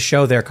forced to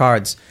show their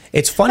cards.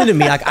 It's funny to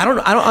me. Like I don't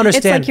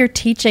understand. It's like you're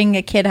teaching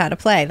a kid how to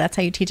play. That's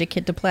how you teach a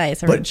kid to play.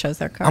 So everyone shows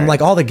their cards. I'm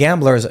like all the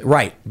gamblers,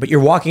 right? But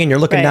you're walking in, you're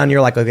looking down, and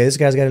you're like, okay, this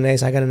guy's got an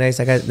ace, I got an ace,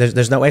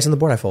 there's no ace on the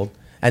board. I fold.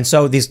 And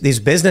so these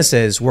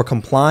businesses were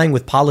complying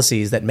with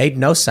policies that made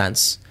no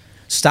sense,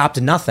 stopped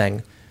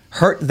nothing,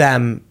 hurt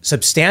them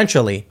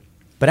substantially,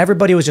 but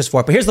everybody was just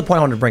for it. But here's the point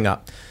I wanted to bring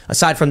up.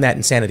 Aside from that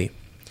insanity,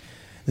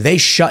 they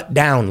shut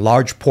down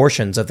large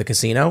portions of the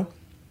casino,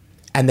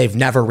 and they've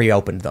never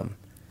reopened them.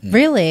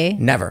 Really?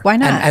 Never. Why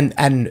not?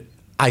 And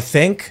I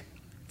think,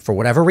 for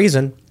whatever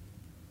reason,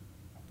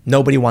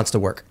 nobody wants to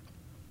work.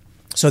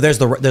 So there's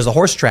the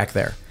horse track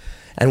there.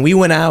 And we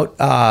went out,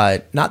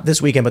 not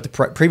this weekend, but the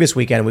previous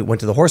weekend, we went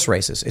to the horse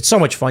races. It's so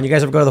much fun. You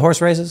guys ever go to the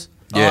horse races?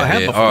 Yeah, I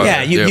have before.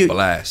 they're a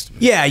blast.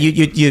 Yeah,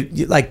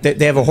 you like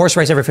they have a horse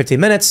race every 15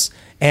 minutes,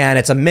 and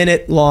it's a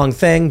minute-long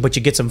thing, but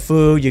you get some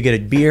food, you get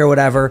a beer,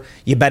 whatever.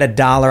 You bet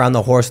 $1 on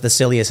the horse with the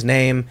silliest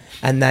name,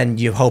 and then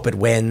you hope it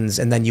wins,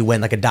 and then you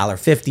win like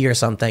 $1.50 or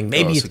something.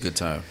 Maybe it's a good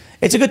time.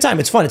 It's a good time.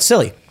 It's fun. It's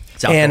silly.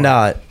 It's outdoor.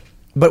 And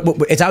but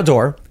it's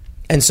outdoor,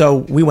 and so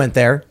we went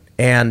there.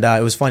 And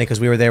it was funny because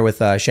we were there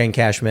with Shane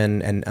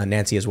Cashman and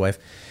Nancy, his wife.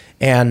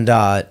 And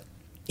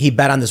he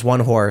bet on this one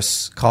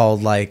horse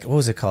called what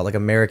was it called? Like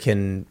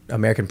American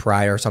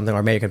Pride or something, or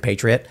American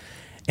Patriot.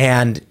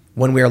 And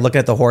when we were looking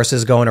at the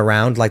horses going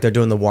around, like they're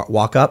doing the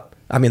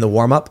the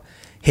warm up,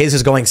 his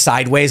is going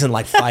sideways and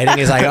like fighting.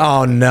 He's like,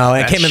 oh no.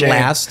 And it came in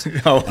last.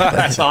 Oh,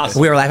 that's awesome.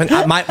 We were laughing.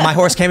 My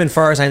horse came in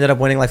first. I ended up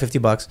winning like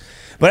 $50.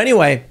 But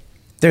anyway,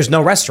 there's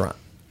no restaurant.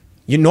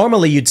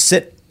 You'd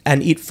sit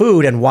and eat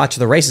food and watch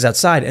the races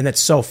outside, and it's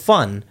so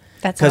fun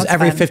because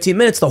every 15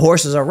 minutes the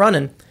horses are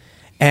running,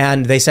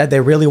 and they said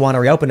they really want to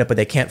reopen it, but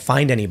they can't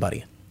find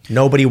anybody.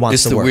 Nobody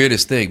wants to work. It's the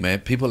weirdest thing, man.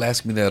 People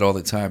ask me that all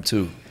the time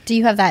too. Do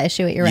you have that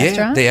issue at your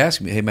restaurant? They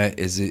ask me, hey man,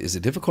 is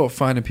it difficult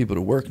finding people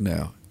to work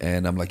now?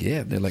 And I'm like,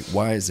 yeah. They're like,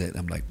 why is that?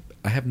 I'm like,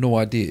 I have no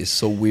idea. It's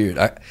so weird.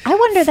 I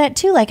wonder that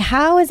too. Like,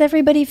 how is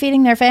everybody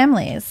feeding their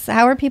families?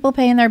 How are people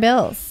paying their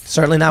bills?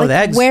 Certainly not with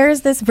eggs.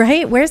 Where's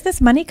this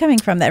money coming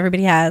from that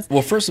everybody has?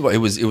 Well, first of all, it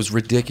was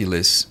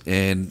ridiculous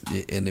in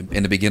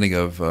the beginning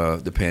of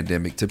the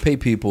pandemic to pay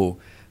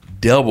people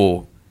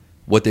double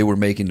what they were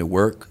making to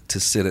work to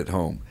sit at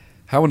home.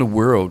 How in the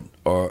world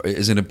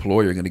is an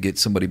employer going to get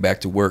somebody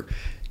back to work?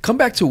 Come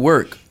back to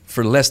work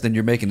for less than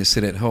you're making to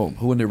sit at home.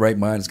 Who in their right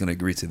mind is going to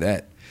agree to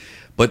that?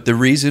 But the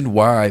reason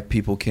why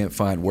people can't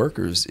find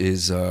workers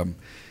is a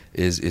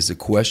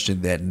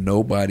question that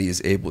nobody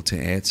is able to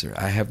answer.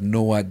 I have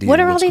no idea. What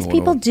are all these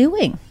people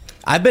doing?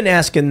 I've been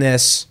asking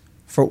this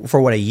for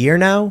what, a year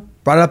now?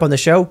 Brought it up on the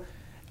show.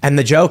 And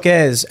the joke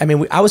is, I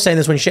mean, I was saying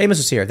this when Seamus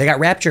was here. They got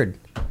raptured.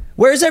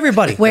 Where is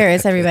everybody? Where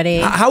is everybody?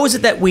 How is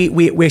it that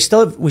we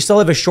still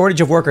have a shortage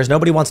of workers?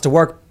 Nobody wants to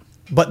work.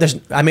 But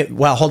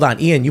hold on.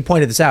 Ian, you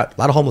pointed this out.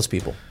 A lot of homeless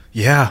people.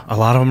 Yeah, a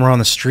lot of them are on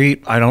the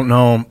street. I don't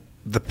know.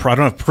 I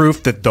don't have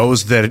proof that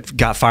those that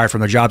got fired from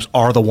their jobs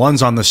are the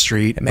ones on the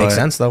street. It makes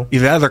sense, though.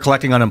 Either they're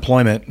collecting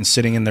unemployment and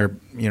sitting in their,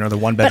 the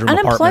one-bedroom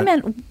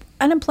apartment.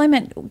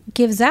 Unemployment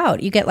gives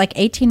out. You get like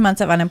 18 months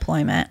of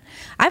unemployment.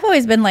 I've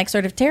always been like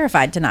sort of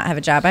terrified to not have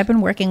a job. I've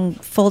been working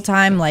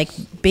full-time like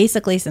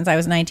basically since I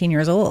was 19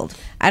 years old.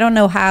 I don't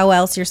know how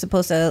else you're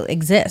supposed to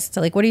exist.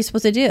 Like, what are you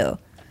supposed to do?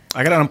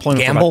 I got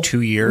unemployment for about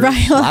 2 years.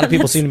 Right. A lot of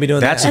people seem to be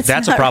doing that.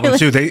 That's a problem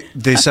too.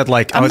 They said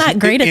like I'm not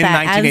great at in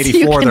that,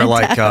 1984. They're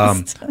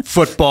like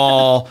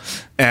football,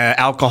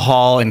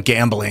 alcohol, and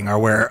gambling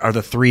are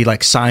the three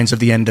like signs of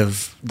the end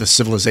of the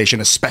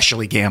civilization,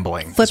 especially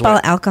gambling.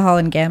 Football, alcohol,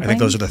 and gambling. I think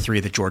those are the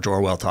three that George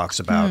Orwell talks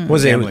about.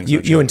 Was it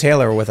you and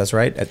Taylor were with us,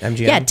 right, at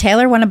MGM? Yeah,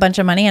 Taylor won a bunch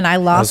of money, and I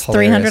lost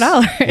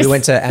 $300. We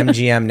went to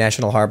MGM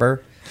National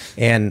Harbor.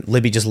 And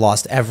Libby just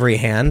lost every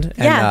hand.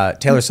 And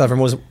Taylor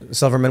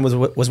Silverman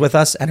was with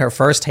us. And her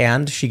first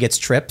hand, she gets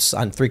trips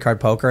on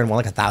 3-card poker and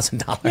won like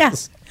 $1,000. Yeah.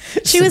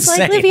 She was insane.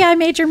 Like, Libby, I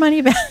made your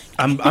money back.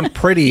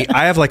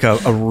 I have like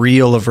a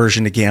real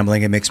aversion to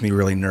gambling. It makes me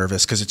really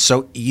nervous because it's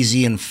so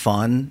easy and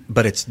fun,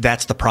 but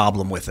that's the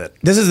problem with it.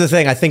 This is the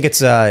thing. I think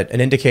it's an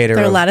indicator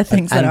there are a lot of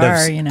things that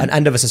are, an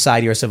end of a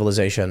society or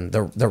civilization,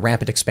 the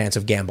rampant expanse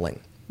of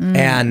gambling.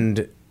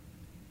 And,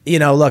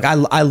 look,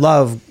 I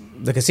love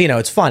the casino.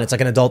 It's fun. It's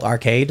like an adult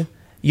arcade.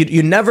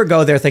 You never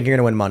go there thinking you're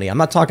going to win money. I'm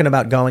not talking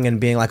about going and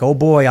being like, oh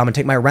boy, I'm going to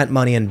take my rent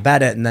money and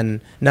bet it. And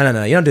then,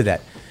 no. You don't do that.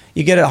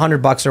 You get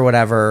 $100 or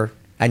whatever,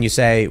 and you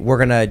say, we're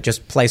going to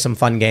just play some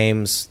fun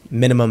games,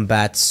 minimum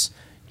bets,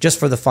 just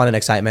for the fun and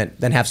excitement,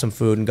 then have some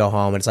food and go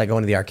home. And it's like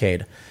going to the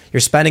arcade. You're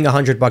spending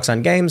 $100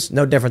 on games,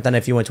 no different than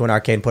if you went to an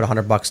arcade and put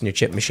 $100 in your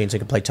chip machine so you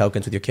can play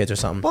tokens with your kids or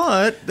something.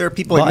 But there are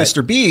people like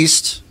Mr.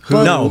 Beast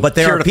who there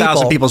cured are people,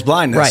 1,000 people's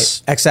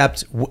blindness. Right,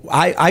 except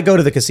I go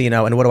to the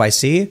casino, and what do I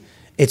see?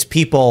 It's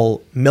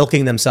people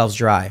milking themselves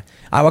dry.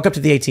 I walk up to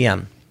the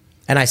ATM,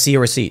 and I see a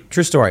receipt.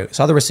 True story. I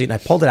saw the receipt, and I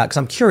pulled it out because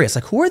I'm curious.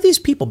 Like, who are these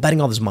people betting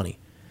all this money?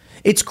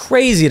 It's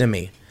crazy to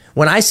me.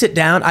 When I sit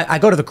down, I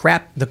go to the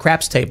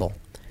craps table,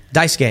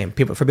 dice game,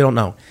 for people don't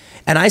know.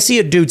 And I see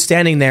a dude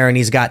standing there and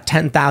he's got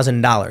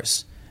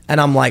 $10,000.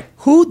 And I'm like,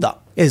 who the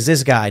is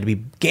this guy to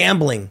be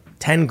gambling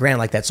 10 grand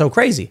like that? So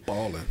crazy.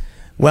 Balling.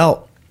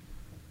 Well,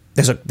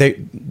 I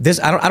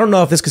don't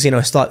know if this casino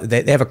is still,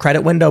 they have a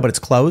credit window, but it's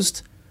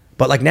closed.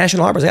 But like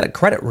National Harbor's got a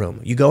credit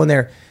room. You go in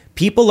there,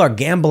 people are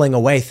gambling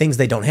away things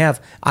they don't have.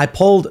 I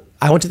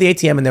went to the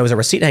ATM and there was a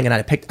receipt hanging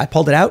out. I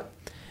pulled it out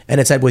and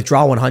it said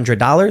withdraw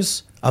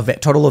 $100 of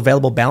total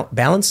available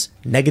balance,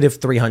 negative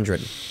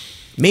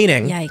 $300.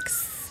 Meaning,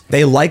 yikes.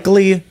 They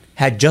likely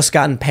had just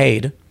gotten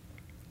paid,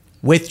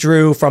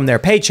 withdrew from their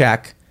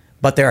paycheck,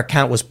 but their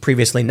account was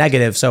previously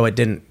negative, so it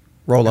didn't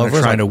roll over.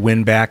 They're trying to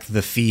win back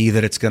the fee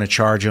that it's going to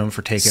charge them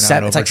for taking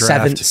out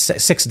overdraft. It's like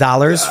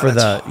 $6 for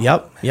the.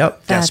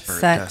 Yep.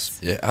 Desperate.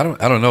 Yeah, I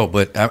don't know,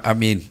 but I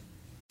mean.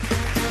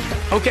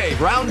 Okay,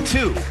 round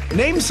 2.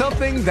 Name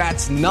something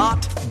that's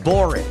not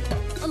boring.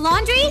 A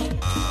laundry?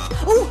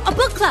 Ooh, a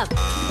book club.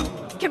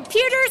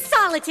 Computer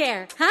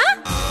solitaire,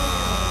 huh?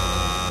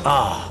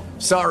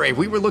 Sorry,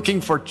 we were looking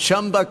for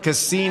Chumba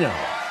Casino.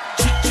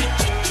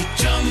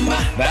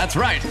 That's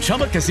right.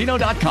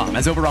 ChumbaCasino.com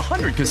has over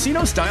 100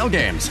 casino-style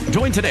games.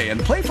 Join today and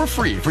play for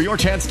free for your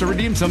chance to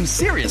redeem some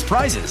serious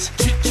prizes.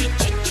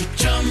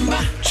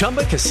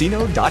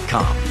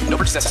 ChumbaCasino.com. No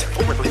purchase necessary.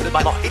 Void where prohibited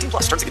by law. 18+.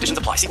 Terms and conditions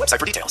apply. See website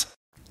for details.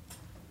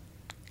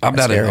 I'm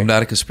not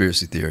a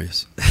conspiracy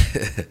theorist.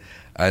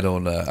 I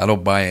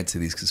don't buy into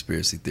these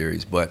conspiracy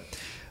theories, but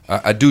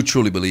I do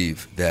truly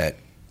believe that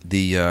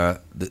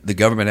the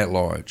government at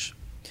large,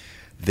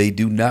 they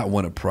do not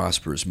want a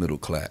prosperous middle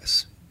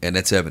class, and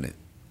that's evident.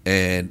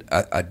 And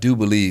I do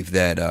believe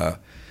that I'm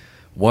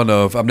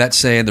not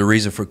saying the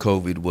reason for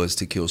COVID was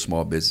to kill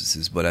small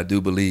businesses, but I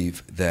do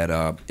believe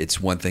that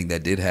it's one thing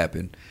that did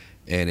happen,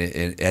 and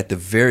at the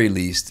very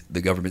least,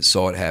 the government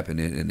saw it happen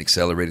and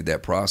accelerated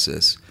that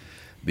process.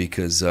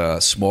 Because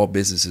small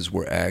businesses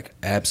were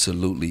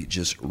absolutely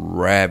just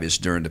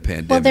ravished during the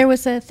pandemic. Well, there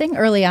was a thing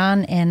early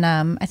on in,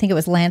 I think it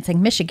was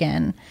Lansing,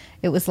 Michigan.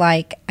 It was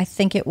like, I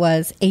think it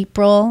was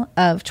April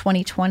of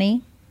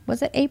 2020.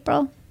 Was it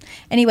April?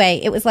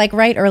 Anyway, it was like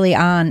right early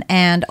on,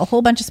 and a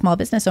whole bunch of small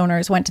business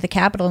owners went to the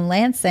Capitol in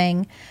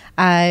Lansing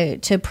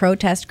to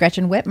protest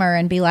Gretchen Whitmer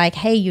and be like,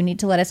 hey, you need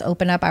to let us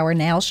open up our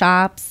nail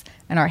shops.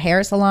 and our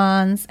hair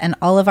salons and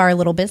all of our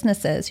little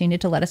businesses. You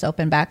need to let us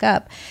open back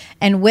up.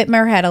 And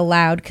Whitmer had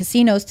allowed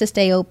casinos to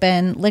stay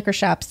open, liquor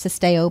shops to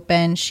stay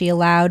open. She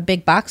allowed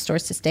big box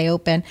stores to stay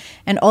open,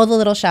 and all the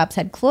little shops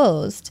had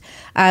closed.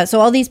 So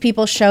all these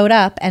people showed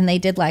up and they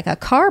did like a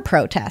car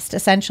protest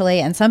essentially.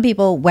 And some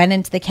people went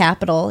into the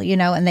Capitol, you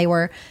know, and they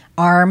were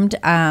armed.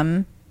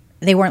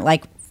 They weren't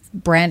like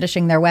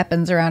brandishing their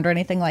weapons around or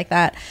anything like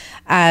that,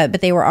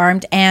 but they were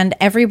armed, and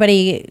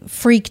everybody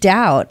freaked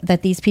out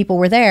that these people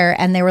were there,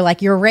 and they were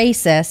like, you're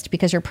racist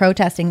because you're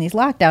protesting these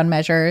lockdown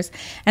measures.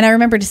 And I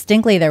remember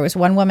distinctly there was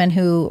one woman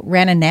who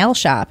ran a nail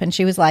shop, and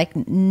she was like,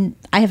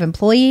 I have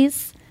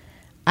employees,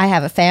 I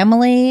have a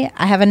family,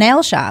 I have a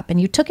nail shop,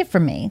 and you took it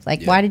from me.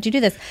 Like, why did you do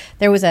this?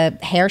 There was a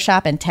hair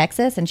shop in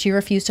Texas, and she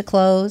refused to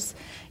close,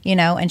 you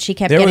know, and she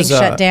kept getting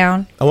shut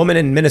down. A woman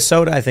in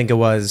Minnesota, I think it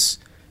was,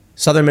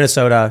 southern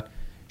Minnesota,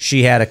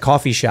 she had a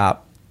coffee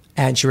shop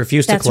and she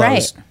refused to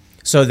close. Right.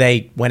 So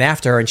they went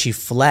after her and she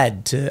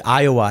fled to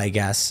Iowa, I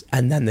guess.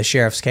 And then the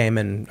sheriffs came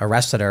and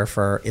arrested her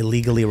for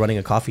illegally running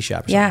a coffee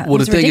shop. Yeah. Well,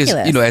 the thing is,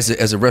 you know,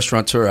 as a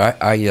restaurateur,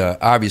 I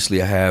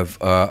obviously I have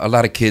a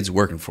lot of kids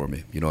working for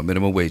me, you know,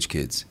 minimum wage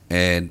kids.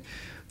 And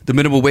the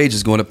minimum wage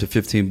is going up to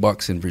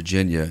 $15 in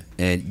Virginia.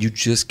 And you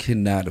just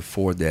cannot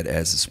afford that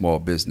as a small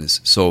business.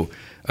 So,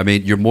 I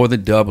mean, you're more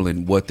than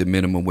doubling what the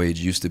minimum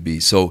wage used to be.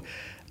 So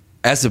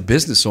as a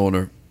business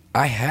owner,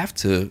 I have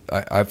to,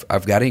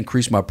 I've got to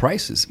increase my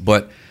prices.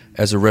 But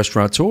as a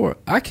restaurateur,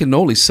 I can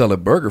only sell a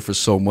burger for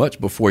so much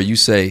before you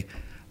say,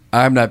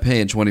 I'm not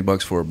paying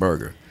 $20 for a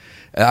burger.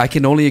 I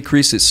can only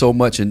increase it so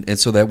much. And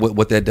so that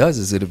what that does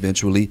is it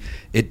eventually,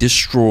 it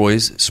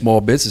destroys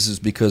small businesses,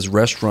 because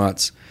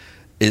restaurants,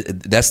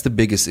 that's the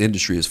biggest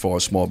industry as far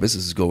as small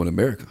businesses go in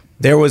America.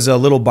 There was a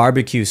little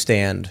barbecue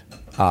stand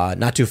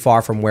not too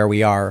far from where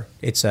we are.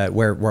 It's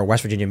where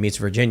West Virginia meets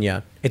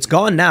Virginia. It's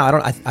gone now.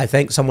 I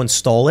think someone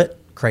stole it.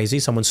 Crazy.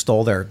 Someone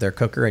stole their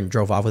cooker and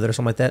drove off with it or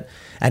something like that.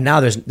 And now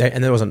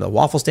there was a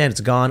waffle stand.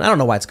 It's gone. I don't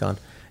know why it's gone.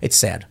 It's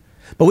sad.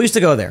 But we used to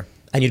go there,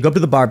 and you'd go up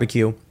to the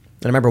barbecue. And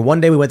I remember one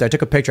day we went there. I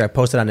took a picture. I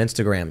posted on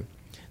Instagram.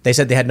 They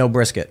said they had no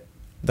brisket.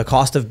 The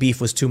cost of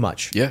beef was too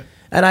much. Yeah.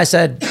 And I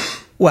said,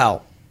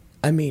 well,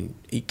 I mean,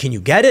 can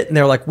you get it? And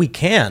they were like, we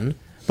can.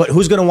 But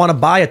who's going to want to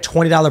buy a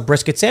 $20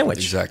 brisket sandwich?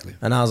 Exactly.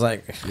 And I was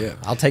like, yeah,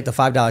 I'll take the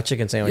 $5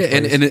 chicken sandwich. Yeah,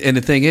 and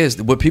the thing is,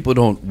 what people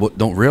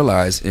don't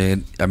realize,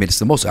 and I mean, it's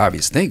the most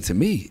obvious thing to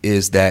me,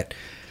 is that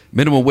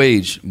minimum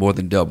wage more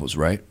than doubles,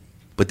 right?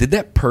 But did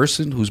that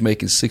person who's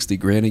making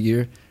 $60,000 a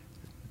year,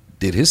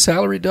 did his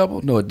salary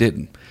double? No, it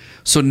didn't.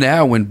 So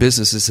now when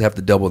businesses have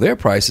to double their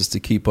prices to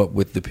keep up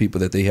with the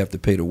people that they have to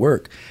pay to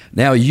work,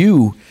 now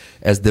you,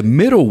 as the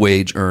middle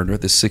wage earner,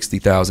 the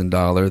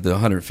 $60,000, the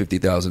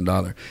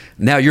 $150,000,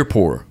 now you're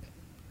poorer.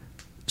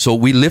 So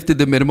we lifted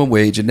the minimum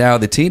wage, and now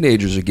the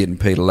teenagers are getting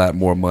paid a lot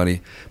more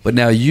money. But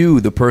now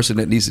you, the person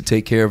that needs to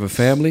take care of a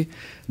family,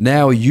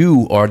 now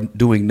you are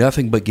doing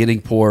nothing but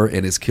getting poorer,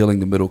 and it's killing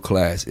the middle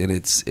class. And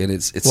it's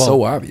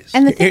so obvious.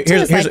 And the thing too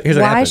is, like,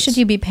 why should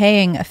you be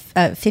paying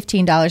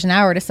 $15 an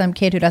hour to some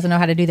kid who doesn't know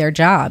how to do their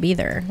job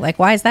either? Like,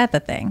 why is that the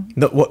thing?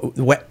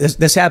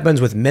 This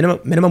happens with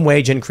minimum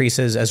wage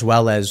increases, as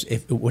well as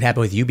if it would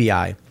happen with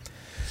UBI.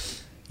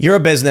 You're a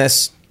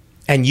business,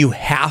 and you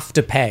have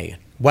to pay.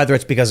 Whether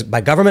it's because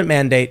by government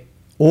mandate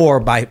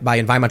or by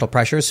environmental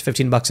pressures,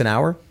 $15 an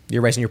hour,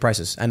 you're raising your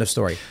prices. End of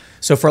story.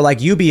 So for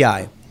like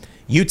UBI,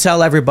 you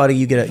tell everybody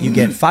you get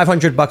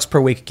 $500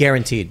 per week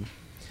guaranteed.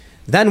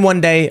 Then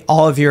one day,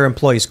 all of your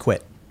employees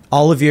quit.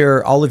 All of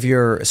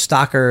your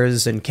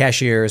stockers and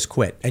cashiers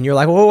quit, and you're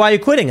like, well, why are you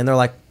quitting? And they're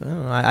like,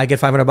 oh, I get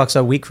 $500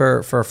 a week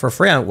for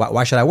free.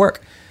 Why should I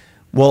work?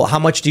 Well, how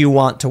much do you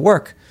want to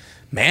work?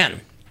 Man,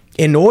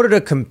 in order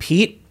to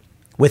compete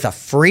with a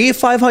free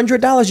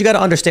 $500, you got to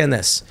understand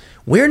this.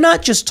 We're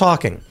not just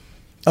talking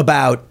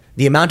about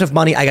the amount of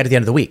money I got at the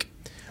end of the week.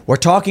 We're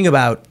talking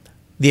about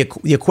the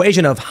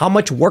equation of how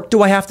much work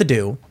do I have to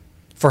do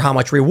for how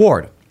much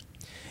reward.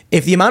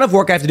 If the amount of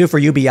work I have to do for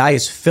UBI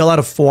is fill out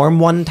a form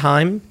one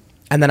time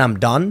and then I'm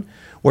done,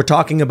 we're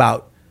talking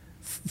about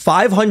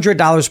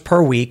 $500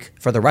 per week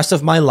for the rest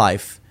of my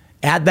life.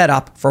 Add that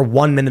up for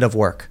 1 minute of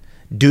work.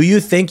 Do you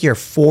think your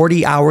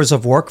 40 hours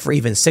of work for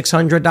even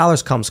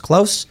 $600 comes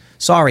close?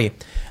 Sorry.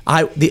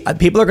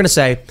 People are going to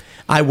say,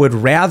 I would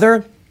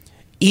rather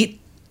eat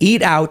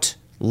out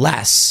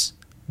less,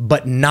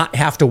 but not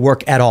have to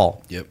work at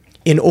all. Yep.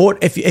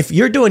 If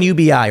you're doing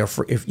UBI or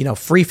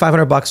free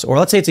 $500, or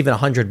let's say it's even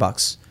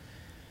 $100,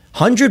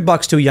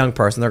 $100 to a young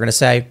person, they're going to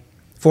say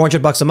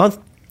 $400 a month.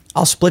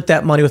 I'll split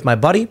that money with my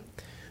buddy.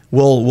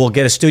 We'll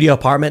get a studio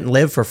apartment and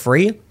live for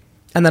free.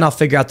 And then I'll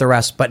figure out the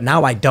rest. But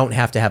now I don't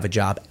have to have a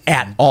job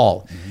at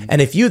all. Mm-hmm.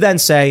 And if you then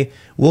say,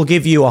 we'll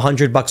give you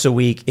 $100 a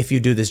week if you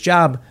do this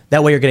job,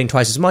 that way you're getting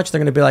twice as much, they're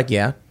going to be like,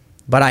 yeah,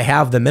 but I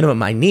have the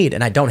minimum I need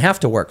and I don't have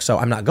to work, so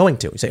I'm not going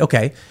to. You say,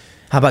 okay,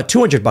 how about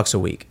 $200 a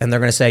week? And they're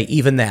going to say,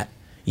 even that.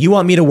 You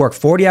want me to work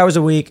 40 hours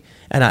a week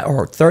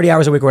or 30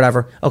 hours a week or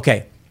whatever?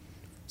 Okay,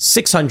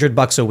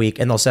 $600 a week.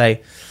 And they'll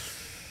say,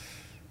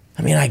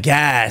 I mean, I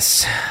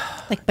guess.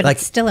 But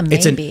it's still a maybe.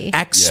 It's an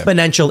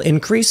exponential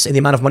increase in the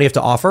amount of money you have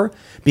to offer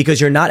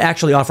because you're not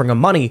actually offering them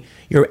money.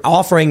 You're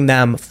offering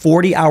them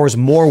 40 hours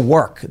more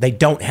work they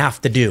don't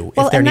have to do if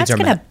their needs are met. And that's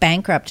going to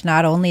bankrupt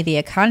not only the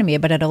economy,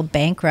 but it'll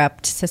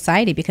bankrupt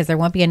society because there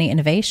won't be any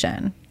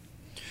innovation.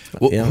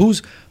 Well,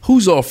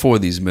 who's all for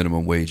these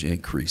minimum wage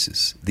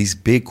increases? These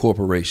big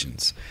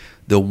corporations,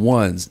 the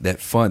ones that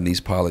fund these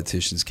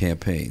politicians'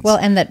 campaigns. Well,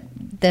 and that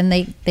then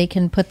they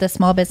can put the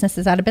small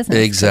businesses out of business.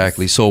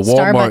 Exactly. So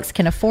Walmart, Starbucks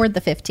can afford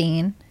the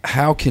 15.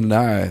 How can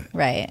I?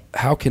 Right.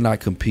 How can I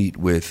compete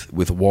with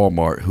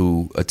Walmart,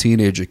 who a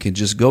teenager can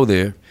just go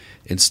there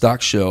and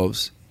stock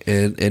shelves?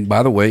 And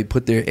by the way,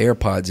 put their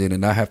AirPods in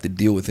and not have to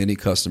deal with any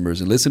customers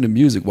and listen to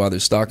music while they're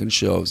stocking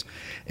shelves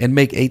and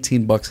make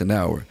 $18 an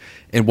hour.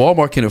 And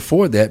Walmart can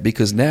afford that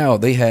because now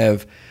they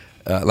have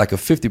like a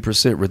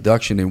 50%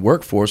 reduction in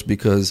workforce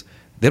because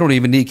they don't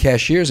even need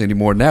cashiers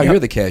anymore. Now you're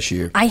the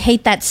cashier. I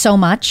hate that so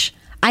much.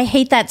 I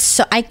hate that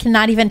so I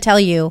cannot even tell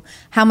you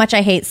how much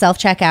I hate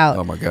self-checkout.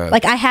 Oh my God.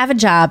 Like I have a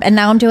job and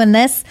now I'm doing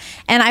this.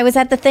 And I was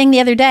at the thing the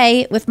other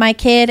day with my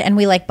kid and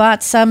we like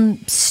bought some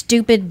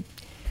stupid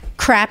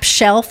crap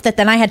shelf that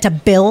then I had to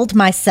build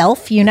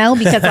myself,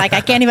 because like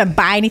I can't even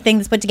buy anything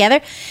that's put together.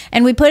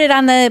 And we put it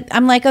on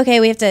I'm like, okay,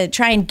 we have to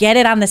try and get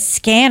it on the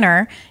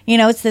scanner.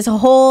 It's this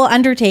whole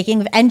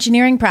undertaking of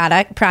engineering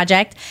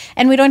project.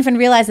 And we don't even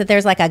realize that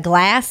there's like a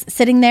glass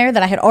sitting there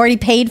that I had already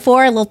paid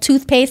for, a little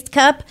toothpaste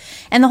cup.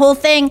 And the whole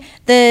thing,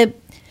 the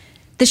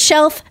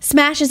shelf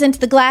smashes into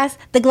the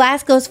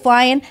glass goes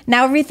flying.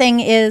 Now everything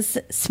is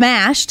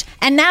smashed.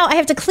 And now I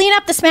have to clean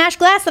up the smashed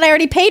glass that I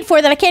already paid for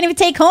that I can't even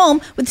take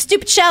home with the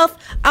stupid shelf.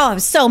 Oh, I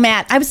was so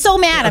mad. Okay, I'm still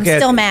mad.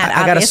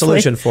 I got a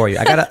solution for you.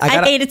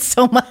 I hate it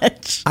so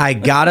much. I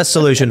got a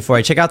solution for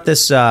you. Check out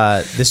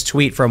this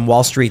tweet from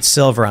Wall Street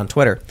Silver on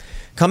Twitter.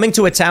 Coming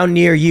to a town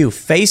near you,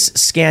 face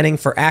scanning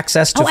for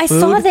access to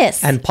food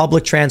and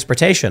public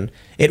transportation.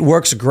 It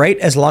works great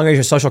as long as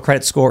your social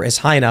credit score is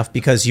high enough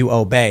because you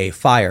obey.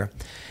 Fire.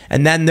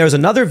 And then there's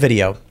another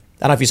video, I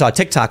don't know if you saw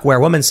TikTok, where a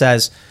woman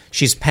says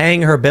she's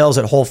paying her bills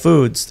at Whole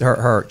Foods,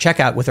 her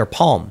checkout with her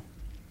palm.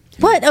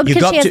 What? Oh,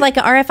 because she has like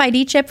an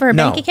RFID chip for her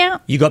bank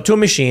account? You go up to a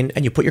machine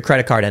and you put your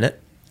credit card in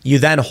it. You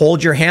then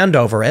hold your hand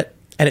over it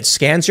and it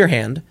scans your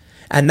hand.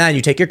 And then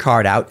you take your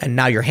card out, and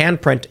now your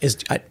handprint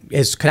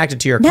is connected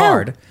to your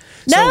card.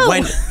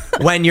 So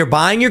when you're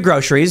buying your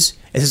groceries,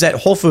 this is at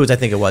Whole Foods, I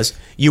think it was,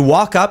 you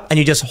walk up and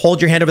you just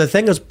hold your hand over the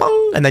thing, it goes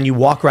bong, and then you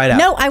walk right out.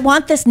 No, I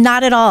want this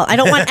not at all. I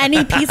don't want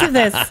any piece of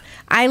this.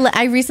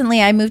 I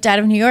recently moved out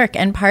of New York,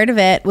 and part of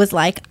it was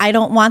like, I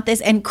don't want this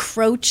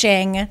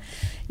encroaching,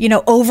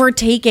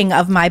 overtaking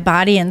of my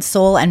body and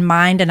soul and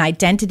mind and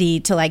identity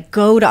to like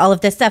go to all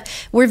of this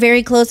stuff. We're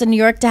very close in New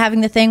York to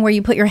having the thing where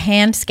you put your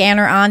hand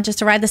scanner on just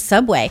to ride the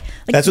subway.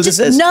 Like, that's what this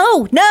is?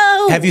 No.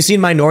 Have you seen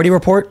Minority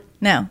Report?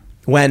 No.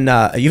 When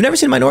you've never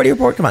seen Minority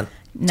Report? Come on.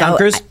 No, Tom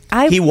Cruise,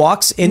 he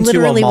walks into a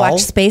mall. Literally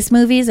watch space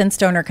movies and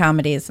stoner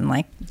comedies and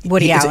like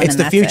Woody Allen. It's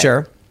the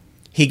future.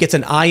 He gets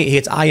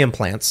eye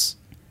implants.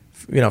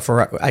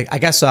 For I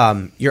guess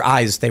your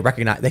eyes, they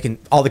can,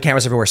 all the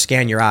cameras everywhere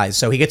scan your eyes.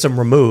 So he gets them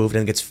removed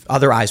and gets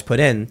other eyes put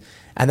in.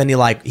 And then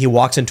he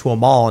walks into a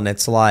mall and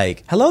it's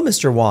like, hello,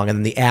 Mr. Wong. And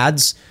then the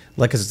ads,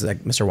 because it's like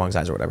Mr. Wong's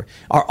eyes or whatever,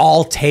 are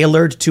all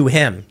tailored to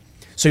him.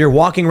 So you're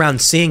walking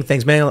around seeing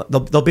things, man.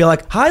 They'll be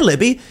like, hi,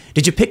 Libby,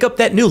 did you pick up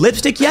that new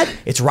lipstick yet?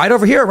 It's right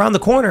over here around the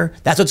corner.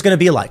 That's what it's going to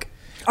be like.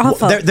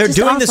 Awful. They're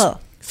doing awful. This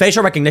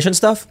facial recognition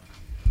stuff.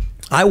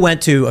 I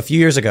went to, a few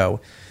years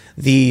ago,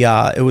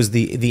 it was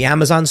the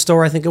Amazon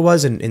store, I think it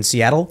was, in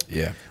Seattle.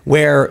 Yeah.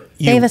 Where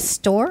they have a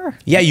store?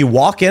 Yeah, you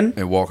walk in.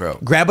 And walk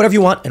out. Grab whatever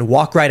you want and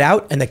walk right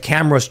out, and the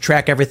cameras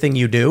track everything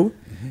you do.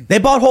 They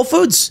bought Whole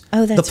Foods.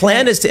 Oh, that's the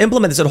plan is to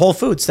implement this at Whole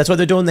Foods. That's why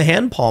they're doing the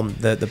hand palm,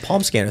 the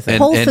palm scanner thing.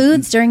 Whole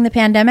Foods during the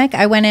pandemic,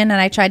 I went in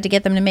and I tried to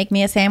get them to make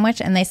me a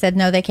sandwich, and they said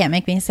no, they can't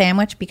make me a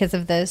sandwich because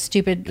of the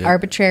stupid,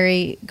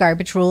 arbitrary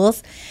garbage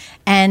rules.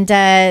 And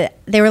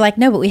they were like,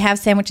 no, but we have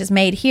sandwiches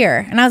made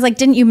here. And I was like,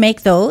 didn't you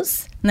make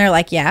those? And they're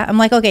like, yeah. I'm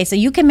like, okay, so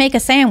you can make a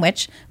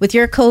sandwich with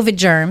your COVID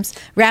germs,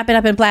 wrap it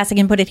up in plastic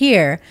and put it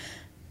here.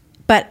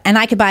 And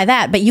I could buy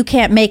that, but you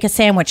can't make a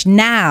sandwich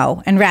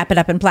now and wrap it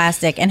up in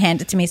plastic and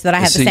hand it to me so that I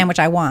have the sandwich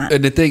I want.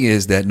 And the thing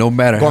is that no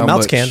matter how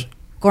much...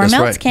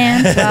 Gourmelts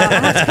can. Well,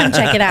 I'll have to come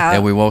check it out.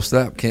 And we won't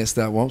stop. Can't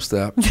stop, won't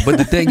stop. But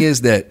the thing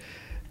is that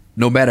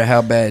no matter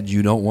how bad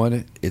you don't want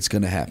it, it's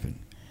going to happen.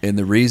 And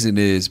the reason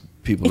is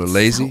people are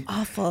lazy. So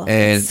awful.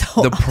 And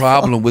the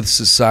problem with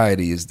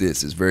society is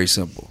this. It's very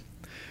simple.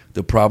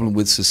 The problem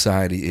with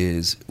society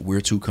is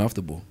we're too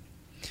comfortable.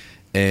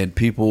 And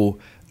people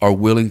are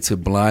willing to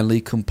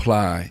blindly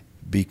comply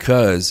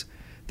because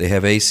they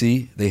have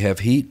AC, they have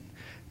heat,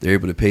 they're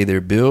able to pay their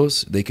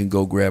bills, they can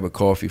go grab a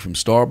coffee from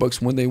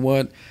Starbucks when they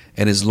want,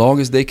 and as long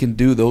as they can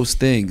do those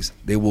things,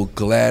 they will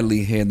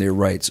gladly hand their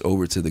rights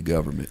over to the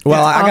government.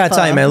 Well, I got to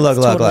tell you, man, look.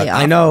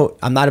 I know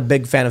I'm not a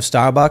big fan of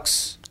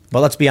Starbucks,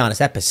 but let's be honest,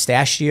 that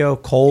pistachio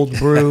cold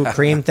brew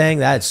cream thing,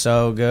 that's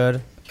so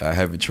good. I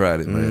haven't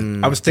tried it,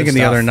 man. I was thinking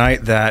the other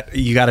night that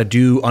you got to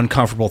do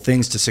uncomfortable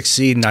things to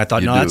succeed, and I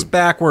thought, that's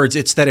backwards.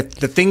 It's that if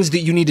the things that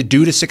you need to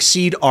do to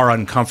succeed are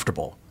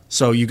uncomfortable.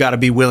 So you got to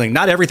be willing.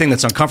 Not everything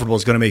that's uncomfortable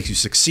is going to make you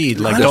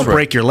succeed. Like, don't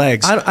break your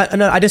legs.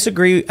 I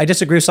disagree. I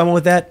disagree with someone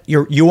with that.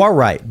 You are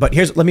right, but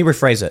let me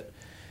rephrase it.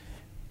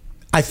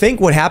 I think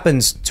what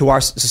happens to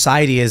our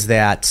society is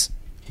that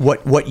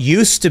what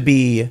used to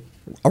be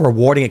a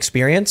rewarding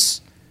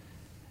experience,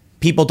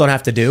 people don't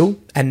have to do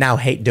and now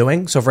hate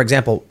doing. So, for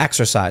example,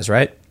 exercise,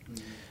 right?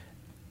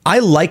 I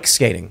like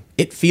skating.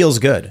 It feels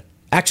good.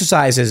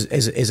 Exercise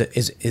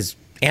is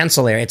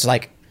ancillary. It's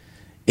like,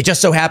 it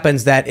just so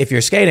happens that if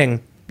you're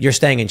skating, you're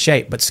staying in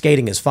shape, but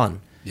skating is fun.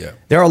 Yeah.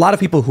 There are a lot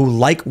of people who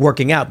like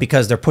working out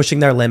because they're pushing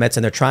their limits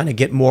and they're trying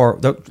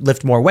to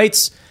lift more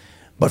weights.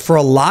 But for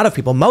a lot of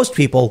people, most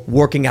people,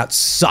 working out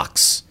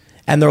sucks.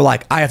 And they're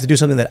like, I have to do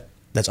something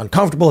that's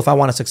uncomfortable if I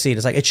want to succeed.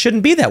 It's like, it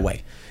shouldn't be that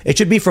way. It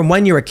should be from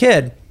when you're a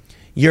kid,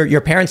 your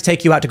parents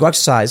take you out to go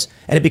exercise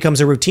and it becomes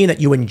a routine that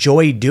you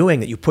enjoy doing,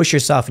 that you push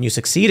yourself and you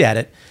succeed at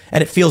it.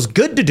 And it feels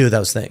good to do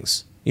those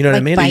things. You know what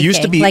I mean? Biking. It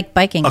used to be like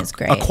biking is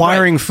great.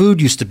 Acquiring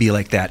food used to be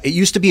like that. It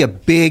used to be a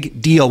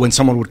big deal when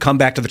someone would come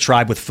back to the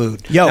tribe with food.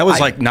 That was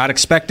not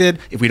expected.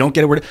 If we don't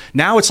get it,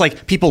 now it's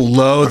like people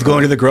loathe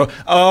going to the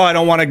I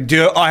don't want to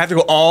do it. Oh, I have to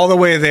go all the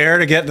way there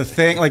to get the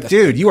thing. Like,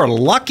 dude, you are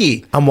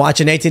lucky. I'm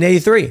watching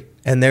 1883,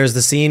 and there's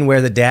the scene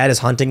where the dad is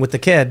hunting with the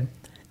kid,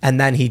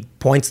 and then he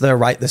points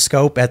the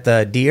scope at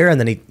the deer, and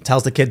then he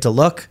tells the kid to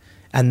look,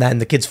 and then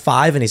the kid's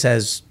 5, and he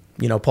says,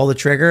 pull the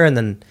trigger, and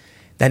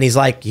then he's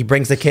like, he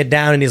brings the kid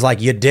down and he's like,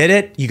 you did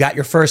it. You got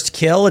your first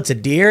kill. It's a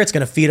deer. It's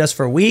going to feed us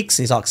for weeks.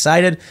 And he's all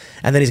excited.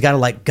 And then he's got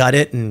to gut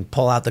it and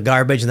pull out the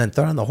garbage and then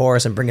throw it on the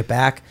horse and bring it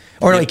back.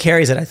 Or no, he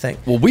carries it, I think.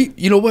 Well,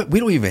 you know what?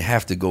 We don't even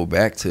have to go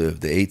back to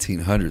the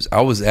 1800s.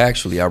 I was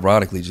actually,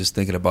 ironically, just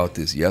thinking about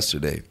this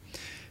yesterday.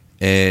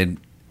 And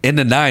in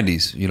the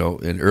 90s,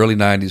 in early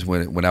 90s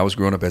when I was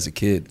growing up as a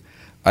kid,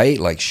 I ate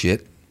like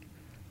shit.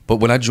 But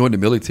when I joined the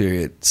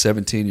military at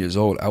 17 years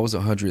old, I was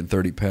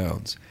 130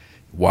 pounds.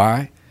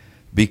 Why?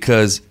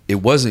 Because it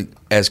wasn't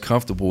as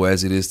comfortable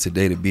as it is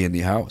today to be in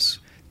the house.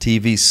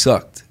 TV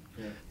sucked.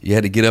 Yeah. You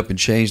had to get up and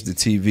change the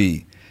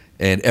TV.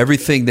 And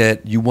everything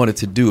that you wanted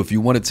to do, if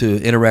you wanted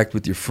to interact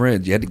with your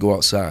friends, you had to go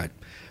outside.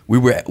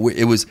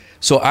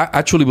 So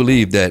I truly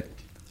believe that,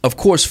 of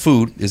course,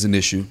 food is an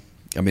issue.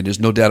 I mean,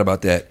 there's no doubt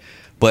about that.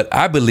 But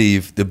I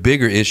believe the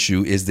bigger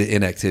issue is the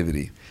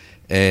inactivity.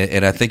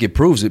 And I think it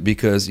proves it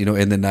because,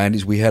 in the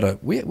 90s, we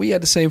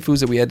had the same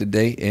foods that we had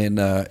today, and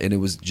it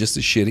was just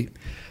as shitty.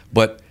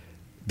 But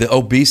the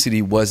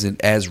obesity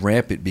wasn't as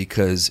rampant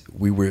because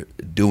we were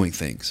doing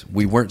things.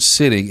 We weren't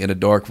sitting in a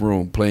dark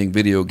room playing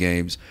video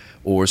games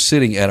or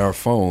sitting at our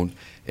phone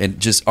and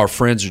just our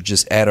friends are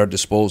just at our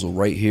disposal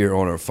right here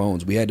on our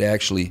phones. We had to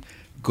actually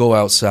go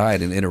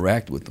outside and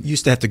interact with them. You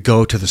used to have to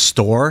go to the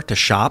store to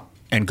shop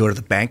and go to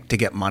the bank to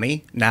get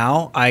money.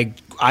 Now I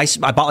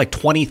bought like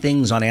 20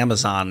 things on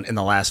Amazon in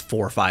the last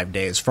 4 or 5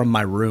 days from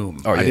my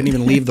room. I didn't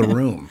even leave the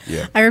room.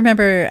 Yeah. I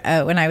remember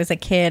when I was a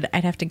kid,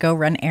 I'd have to go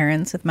run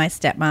errands with my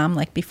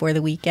stepmom before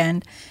the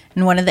weekend.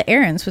 And one of the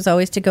errands was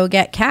always to go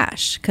get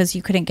cash because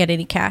you couldn't get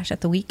any cash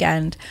at the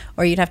weekend.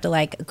 Or you'd have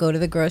to go to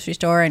the grocery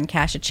store and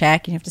cash a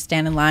check. And you have to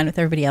stand in line with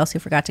everybody else who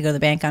forgot to go to the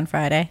bank on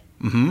Friday.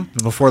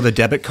 Mm-hmm. Before the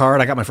debit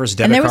card, I got my first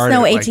debit card. And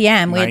there was no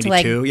ATM. We had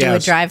to do a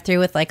drive-through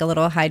with a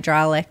little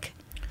hydraulic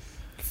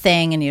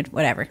thing and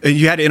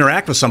you had to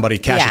interact with somebody,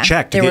 cash a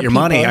check to get your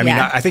money. I mean,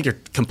 I think you're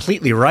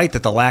completely right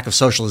that the lack of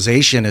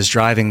socialization is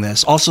driving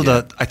this.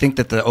 Also, I think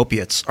that the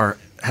opiates are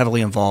heavily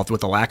involved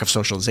with the lack of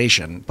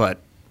socialization. But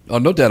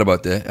no doubt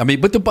about that. I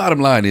mean, but the bottom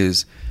line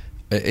is,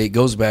 it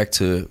goes back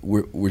to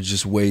we're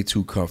just way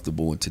too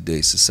comfortable in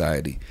today's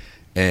society,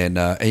 and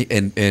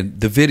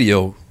the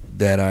video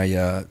that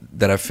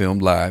I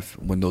filmed live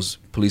when those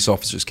police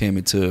officers came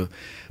into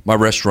my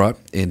restaurant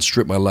and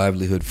stripped my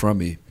livelihood from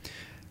me.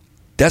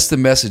 That's the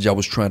message I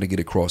was trying to get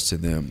across to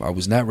them. I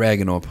was not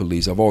ragging on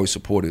police. I've always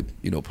supported,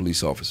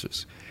 police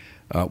officers.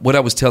 What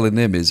I was telling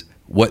them is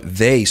what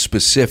they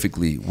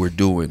specifically were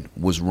doing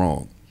was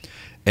wrong.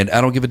 And I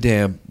don't give a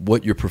damn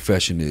what your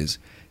profession is.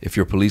 If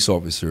you're a police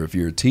officer, if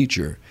you're a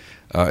teacher,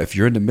 if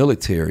you're in the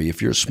military,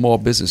 if you're a small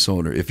business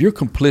owner, if you're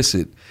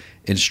complicit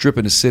in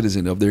stripping a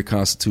citizen of their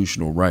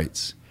constitutional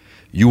rights,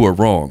 you are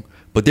wrong.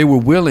 But they were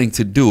willing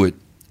to do it.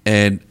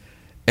 And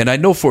I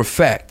know for a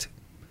fact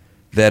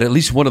that at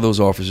least one of those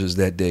officers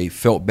that day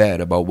felt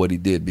bad about what he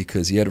did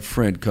because he had a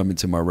friend come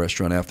into my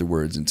restaurant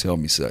afterwards and tell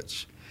me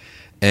such.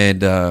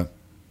 And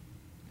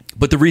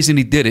but the reason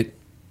he did it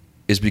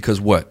is because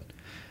what?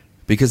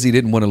 Because he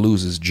didn't want to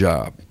lose his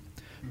job.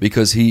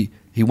 Because he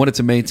wanted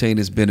to maintain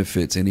his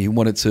benefits and he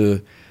wanted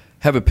to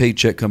have a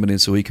paycheck coming in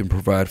so he can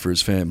provide for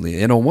his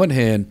family. And on one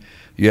hand,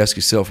 you ask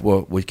yourself,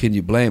 well, can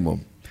you blame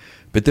him?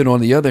 But then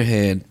on the other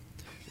hand,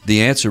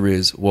 the answer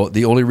is, well,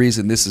 the only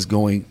reason this is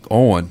going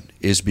on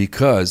is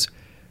because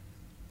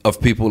of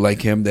people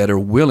like him that are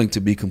willing to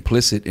be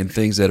complicit in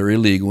things that are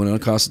illegal and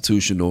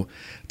unconstitutional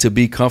to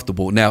be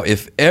comfortable. Now,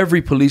 if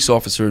every police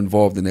officer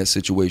involved in that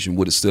situation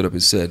would have stood up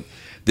and said,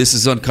 this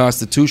is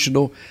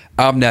unconstitutional,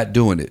 I'm not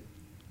doing it,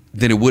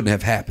 then it wouldn't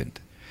have happened.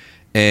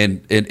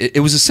 And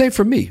it was the same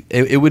for me.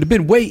 It would have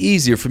been way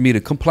easier for me to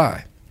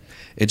comply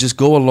and just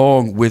go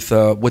along with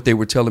what they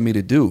were telling me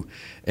to do.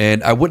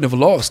 And I wouldn't have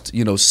lost,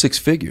 6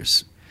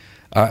 figures.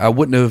 I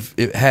wouldn't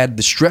have had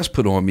the stress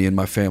put on me and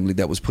my family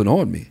that was put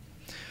on me.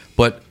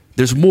 But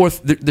there's more.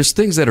 There's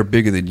things that are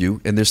bigger than you,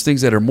 and there's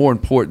things that are more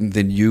important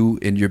than you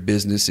and your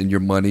business and your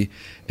money.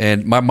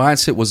 And my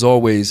mindset was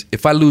always,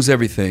 if I lose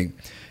everything,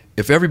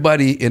 if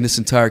everybody in this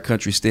entire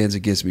country stands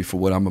against me for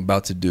what I'm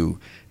about to do,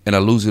 and I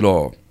lose it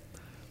all,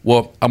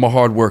 well, I'm a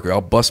hard worker.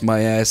 I'll bust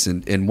my ass,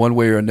 and in one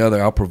way or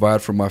another, I'll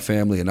provide for my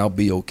family, and I'll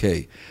be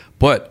okay.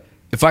 But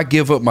if I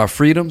give up my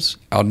freedoms,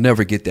 I'll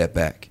never get that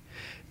back.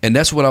 And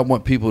that's what I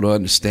want people to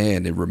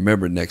understand and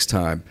remember next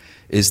time,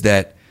 is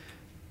that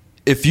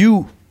if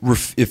you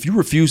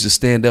refuse to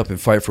stand up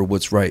and fight for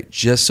what's right,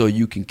 just so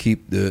you can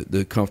keep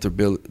the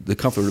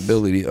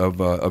comfortability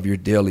of your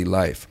daily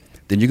life,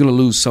 then you're going to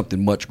lose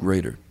something much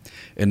greater.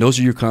 And those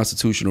are your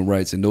constitutional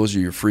rights, and those are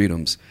your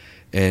freedoms.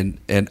 And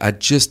I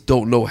just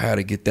don't know how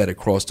to get that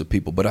across to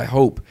people. But I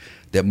hope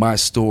that my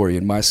story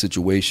and my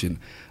situation,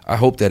 I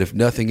hope that if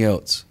nothing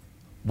else,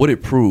 what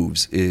it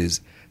proves is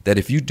that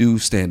if you do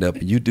stand up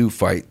and you do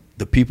fight,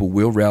 the people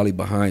will rally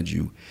behind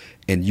you,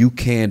 and you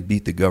can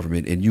beat the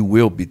government, and you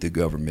will beat the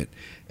government.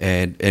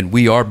 And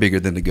we are bigger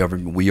than the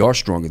government. We are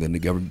stronger than the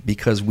government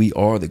because we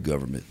are the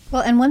government.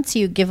 Well, and once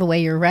you give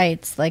away your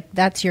rights, like,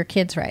 that's your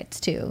kids' rights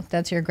too.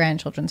 That's your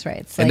grandchildren's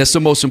rights. Like, and that's the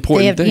most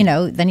important thing.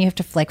 Then you have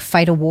to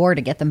fight a war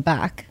to get them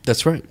back.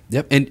 That's right.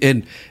 Yep.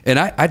 And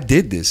I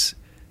did this.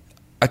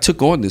 I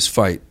took on this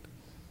fight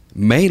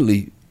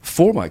mainly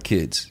for my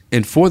kids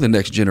and for the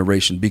next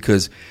generation,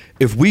 because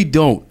if we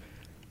don't,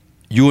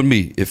 you and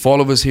me, if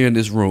all of us here in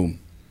this room,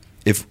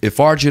 if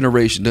our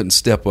generation doesn't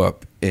step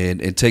up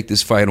and take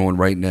this fight on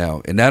right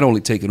now, and not only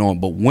take it on,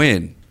 but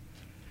win,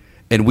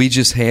 and we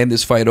just hand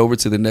this fight over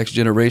to the next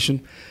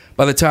generation,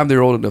 by the time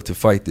they're old enough to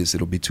fight this,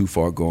 it'll be too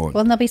far gone.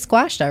 Well, and they'll be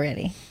squashed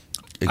already.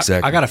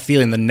 Exactly. I got a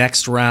feeling the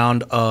next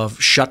round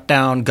of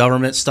shutdown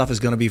government stuff is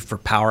going to be for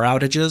power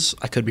outages.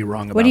 I could be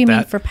wrong about that. What do you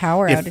mean for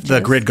power if outages? If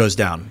the grid goes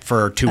down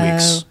for 2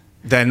 weeks,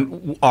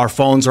 then our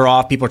phones are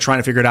off. People are trying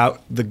to figure it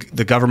out.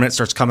 The government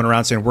starts coming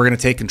around saying, we're going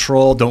to take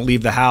control. Don't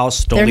leave the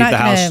house. Don't leave the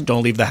house.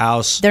 Don't leave the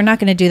house. They're not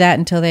going to do that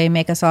until they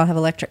make us all have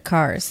electric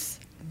cars.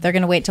 They're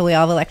going to wait till we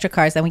all have electric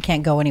cars, then we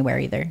can't go anywhere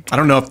either. I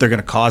don't know if they're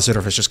going to cause it or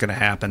if it's just going to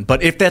happen.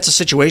 But if that's a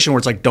situation where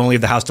it's like, don't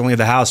leave the house, don't leave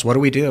the house, what do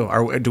we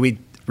do? Do we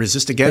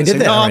resist again? Say,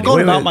 no, I'm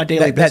going about my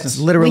daily business. That's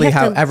literally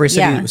how every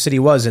city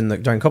was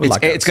during COVID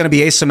lockdown. It's going to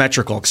be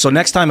asymmetrical. So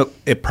next time,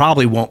 it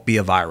probably won't be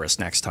a virus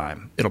next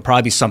time. It'll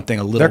probably be something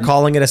a little... They're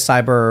calling it a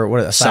cyber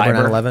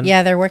 9/11?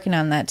 Yeah, they're working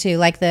on that too.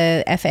 Like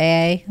the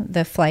FAA,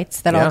 the flights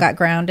that all got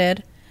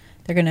grounded.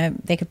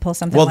 They could pull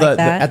something like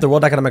that. At the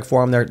World Economic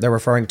Forum, they're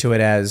referring to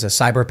it as a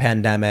cyber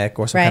pandemic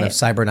or some kind of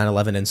cyber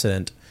 9/11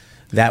 incident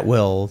that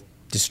will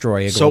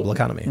destroy a global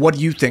economy. What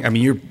do you think? I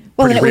mean, you're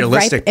pretty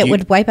realistic. It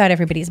would wipe out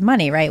everybody's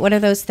money, right? What are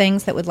those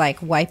things that would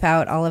wipe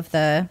out all of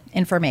the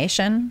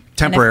information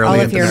temporarily?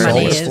 All of your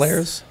money is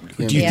flares.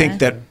 Do you think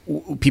that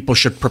people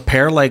should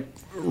prepare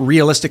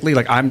realistically?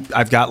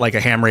 I've got a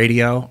ham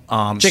radio,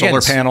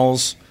 solar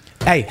panels.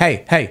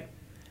 Hey!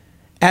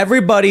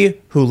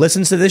 Everybody who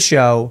listens to this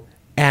show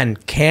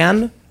and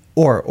can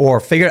or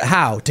figure out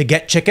how to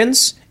get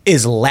chickens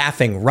is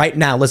laughing right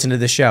now listening to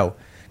this show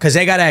because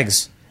they got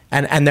eggs.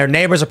 And their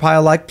neighbors are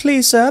probably like,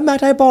 please, sir,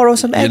 might I borrow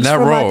some eggs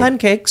for my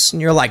pancakes?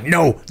 And you're like,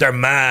 no, they're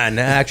mine.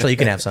 Actually, you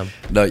can have some.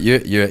 No,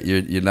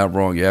 you're not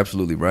wrong. You're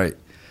absolutely right.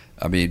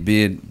 I mean,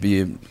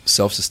 being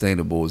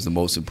self-sustainable is the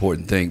most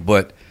important thing.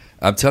 But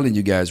I'm telling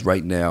you guys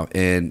right now,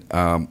 and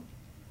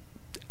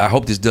I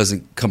hope this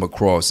doesn't come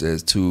across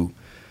as too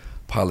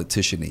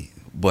politician-y,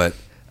 but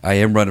I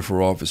am running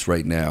for office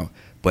right now.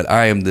 But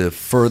I am the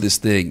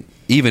furthest thing,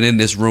 even in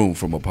this room,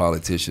 from a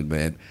politician,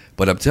 man.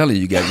 But I'm telling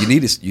you guys,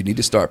 you need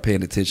to start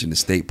paying attention to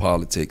state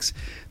politics.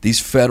 These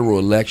federal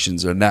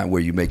elections are not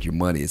where you make your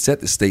money. It's at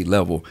the state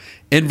level.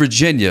 In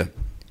Virginia,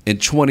 in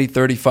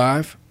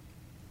 2035,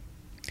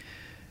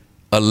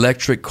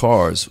 electric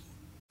cars.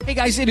 Hey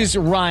guys, it is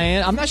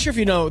Ryan. I'm not sure if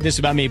you know this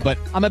about me, but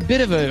I'm a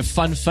bit of a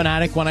fun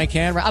fanatic when I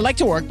can. I like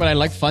to work, but I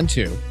like fun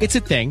too. It's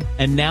a thing.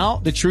 And now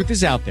the truth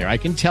is out there. I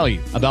can tell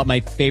you about my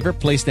favorite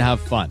place to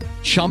have fun.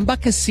 Chumba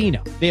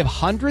Casino. They have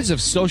hundreds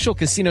of social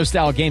casino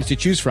style games to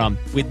choose from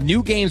with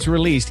new games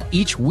released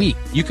each week.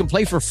 You can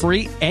play for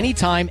free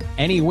anytime,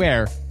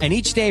 anywhere. And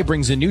each day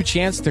brings a new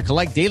chance to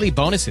collect daily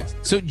bonuses.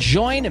 So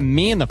join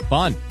me in the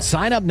fun.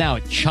 Sign up now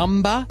at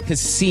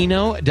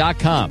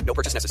ChumbaCasino.com. No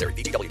purchase necessary.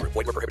 VGW. Void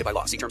where prohibited by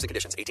law. See terms and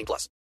conditions.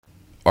 18+.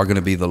 Are going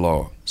to be the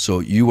law. So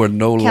you are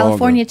no longer...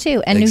 California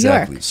too, and New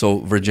York. So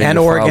Virginia and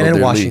Oregon and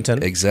lead.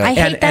 Washington.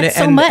 Exactly. I hate that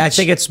so much. I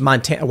think it's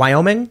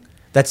Wyoming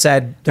that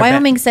said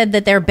Wyoming said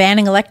that they're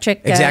banning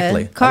electric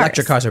exactly cars.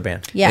 Electric cars are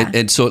banned. Yeah.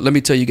 And so let me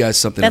tell you guys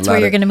something. That's where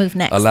you're going to move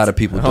next. A lot of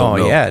people don't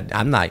know. Oh, yeah.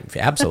 I'm not.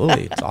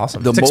 Absolutely. It's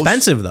awesome. It's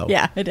expensive, though.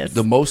 Yeah, it is.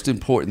 The most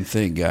important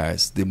thing,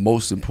 guys, the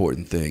most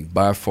important thing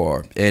by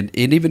far, and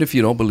even if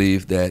you don't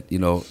believe that,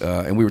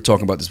 and we were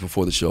talking about this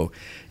before the show,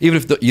 even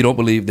if you don't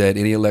believe that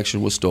any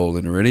election was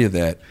stolen or any of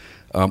that,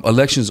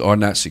 elections are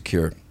not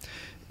secure.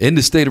 In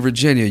the state of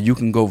Virginia, you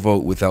can go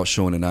vote without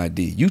showing an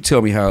ID. You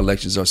tell me how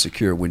elections are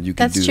secure when you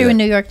can do that. That's true in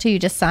New York, too. You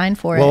just signed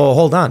for it. Well,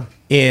 hold on.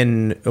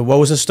 What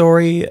was the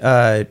story?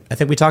 I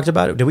think we talked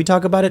about it. Did we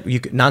talk about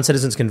it?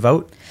 Non-citizens can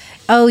vote?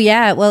 Oh,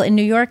 yeah. Well, in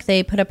New York,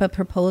 they put up a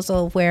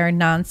proposal where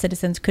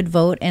non-citizens could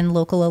vote in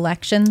local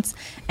elections,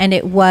 and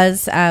it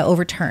was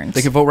overturned.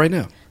 They can vote right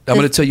now. I'm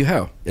going to tell you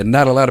how. And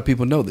not a lot of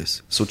people know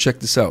this. So check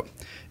this out.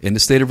 In the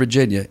state of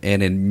Virginia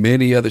and in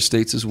many other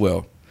states as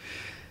well,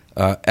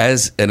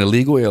 as an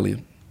illegal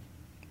alien,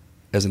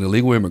 as an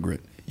illegal immigrant,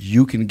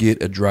 you can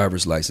get a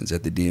driver's license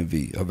at the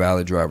DMV, a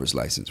valid driver's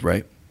license,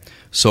 right?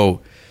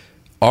 So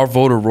our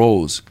voter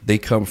rolls, they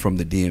come from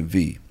the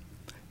DMV.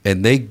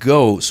 And they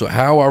go, so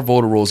how our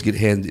voter rolls get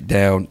handed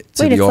down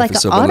to the Office of Elections. Wait,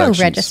 it's like an auto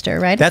register,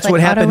 right? That's what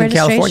happened in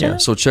California.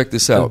 So check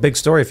this out. A big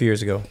story a few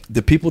years ago.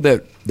 The people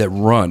that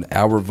run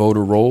our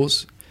voter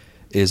rolls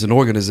is an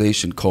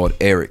organization called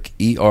ERIC,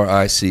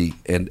 E-R-I-C.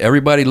 And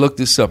everybody look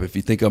this up if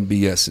you think I'm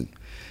BSing.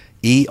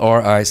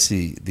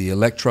 ERIC, the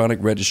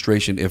Electronic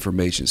Registration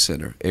Information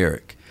Center,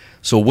 ERIC.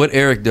 So what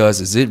ERIC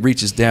does is it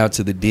reaches down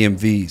to the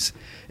DMVs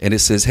and it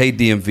says, hey,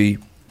 DMV,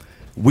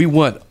 we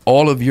want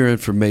all of your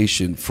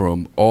information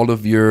from all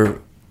of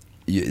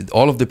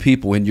the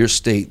people in your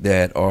state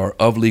that are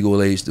of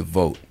legal age to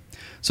vote.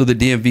 So the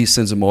DMV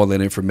sends them all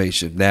that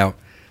information. Now,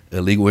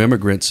 illegal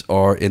immigrants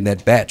are in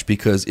that batch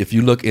because if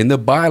you look in the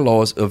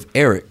bylaws of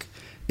ERIC,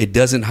 it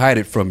doesn't hide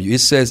it from you. It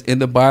says in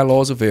the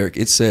bylaws of ERIC,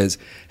 it says,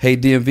 hey,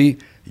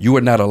 DMV, you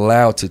are not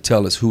allowed to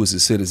tell us who is a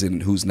citizen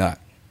and who's not.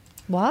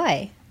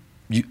 Why?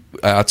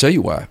 I'll tell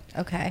you why.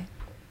 Okay.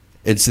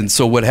 And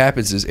so what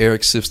happens is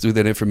Eric sifts through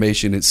that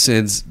information and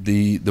sends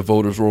the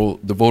voter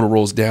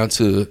rolls down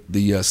to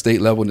the state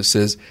level, and it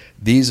says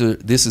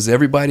this is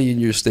everybody in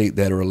your state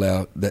that are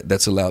allowed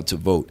that's allowed to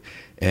vote,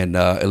 and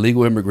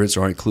illegal immigrants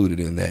are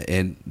included in that.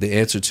 And the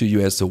answer to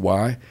you as to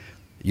why,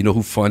 you know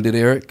who funded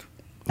Eric,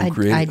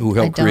 who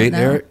helped create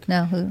Eric?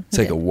 No, who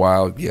Take did? A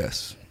wild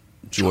guess.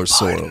 George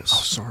Soros.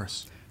 Oh,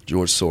 Soros.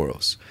 George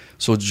Soros.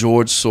 So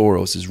George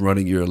Soros is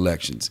running your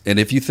elections, and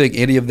if you think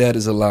any of that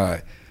is a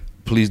lie,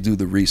 please do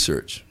the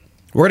research.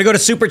 We're going to go to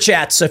Super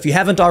Chats. So if you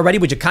haven't already,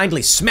 would you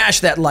kindly smash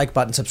that like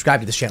button,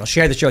 subscribe to this channel,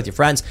 share the show with your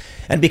friends,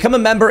 and become a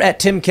member at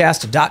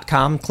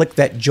timcast.com. Click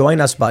that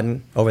join us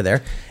button over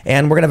there.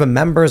 And we're going to have a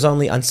members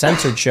only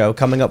uncensored show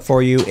coming up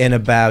for you in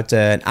about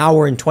an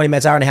hour and 20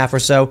 minutes, hour and a half or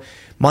so,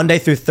 Monday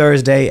through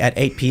Thursday at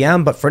 8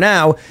 p.m. But for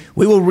now,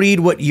 we will read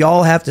what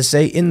y'all have to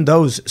say in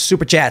those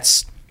Super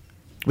Chats.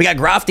 We got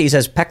Grafty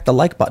says, peck the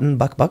like button,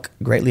 buck.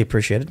 Greatly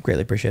appreciated.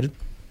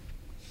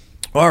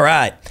 All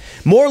right.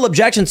 Moral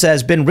Objection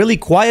says, been really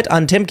quiet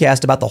on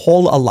Timcast about the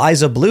whole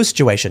Eliza Blue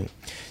situation.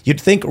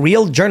 You'd think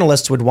real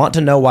journalists would want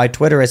to know why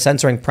Twitter is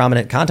censoring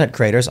prominent content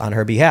creators on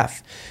her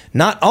behalf.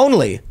 Not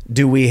only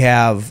do we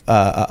have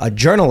a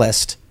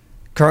journalist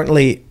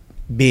currently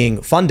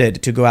being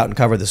funded to go out and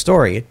cover the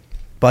story,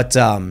 but,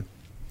 I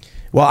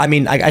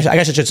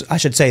guess I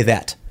should say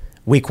that.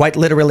 We quite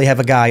literally have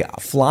a guy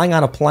flying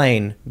on a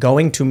plane,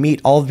 going to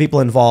meet all the people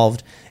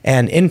involved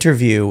and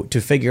interview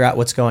to figure out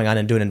what's going on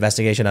and do an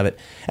investigation of it.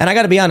 And I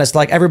got to be honest,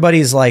 like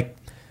everybody's like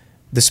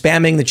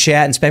spamming the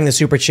chat and spamming the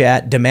super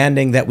chat,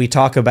 demanding that we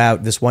talk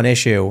about this one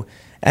issue.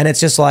 And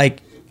it's just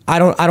like, I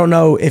don't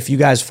know if you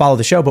guys follow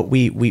the show, but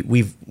we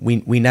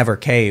never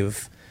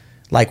cave.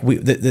 Like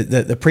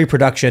the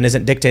pre-production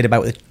isn't dictated by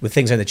what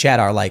things in the chat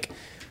are. Like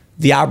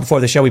the hour before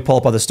the show, we pull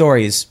up all the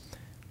stories.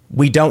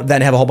 We don't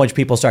then have a whole bunch of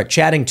people start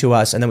chatting to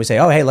us, and then we say,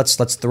 oh, hey, let's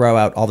throw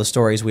out all the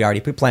stories we already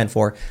pre-planned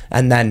for,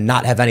 and then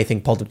not have anything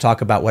pulled to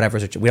talk about whatever.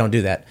 We don't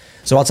do that.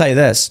 So I'll tell you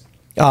this.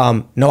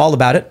 Know all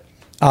about it.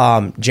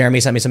 Jeremy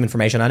sent me some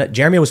information on it.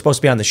 Jeremy was supposed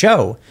to be on the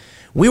show.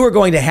 We were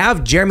going to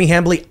have Jeremy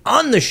Hambley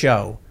on the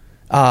show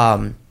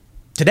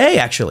today,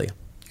 actually.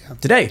 Yeah,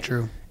 today.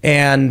 True.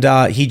 And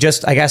he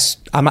just, I guess,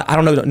 I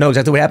don't know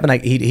exactly what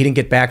happened. He didn't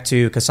get back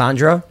to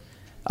Cassandra,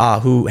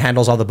 who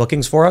handles all the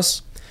bookings for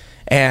us.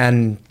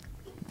 And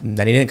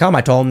then he didn't come.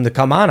 I told him to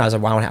come on. I was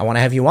like, I want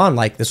to have you on.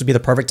 Like, this would be the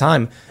perfect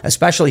time.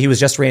 Especially, he was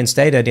just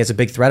reinstated. He has a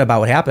big threat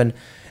about what happened.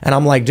 And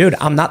I'm like, dude,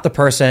 I'm not the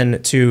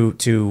person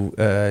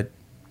to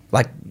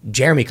like,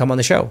 Jeremy, come on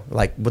the show.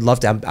 Like, would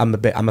love to. I'm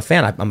a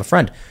fan. I'm a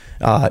friend.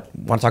 Want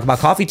to talk about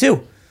coffee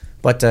too.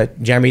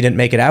 But Jeremy didn't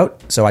make it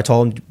out. So I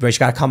told him, you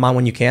got to come on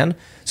when you can.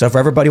 So if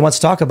everybody wants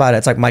to talk about it,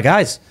 it's like, my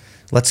guys,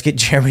 let's get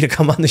Jeremy to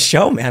come on the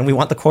show, man. We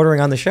want the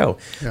quartering on the show.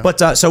 Yeah.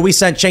 But so we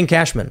sent Shane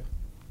Cashman.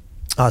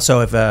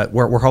 So if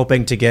we're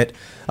hoping to get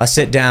a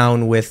sit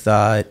down with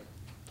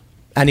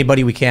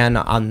anybody we can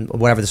on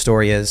whatever the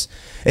story is.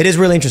 It is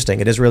really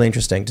interesting. It is really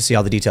interesting to see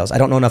all the details. I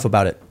don't know enough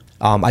about it.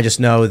 I just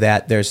know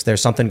that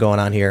there's something going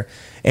on here,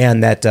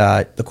 and that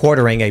the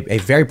Quartering, a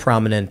very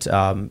prominent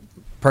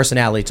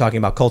personality talking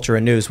about culture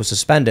and news, was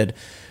suspended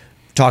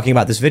talking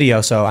about this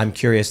video. So I'm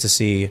curious to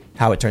see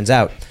how it turns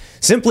out.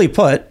 Simply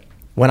put,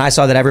 when I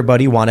saw that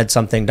everybody wanted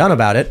something done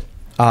about it,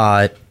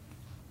 I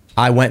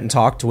went and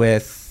talked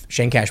with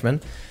Shane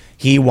Cashman.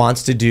 He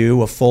wants to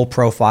do a full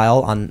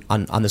profile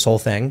on this whole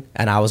thing,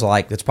 and I was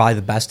like, it's probably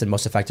the best and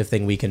most effective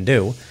thing we can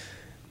do,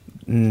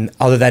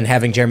 other than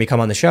having Jeremy come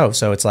on the show.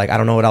 So it's like, I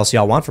don't know what else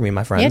y'all want from me,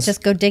 my friends. Yeah,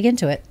 just go dig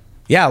into it.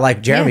 Yeah,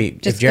 like Jeremy.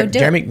 Yeah, if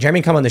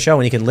Jeremy come on the show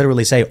and he can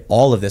literally say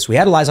all of this. We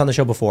had Eliza on the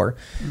show before.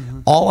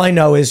 Mm-hmm. All I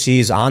know is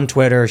she's on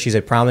Twitter. She's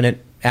a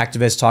prominent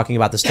activist talking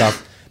about the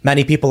stuff.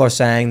 Many people are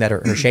saying that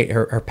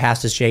her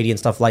past is shady and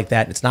stuff like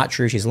that. It's not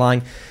true. She's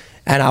lying.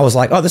 And I was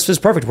like, oh, this is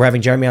perfect. We're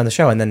having Jeremy on the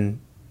show. And then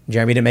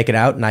Jeremy didn't make it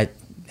out, and I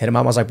hit him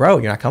up. I was like, bro,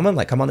 you're not coming?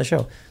 Like, come on the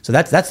show. So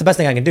that's the best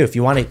thing I can do. If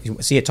you want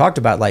to see it talked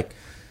about, like,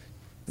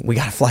 we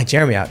got to fly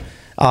Jeremy out.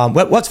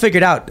 What's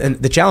figured out,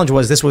 and the challenge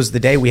was, this was the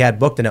day we had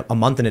booked in a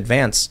month in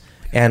advance,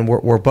 and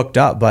we're booked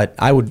up. But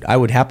I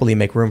would happily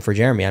make room for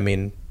Jeremy. I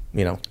mean,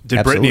 you know. Did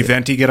absolutely. Brittany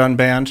Venti get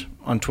unbanned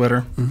on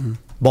Twitter? Mm-hmm.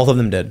 Both of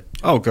them did.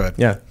 Oh, good.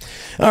 Yeah.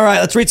 All right,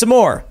 let's read some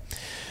more.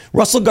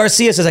 Russell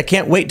Garcia says, I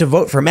can't wait to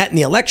vote for Matt in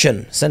the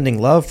election.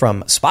 Sending love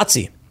from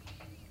Spotsy.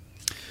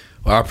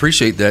 Well, I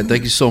appreciate that.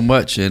 Thank you so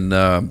much. And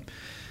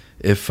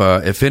if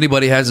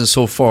anybody hasn't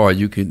so far,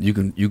 you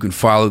can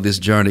follow this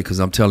journey, because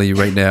I'm telling you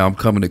right now, I'm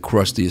coming to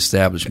crush the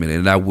establishment,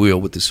 and I will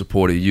with the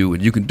support of you.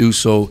 And you can do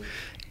so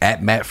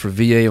at Matt for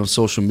VA on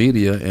social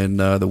media, and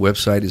the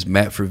website is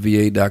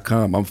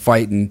mattforva.com. I'm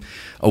fighting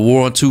a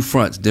war on two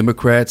fronts,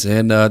 Democrats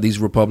and these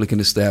Republican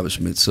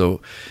establishments.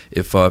 So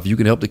if you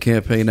can help the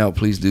campaign out,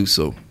 please do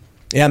so.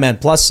 Yeah, man.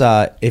 Plus,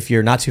 if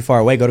you're not too far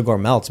away, go to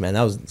Gourmelts, man.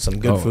 That was some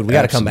good food. We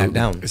got to come back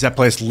down. Is that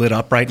place lit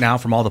up right now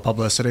from all the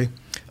publicity?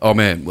 Oh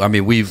man, I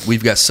mean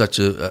we've got such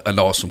an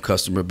awesome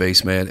customer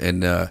base, man,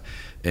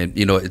 and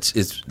you know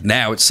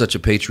it's such a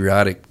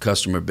patriotic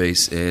customer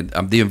base, and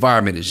the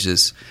environment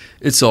is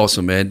it's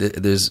awesome, man.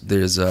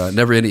 There's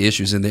never any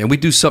issues in there, and we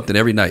do something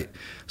every night.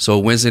 So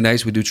Wednesday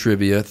nights we do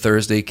trivia,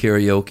 Thursday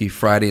karaoke,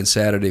 Friday and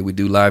Saturday we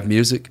do live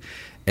music,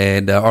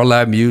 and our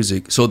live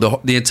music. So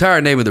the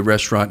entire name of the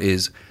restaurant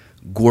is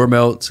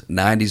Gourmelts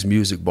 90s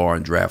Music Bar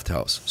and Draft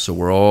House. So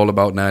we're all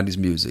about 90s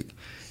music.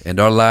 And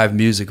our live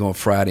music on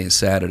Friday and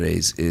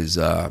Saturdays is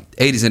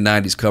 80s and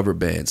 90s cover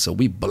bands. So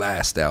we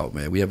blast out,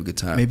 man. We have a good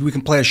time. Maybe we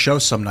can play a show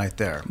some night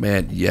there.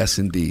 Man, yes,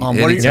 indeed.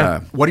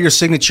 Anytime. What are your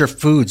signature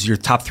foods, your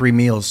top 3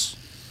 meals?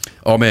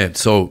 Oh, man.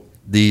 So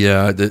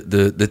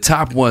the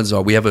top ones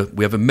are, we have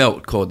a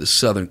melt called the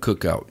Southern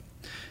Cookout.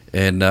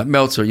 And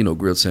melts are,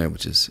 grilled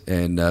sandwiches.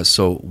 And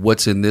so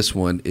what's in this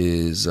one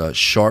is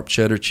sharp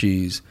cheddar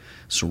cheese,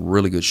 some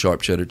really good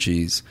sharp cheddar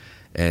cheese,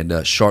 and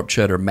sharp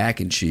cheddar mac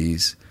and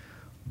cheese,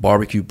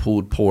 barbecue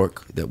pulled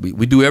pork. That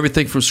we do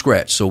everything from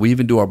scratch. So we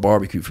even do our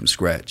barbecue from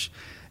scratch.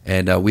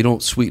 And we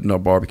don't sweeten our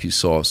barbecue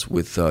sauce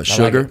with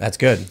sugar. Like that's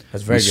good.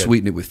 That's very good. We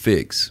sweeten it with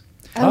figs.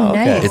 Oh,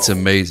 okay. It's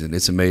amazing.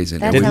 It's amazing.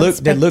 Did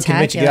Luke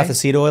convince you to get off the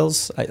seed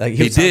oils?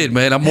 He did,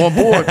 man. I'm on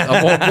board.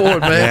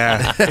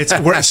 Man.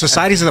 Yeah.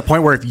 Society's at the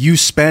point where if you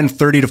spend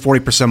 30 to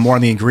 40% more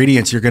on the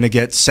ingredients, you're going to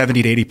get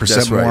 70 to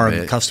 80% more on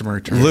the customer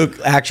return. Luke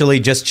actually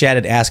just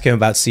chatted. Ask him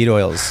about seed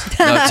oils.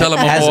 No, tell him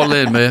I'm all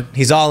in, man.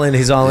 He's all in.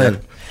 He's all in.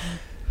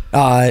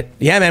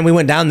 Yeah, man. We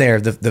went down there.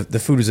 The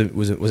food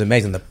was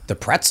amazing. The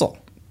pretzel.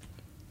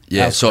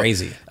 Yeah, that's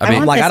crazy. I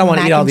mean, I don't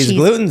want to eat all these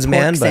glutens,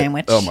 man.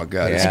 But oh my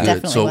God, it's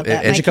good. So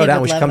and should go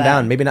down. We should come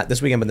down. Maybe not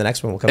this weekend, but the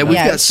next one we'll come. And down.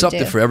 we've got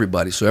something for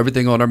everybody. So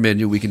everything on our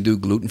menu we can do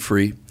gluten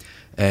free,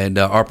 and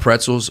our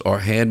pretzels are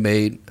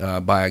handmade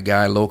by a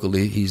guy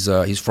locally.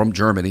 He's from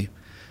Germany.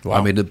 Wow.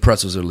 I mean, the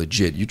pretzels are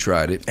legit. You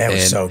tried it. It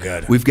was so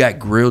good. We've got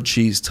grilled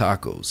cheese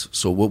tacos.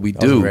 So what we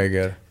do very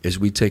good. is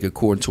we take a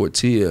corn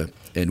tortilla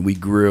and we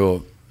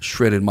grill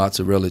shredded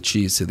mozzarella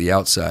cheese to the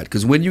outside.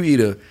 Because when you eat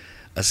a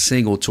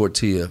single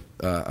tortilla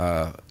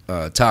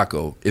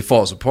taco, it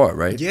falls apart,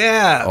 right?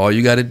 Yeah. All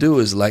you got to do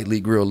is lightly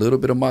grill a little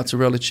bit of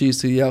mozzarella cheese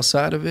to the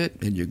outside of it,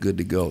 and you're good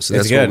to go. So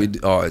that's what we do.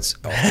 Oh, it's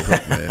off the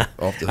hook, man.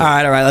 Off the hook.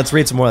 All right. Let's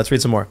read some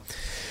more.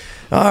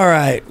 All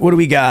right. What do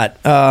we got?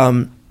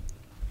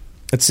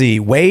 Let's see.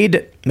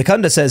 Wade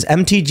Mikunda says,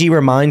 MTG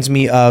reminds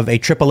me of a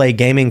AAA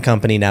gaming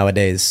company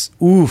nowadays.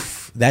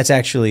 Oof. That's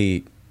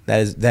actually, that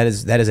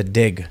is a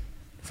dig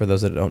for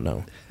those that don't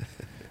know.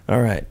 All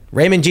right.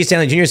 Raymond G.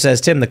 Stanley Jr.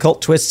 says, Tim, the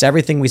cult twists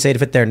everything we say to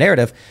fit their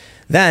narrative.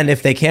 Then,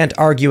 if they can't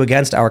argue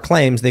against our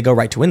claims, they go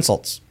right to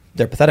insults.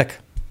 They're pathetic.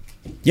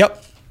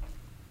 Yep.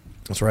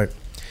 That's right.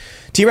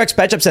 T-Rex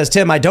Petchup says,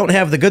 Tim, I don't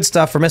have the good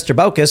stuff for Mr.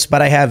 Bokus,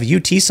 but I have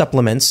UT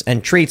supplements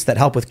and treats that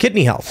help with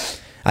kidney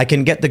health. I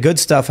can get the good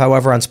stuff,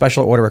 however, on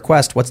special order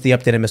request. What's the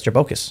update on Mr.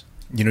 Bokus?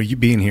 You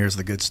being here is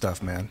the good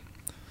stuff, man.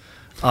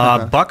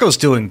 Bucko's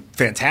doing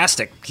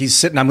fantastic. He's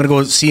sitting. I'm going to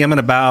go see him in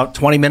about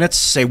 20 minutes,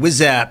 say whiz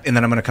zap, and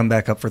then I'm going to come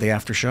back up for the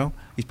after show.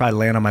 He's probably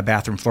laying on my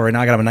bathroom floor right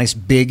now. I got him a nice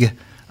big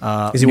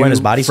Is he wearing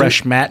his bodysuit?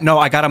 Fresh mat. No,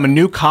 I got him a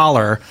new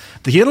collar.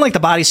 He didn't like the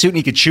bodysuit, and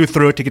he could chew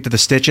through it to get to the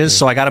stitches.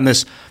 So I got him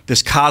this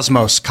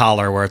Cosmos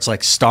collar where it's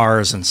like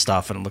stars and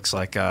stuff, and it looks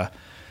like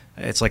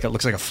it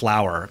looks like a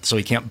flower, so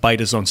he can't bite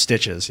his own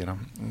stitches.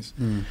 He's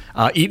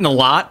eating a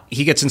lot.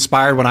 He gets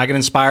inspired when I get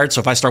inspired. So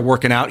if I start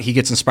working out, he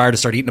gets inspired to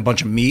start eating a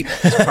bunch of meat.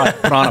 He's probably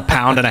put on 1.5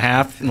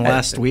 pounds in the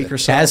last week or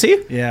so. Has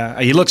he? Yeah,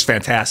 he looks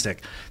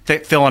fantastic.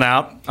 Filling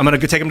out. I'm gonna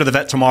take him to the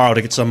vet tomorrow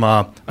to get some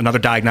another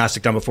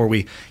diagnostic done before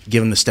we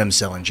give him the stem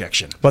cell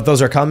injection. But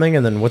those are coming,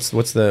 and then what's the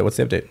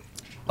update?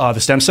 The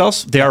stem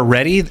cells, they are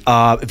ready.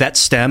 Vet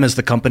Stem is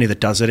the company that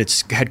does it.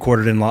 It's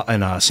headquartered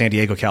in San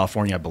Diego,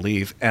 California, I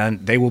believe.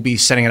 And they will be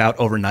sending it out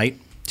overnight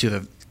to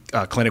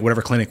the clinic,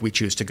 whatever clinic we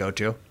choose to go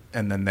to.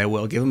 And then they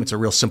will give him. It's a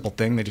real simple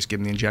thing. They just give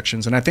him the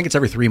injections. And I think it's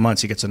every 3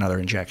 months he gets another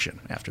injection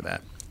after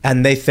that.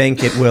 And they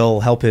think it will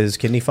help his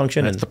kidney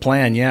function? That's the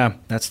plan, yeah.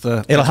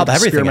 It'll help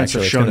everything,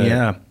 actually.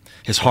 Yeah.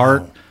 His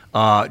heart.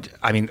 I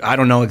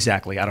don't know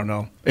exactly. I don't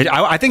know.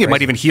 I think it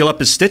might even heal up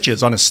his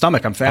stitches on his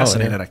stomach. I'm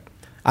fascinated. Oh, yeah.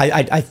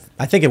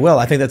 I think it will.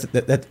 I think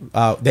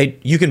that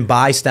you can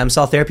buy stem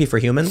cell therapy for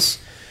humans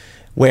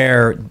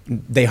where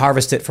they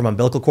harvest it from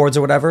umbilical cords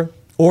or whatever,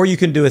 or you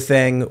can do a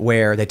thing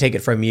where they take it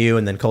from you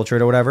and then culture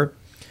it or whatever.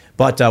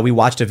 But we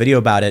watched a video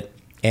about it,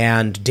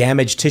 and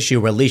damaged tissue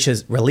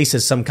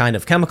releases some kind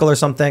of chemical or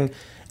something,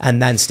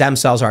 and then stem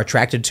cells are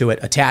attracted to it,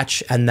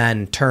 attach, and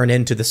then turn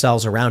into the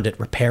cells around it,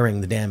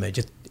 repairing the damage.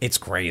 It's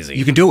crazy.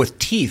 You can do it with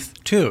teeth,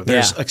 too.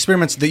 There's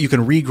experiments that you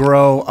can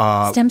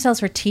regrow. Stem cells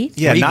for teeth?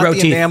 Yeah, not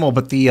the enamel,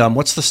 but the,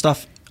 what's the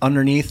stuff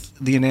underneath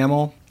the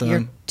enamel?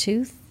 Your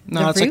tooth?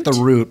 No, it's like the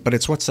root, but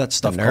what's that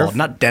stuff called?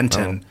 Not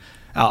dentin.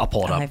 I'll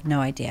pull it up. I have no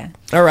idea.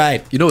 All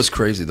right. You know what's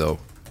crazy, though,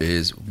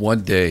 is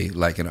one day,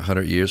 like in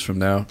 100 years from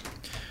now,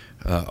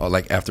 or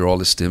like after all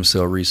this stem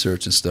cell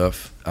research and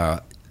stuff,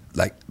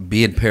 like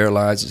being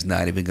paralyzed is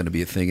not even going to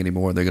be a thing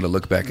anymore. They're going to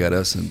look back at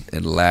us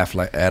and laugh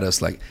at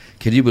us like,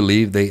 can you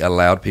believe they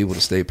allowed people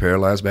to stay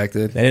paralyzed back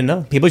then? They didn't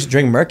know. People used to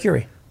drink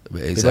mercury.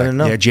 Exactly.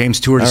 Yeah,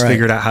 James Tour just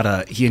figured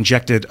out he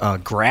injected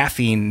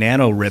graphene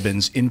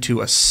nanoribbons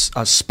into a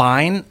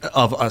spine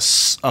of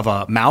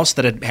a mouse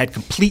that had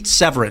complete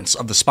severance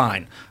of the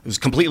spine. It was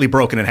completely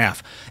broken in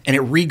half. And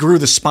it regrew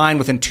the spine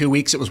within 2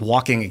 weeks. It was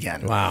walking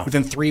again. Wow.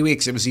 Within 3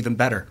 weeks, it was even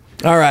better.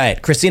 All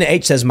right. Christina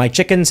H. says, my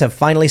chickens have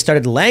finally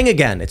started laying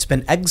again. It's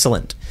been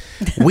excellent.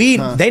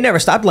 They never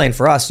stopped laying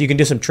for us. You can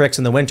do some tricks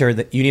in the winter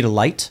that you need a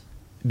light,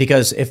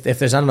 because if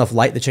there's not enough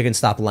light, the chickens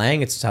stop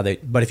laying. It's how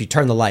but if you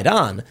turn the light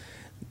on,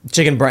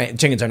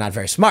 chickens are not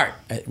very smart,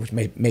 which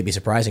may be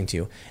surprising to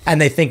you. And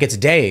they think it's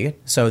day,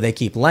 so they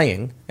keep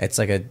laying. It's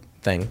like a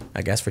thing,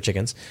 I guess, for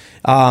chickens.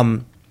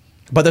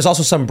 But there's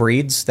also some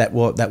breeds that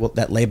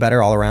lay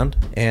better all around.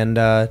 And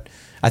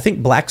I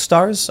think black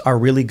stars are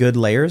really good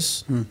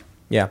layers.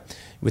 Yeah.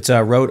 It's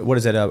a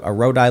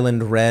Rhode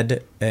Island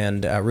red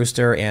and a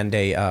rooster and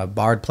a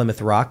barred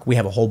Plymouth Rock. We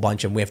have a whole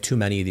bunch of them. We have too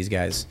many of these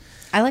guys.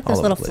 I like those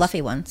little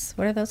fluffy ones.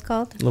 What are those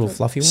called? Little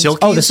fluffy ones? Silkies?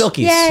 Oh, the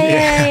silkies.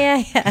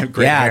 Yeah.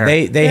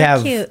 Yeah, they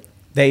have cute.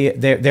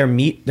 Their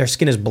meat, their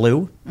skin is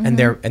blue, and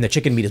the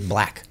chicken meat is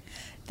black.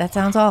 That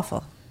sounds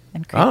awful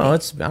and creepy. Oh,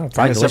 it's probably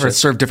delicious. Ever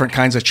serve different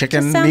kinds of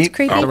chicken sounds meat?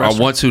 creepy. I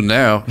want to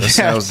now. That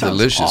sounds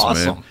delicious,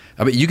 awesome. man.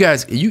 I mean, you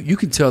guys, you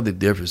can tell the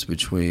difference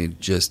between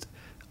just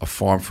a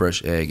farm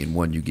fresh egg and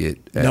one you get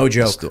at no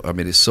joke. The store. I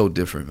mean, it's so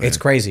different, man. It's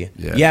crazy.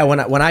 Yeah. When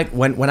I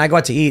go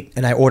out to eat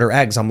and I order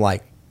eggs, I'm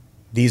like,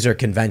 these are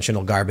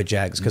conventional garbage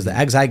eggs, because the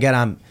eggs I get,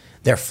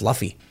 they're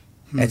fluffy.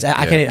 I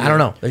don't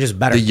know. They're just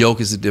better. The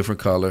yolk is a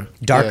different color,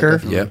 darker.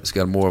 Yeah, it's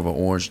got more of an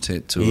orange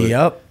tint to it.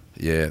 Yep.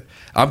 Yeah,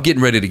 I'm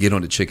getting ready to get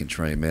on the chicken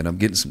train, man. I'm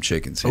getting some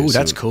chickens here. Oh,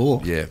 that's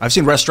cool. Yeah, I've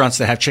seen restaurants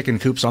that have chicken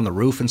coops on the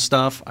roof and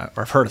stuff. Or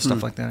I've heard of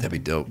stuff like that. That'd be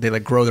dope. They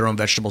like grow their own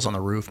vegetables on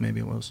the roof.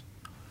 Maybe it was.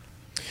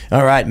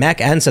 All right.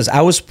 Mac N says,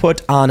 I was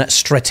put on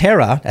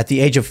Strattera at the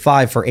age of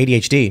 5 for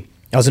ADHD.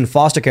 I was in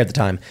foster care at the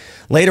time.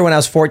 Later, when I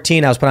was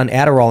 14, I was put on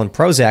Adderall and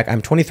Prozac.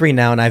 I'm 23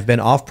 now, and I've been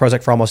off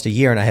Prozac for almost a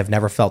year, and I have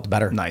never felt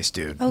better. Nice,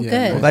 dude. Oh, good.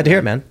 Well, glad to hear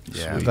it, man.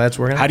 Yeah. Glad it's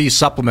working out. How do you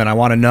supplement? I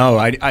want to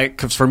know.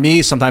 Because for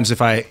me, sometimes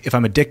if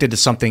I'm addicted to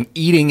something,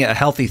 eating a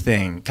healthy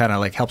thing kind of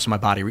like helps my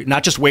body.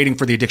 Not just waiting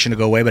for the addiction to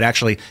go away, but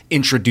actually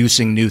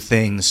introducing new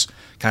things,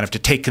 kind of to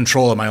take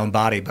control of my own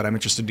body. But I'm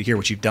interested to hear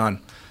what you've done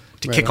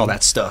to kick all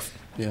that stuff.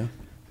 Yeah.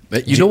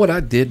 You know what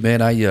I did, man?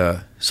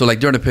 So like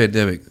during the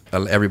pandemic,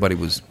 everybody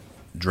was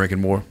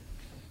drinking more.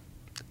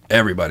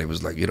 Everybody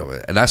was like,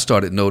 and I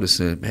started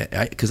noticing, man,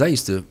 because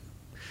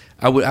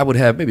I would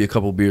have maybe a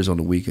couple of beers on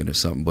the weekend or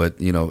something, but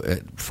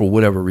for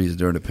whatever reason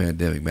during the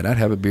pandemic, man, I'd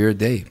have a beer a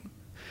day,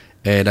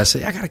 and I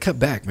said I got to cut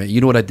back, man.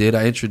 You know what I did?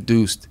 I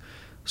introduced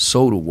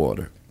soda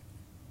water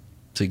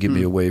to get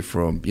me away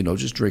from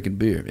just drinking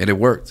beer, and it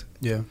worked.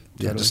 Yeah,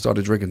 I just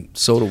started drinking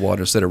soda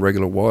water instead of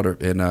regular water,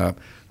 and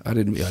I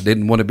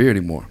didn't want a beer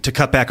anymore. To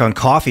cut back on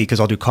coffee,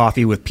 because I'll do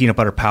coffee with peanut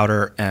butter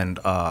powder and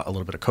a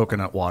little bit of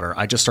coconut water.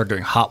 I just started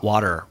doing hot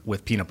water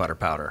with peanut butter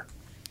powder.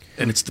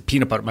 and it's the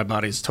peanut butter. My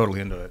body's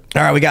totally into it.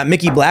 All right, we got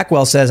Mickey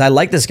Blackwell says, I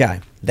like this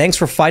guy. Thanks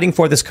for fighting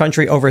for this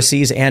country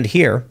overseas and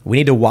here. We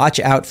need to watch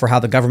out for how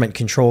the government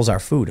controls our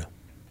food.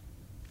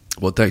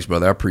 Well, thanks,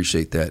 brother. I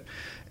appreciate that.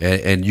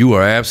 And you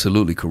are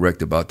absolutely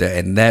correct about that.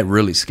 And that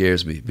really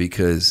scares me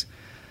because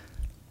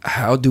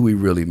how do we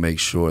really make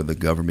sure the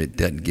government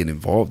doesn't get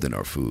involved in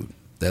our food?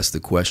 That's the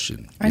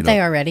question. Aren't they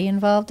already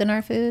involved in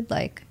our food?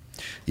 Like,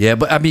 yeah,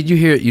 but I mean, you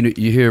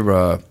hear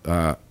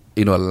a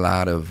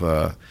lot of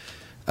I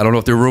don't know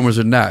if they're rumors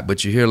or not,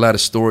 but you hear a lot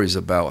of stories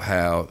about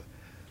how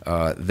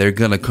they're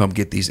gonna come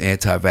get these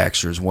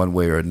anti-vaxxers one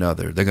way or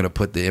another. They're gonna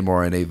put the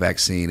mRNA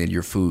vaccine in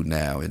your food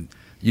now, and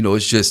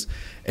it's just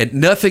and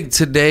nothing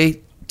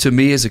today. To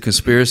me, is a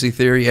conspiracy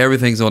theory.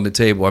 Everything's on the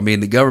table. I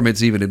mean, the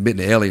government's even admitting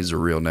the aliens are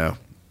real now.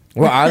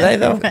 Well, are they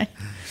though? Right.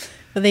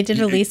 Well, they did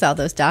release all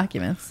those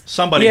documents.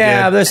 Somebody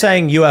did. They're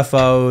saying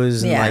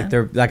UFOs, and Yeah. like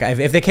they're like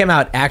if they came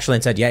out actually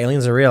and said, "Yeah,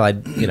 aliens are real,"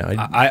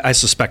 I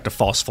suspect a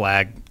false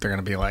flag. They're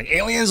going to be like,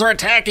 aliens are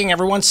attacking.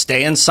 Everyone,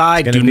 stay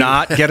inside. Do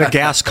not get a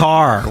gas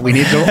car. We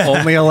need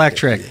only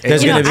electric.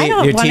 There's going to be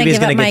your TV's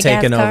going to get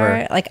taken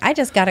over. Like, I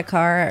just got a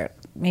car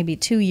maybe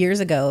 2 years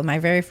ago, my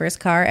very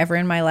first car ever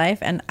in my life,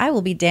 and I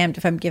will be damned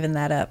if I'm giving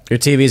that up. Your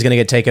TV is going to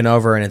get taken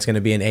over, and it's going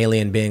to be an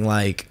alien being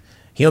like,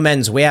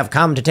 "Humans, we have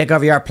come to take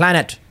over your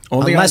planet.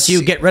 Only unless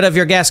you get rid of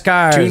your gas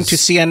cars." Tune to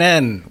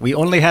CNN. We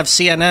only have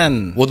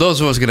CNN. Well, those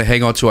of us are going to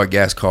hang on to our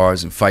gas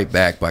cars and fight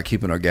back by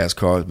keeping our gas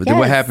cars. But then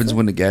what happens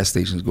when the gas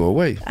stations go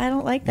away? I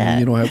don't like that.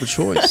 You don't have a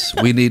choice.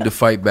 We need to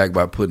fight back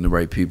by putting the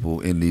right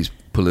people in these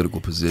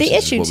political positions. The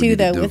issue, too,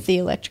 though, with with the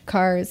electric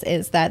cars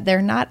is that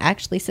they're not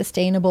actually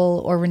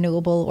sustainable or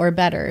renewable or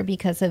better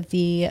because of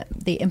the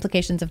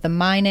implications of the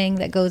mining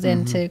that goes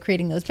into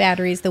creating those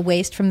batteries. The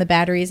waste from the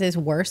batteries is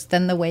worse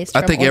than the waste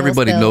from I think oil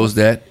everybody spills. knows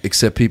that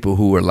except people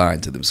who are lying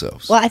to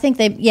themselves. Well, I think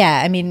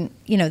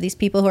these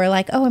people who are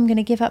like, oh, I'm going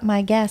to give up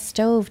my gas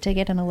stove to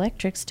get an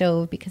electric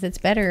stove because it's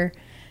better,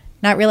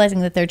 not realizing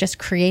that they're just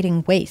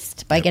creating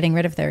waste by getting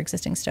rid of their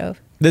existing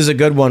stove. This is a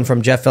good one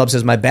from Jeff Phillips.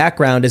 Says, my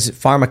background is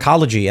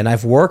pharmacology, and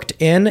I've worked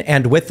in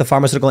and with the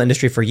pharmaceutical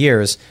industry for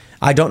years.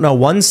 I don't know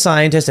one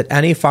scientist at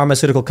any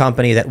pharmaceutical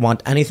company that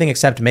want anything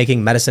except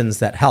making medicines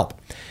that help.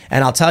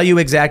 And I'll tell you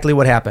exactly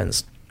what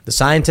happens. The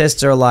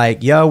scientists are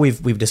like, yo,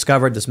 we've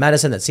discovered this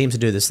medicine that seems to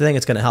do this thing.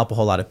 It's going to help a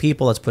whole lot of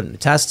people. Let's put it into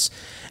tests.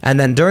 And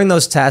then during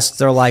those tests,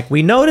 they're like,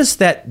 we noticed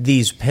that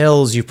these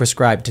pills you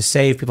prescribed to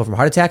save people from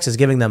heart attacks is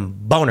giving them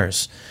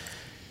boners.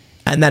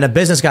 And then a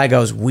business guy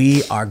goes,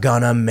 we are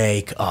going to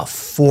make a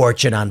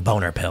fortune on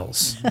boner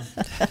pills.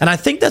 And I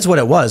think that's what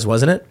it was,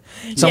 wasn't it?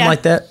 Something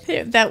like that?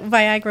 That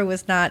Viagra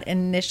was not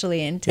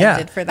initially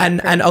intended for that and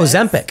purpose.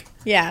 Ozempic.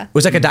 Yeah. It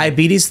was like a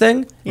diabetes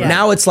thing. Yeah.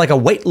 Now it's like a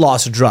weight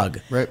loss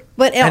drug. Right.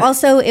 But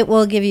it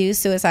will give you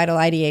suicidal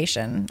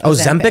ideation.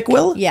 Ozempic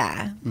will?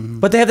 Yeah.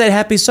 But they have that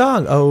happy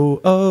song.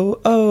 Oh, oh,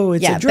 oh,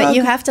 it's a drug. But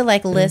you have to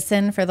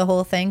listen for the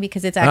whole thing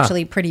because it's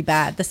actually pretty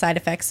bad. The side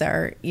effects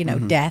are,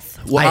 death.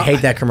 Well, I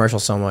hate that commercial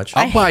so much.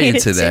 I'll buy hate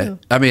into it that. too.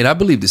 I mean, I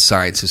believe the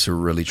scientists are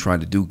really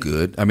trying to do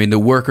good. I mean, the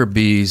worker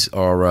bees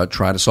are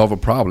trying to solve a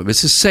problem.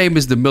 It's the same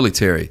as the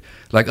military,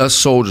 like us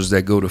soldiers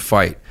that go to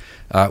fight.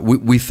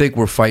 We think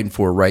we're fighting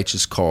for a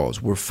righteous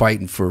cause. We're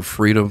fighting for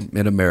freedom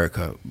in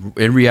America.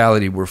 In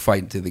reality, we're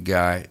fighting to the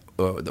guy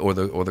or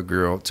the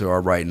girl to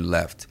our right and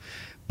left.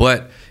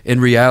 But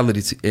in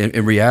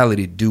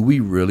reality, do we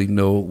really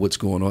know what's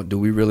going on? Do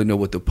we really know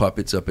what the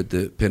puppets up at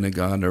the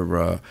Pentagon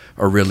are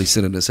really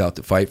sending us out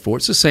to fight for?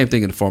 It's the same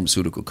thing in the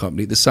pharmaceutical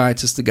company. The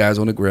scientists, the guys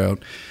on the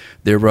ground,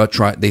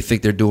 they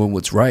think they're doing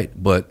what's right,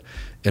 but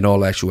in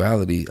all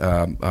actuality,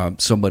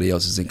 somebody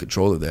else is in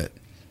control of that.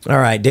 All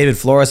right. David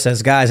Flores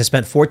says, guys, I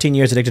spent 14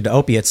 years addicted to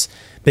opiates.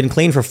 Been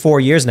clean for 4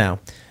 years now.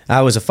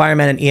 I was a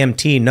fireman and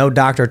EMT. No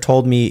doctor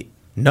told me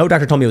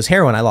it was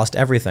heroin. I lost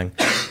everything.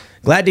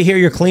 Glad to hear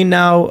you're clean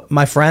now,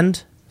 my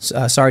friend.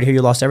 Sorry to hear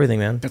you lost everything,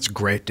 man. That's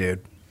great,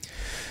 dude.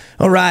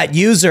 All right.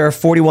 User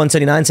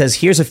 4179 says,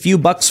 here's a few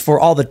bucks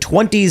for all the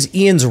 20s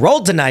Ian's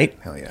rolled tonight.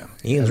 Hell yeah.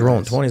 Ian's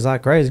rolling 20s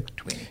like crazy.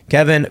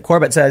 Kevin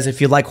Corbett says, if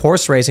you like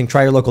horse racing,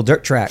 try your local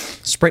dirt track.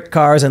 Sprint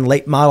cars and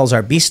late models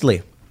are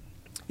beastly.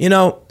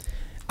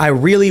 I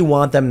really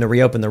want them to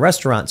reopen the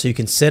restaurant so you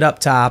can sit up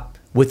top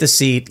with a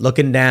seat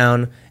looking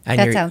down. And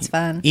That sounds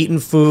fun. Eating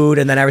food,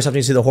 and then every time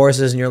you see the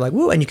horses, and you're like,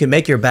 woo, and you can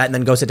make your bet and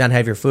then go sit down and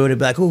have your food and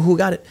be like, who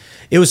got it?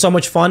 It was so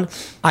much fun.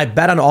 I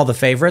bet on all the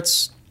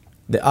favorites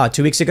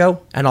 2 weeks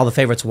ago, and all the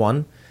favorites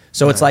won.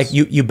 So It's like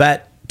you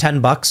bet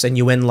 $10 and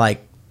you win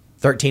like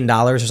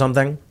 $13 or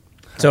something.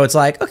 So it's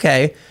like,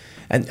 okay.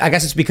 And I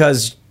guess it's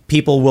because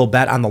people will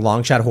bet on the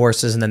long shot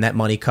horses, and then that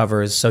money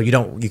covers. So you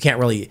can't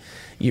really,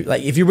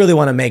 if you really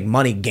want to make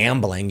money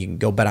gambling, you can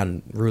go bet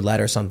on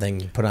roulette or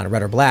something, put on a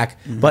red or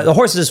black. Mm-hmm. But the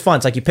horses is fun.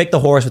 It's like you pick the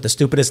horse with the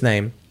stupidest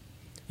name,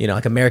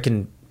 like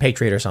American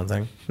Patriot or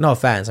something. No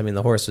offense. I mean,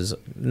 the horse is a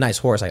nice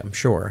horse, I'm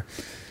sure.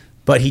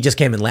 But he just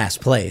came in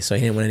last place, so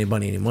he didn't win any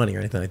money or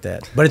anything like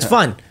that. But it's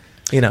fun.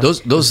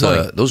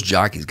 Those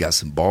jockeys got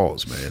some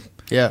balls, man.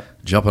 Yeah.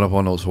 Jumping up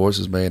on those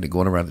horses, man, and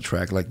going around the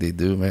track like they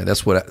do, man.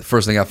 That's what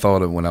first thing I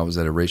thought of when I was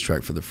at a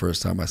racetrack for the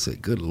first time. I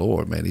said, good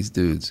Lord, man, these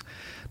dudes,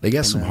 they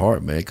got some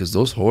heart, man, because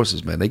those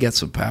horses, man, they got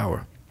some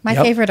power. My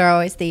favorite are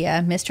always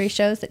the mystery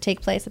shows that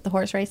take place at the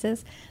horse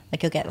races.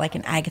 Like you'll get like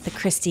an Agatha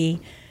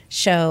Christie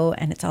show,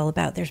 and it's all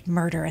about there's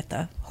murder at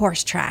the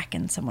horse track,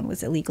 and someone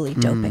was illegally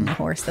doping the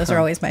horse. Those are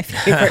always my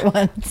favorite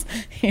ones.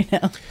 You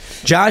know.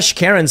 Josh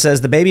Karen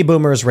says the baby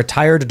boomers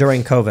retired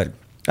during COVID.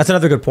 That's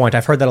another good point.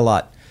 I've heard that a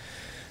lot.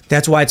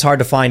 That's why it's hard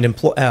to find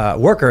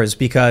workers,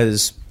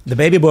 because the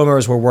baby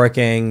boomers were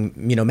working,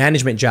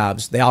 management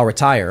jobs. They all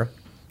retire.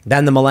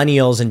 Then the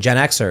millennials and Gen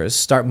Xers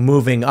start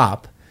moving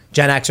up.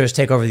 Gen Xers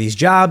take over these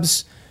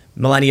jobs.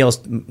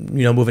 Millennials,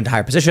 move into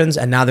higher positions,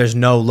 and now there's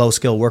no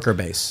low-skill worker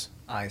base.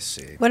 I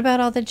see. What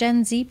about all the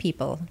Gen Z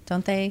people? Are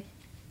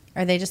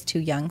they just too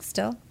young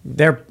still?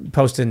 They're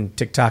posting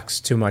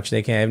TikToks too much.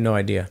 They have no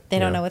idea. They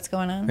don't know what's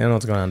going on? They don't know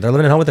what's going on. They're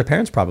living at home with their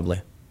parents,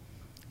 probably.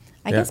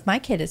 I guess my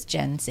kid is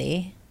Gen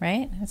Z,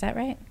 right? Is that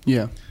right?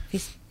 Yeah.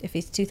 If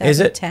he's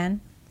 2010.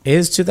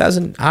 Is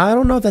 2000? I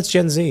don't know if that's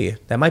Gen Z.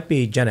 That might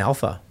be Gen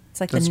Alpha. It's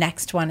like the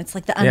next one. It's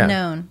like the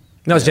unknown.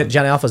 No, it's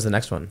Gen Alpha is the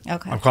next one.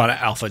 Okay. I'm calling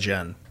it Alpha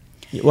Gen.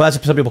 Well, that's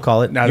what some people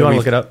call it. Now you want to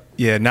look it up?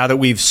 Yeah, now that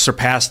we've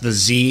surpassed the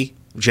Z,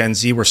 Gen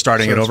Z, we're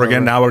starting it over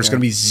again. Now it's going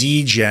to be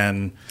Z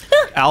Gen,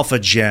 Alpha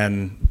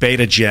Gen,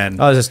 Beta Gen.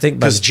 Oh, just think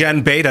because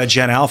Gen Beta,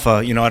 Gen Alpha,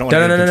 I don't want to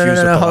get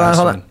confused with the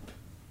last one.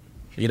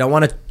 You don't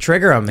want to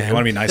trigger them, man. You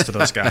want to be nice to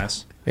those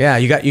guys. Yeah,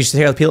 you should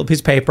take a piece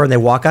of paper and they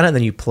walk on it and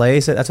then you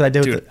place it. That's what I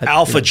do. Dude,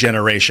 Alpha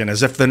generation,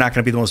 as if they're not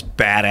going to be the most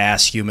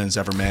badass humans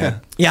ever made.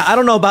 Yeah, I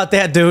don't know about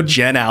that, dude.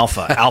 Gen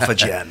Alpha, Alpha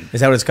Gen.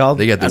 Is that what it's called?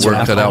 They got the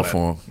work cut out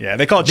for them. Yeah,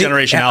 they call it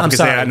Generation Alpha because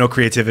they had no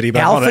creativity.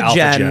 But Alpha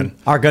Gen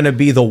are going to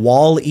be the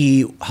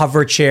Wall-E,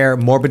 hover chair,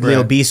 morbidly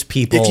obese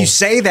people. If you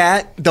say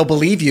that, they'll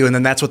believe you, and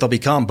then that's what they'll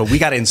become. But we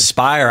got to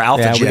inspire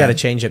Alpha Gen. Yeah, we got to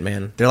change it,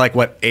 man. They're like,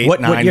 what, 8,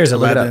 9, what years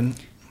 11?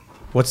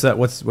 What's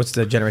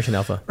the Generation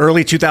Alpha?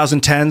 Early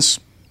 2010s.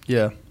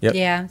 Yeah. Yep.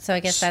 Yeah, so I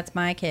guess that's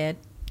my kid.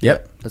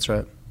 Yep. That's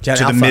right. Gen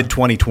to Alpha. the mid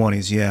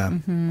 2020s, yeah.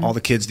 Mm-hmm. All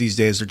the kids these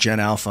days are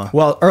Gen Alpha.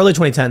 Well, early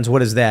 2010s,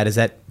 what is that? Is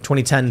that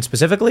 2010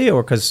 specifically,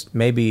 or because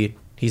maybe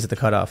he's at the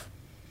cutoff?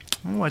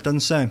 Oh, it doesn't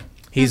say.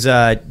 He's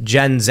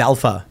Gen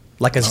Alpha,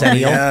 like a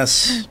Zennial.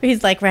 Yes.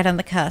 He's like right on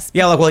the cusp.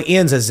 Yeah, like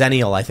Ian's a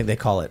Zennial, I think they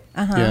call it.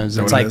 Uh-huh. Yeah, It's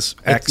it's like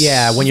like X.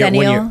 Yeah, when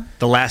you're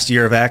the last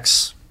year of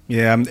X.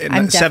 Yeah, I'm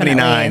definitely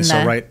 79, in so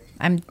the- right.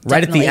 I'm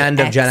right at the definitely end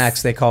of Gen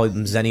X, they call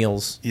them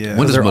Zennials. Yeah.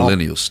 When does They're all-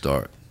 millennials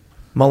start?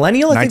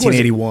 Millennial, I think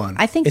 1981.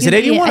 I think Is it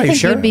 81? I Are you think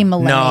sure? you'd be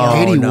millennial.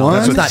 No,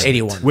 81? it's not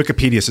 81.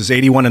 Wikipedia says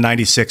 81 to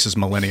 96 is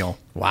millennial.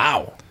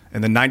 Wow.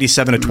 And then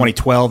 97 to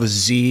 2012 is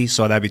Z,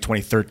 so that'd be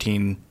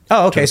 2013.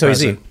 Oh, okay, to the so he's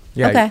Z. present.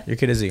 Yeah, Okay. your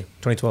kid is Z.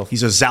 2012.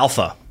 He's a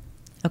Zalpha.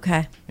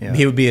 Okay. Yeah.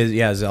 He would be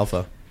his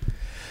Alpha.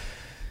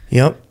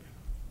 Yep.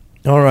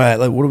 All right,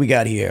 what do we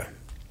got here?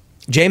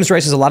 James Ray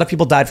says a lot of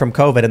people died from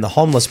COVID, and the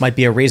homeless might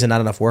be a reason not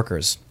enough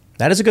workers.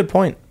 That is a good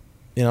point.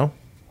 Yeah,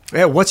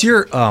 what's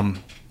your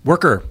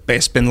worker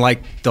base been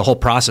like the whole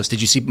process?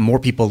 Did you see more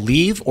people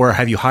leave, or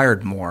have you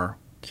hired more?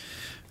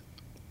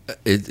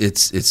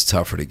 It's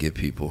tougher to get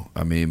people.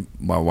 I mean,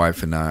 my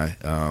wife and I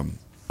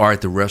are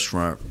at the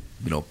restaurant,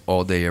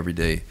 all day, every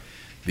day,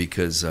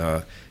 because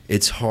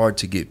it's hard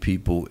to get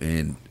people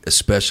in,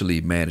 especially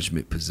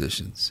management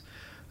positions.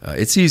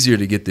 It's easier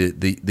to get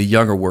the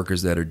younger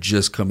workers that are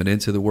just coming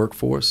into the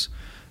workforce.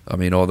 I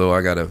mean, although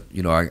I gotta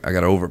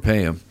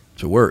overpay them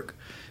to work.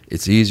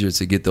 It's easier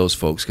to get those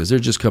folks because they're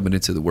just coming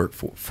into the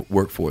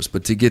workforce.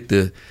 But to get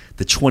the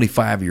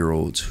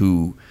 25-year-olds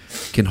who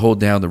can hold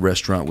down the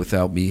restaurant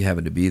without me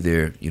having to be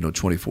there,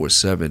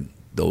 24/7,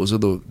 those are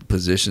the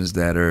positions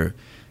that are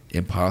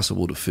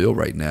impossible to fill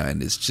right now.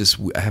 And it's just,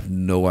 I have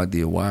no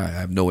idea why. I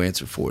have no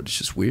answer for it. It's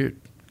just weird.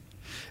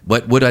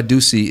 But what I do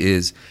see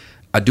is,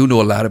 I do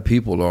know a lot of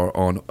people are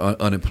on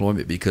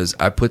unemployment because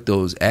I put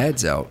those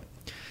ads out,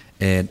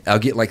 and I'll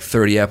get like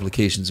 30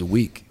 applications a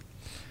week.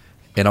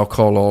 And I'll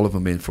call all of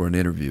them in for an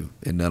interview,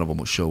 and none of them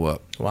will show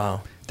up.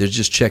 Wow. They're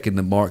just checking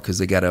the mark because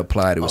they got to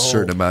apply to a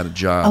certain amount of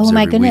jobs. Oh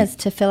my every goodness! week.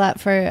 To fill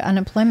out for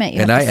unemployment,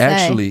 And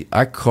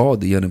I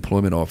called the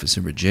unemployment office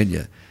in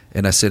Virginia,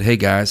 and I said, "Hey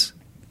guys,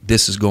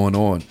 this is going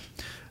on.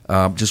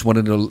 Just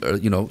wanted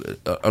to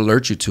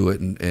alert you to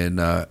it."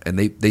 And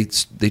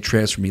they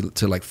transferred me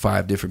to like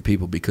 5 different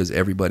people because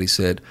everybody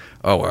said,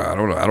 "Oh, I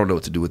don't know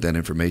what to do with that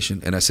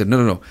information." And I said,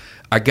 "No.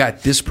 I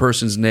got this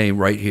person's name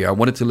right here. I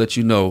wanted to let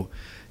you know."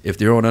 If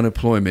they're on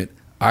unemployment,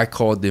 I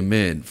called them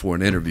in for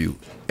an interview,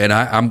 and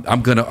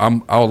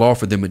I'll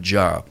offer them a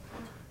job.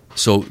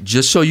 So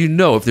just so you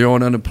know, if they're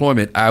on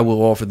unemployment, I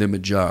will offer them a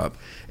job.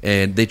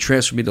 And they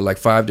transferred me to like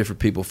 5 different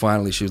people.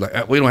 Finally, she was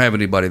like, "We don't have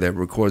anybody that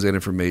records that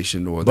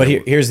information." But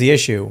here's the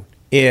issue: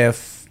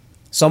 if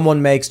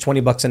someone makes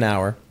 $20 an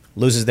hour,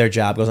 loses their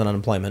job, goes on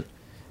unemployment,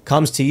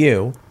 comes to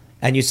you,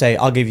 and you say,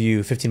 "I'll give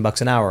you $15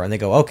 an hour," and they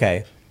go,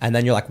 "Okay," and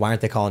then you're like, "Why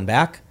aren't they calling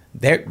back?"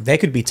 They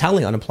could be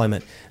telling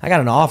unemployment, "I got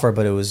an offer,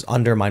 but it was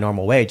under my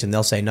normal wage," and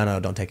they'll say, "No,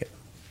 don't take it,"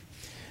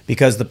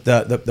 because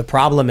the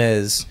problem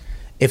is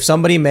if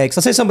somebody makes,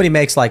 let's say somebody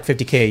makes like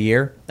 $50K a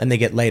year and they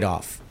get laid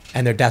off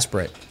and they're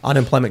desperate,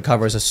 unemployment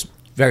covers a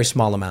very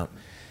small amount.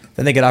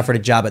 Then they get offered a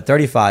job at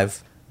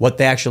 35. What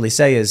they actually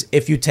say is,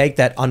 if you take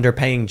that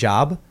underpaying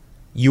job,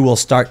 you will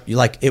start,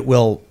 like, it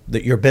will,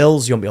 your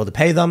bills, you won't be able to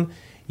pay them.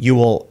 You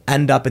will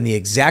end up in the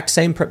exact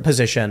same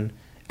position,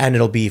 and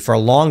it'll be for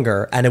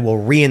longer, and it will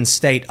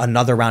reinstate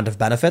another round of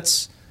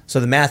benefits. So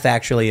the math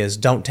actually is,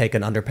 don't take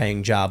an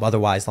underpaying job.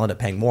 Otherwise, they'll end up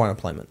paying more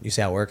unemployment. You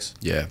see how it works?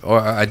 Yeah.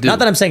 Or I do. Not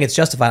that I'm saying it's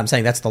justified. I'm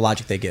saying that's the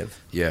logic they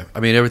give. Yeah. I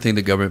mean, everything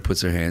the government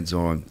puts their hands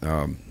on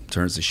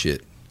turns to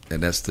shit.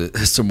 And that's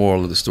the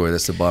moral of the story.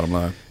 That's the bottom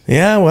line.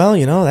 Yeah, well,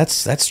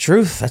 that's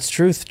truth. That's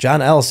truth.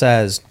 John L.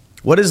 says,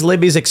 what is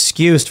Libby's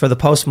excuse for the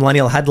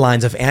post-millennial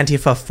headlines of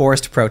Antifa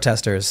forced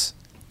protesters?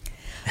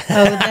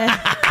 Oh,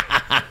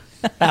 that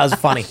was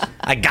funny.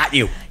 I got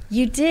you.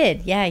 You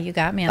did. Yeah, you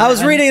got me on I was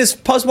that one. reading this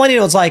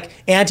post-millennial. It's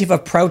like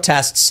Antifa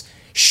protests,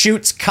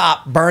 shoots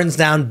cop, burns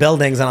down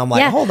buildings. And I'm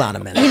like, hold on a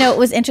minute. It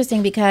was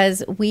interesting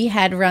because we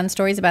had run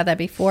stories about that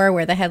before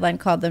where the headline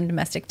called them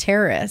domestic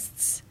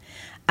terrorists.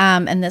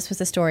 And this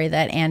was a story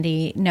that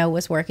Andy No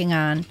was working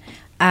on.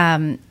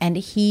 And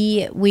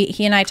he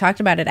and I talked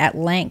about it at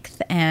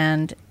length.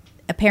 And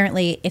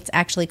apparently it's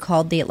actually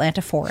called the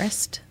Atlanta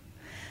Forest.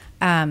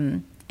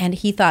 And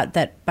he thought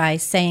that by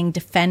saying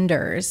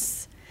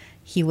defenders,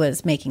 he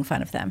was making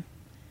fun of them.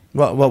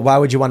 Well, why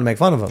would you want to make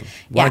fun of them?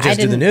 Why just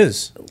do the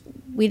news?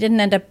 We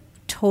didn't end up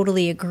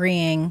totally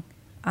agreeing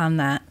on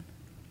that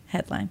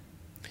headline.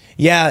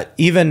 Yeah,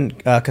 even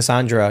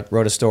Cassandra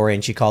wrote a story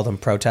and she called them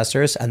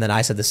protesters. And then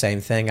I said the same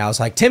thing. I was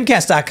like,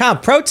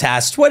 timcast.com,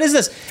 protest? What is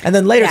this? And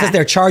then later it says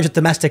they're charged with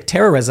domestic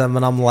terrorism.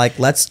 And I'm like,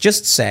 let's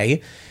just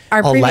say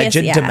alleged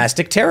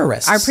domestic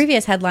terrorists. Our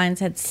previous headlines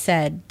had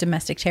said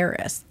domestic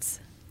terrorists.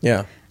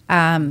 Yeah.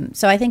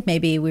 So I think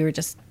maybe we were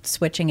just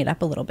switching it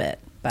up a little bit.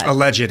 But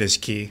alleged is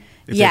key.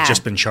 If they've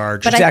just been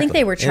charged. But I think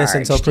they were charged.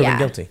 Innocent until proven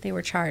guilty. They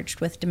were charged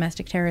with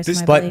domestic terrorism,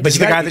 I but believe.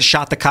 the guy that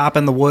shot the cop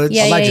in the woods?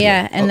 Yeah, Allegedly.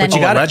 yeah. And then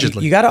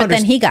allegedly. But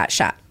then he got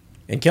shot.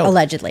 And killed.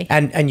 Allegedly.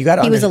 And you got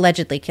to He was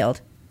allegedly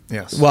killed.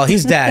 Yes. Well,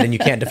 he's dead and you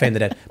can't defend the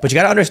dead. But you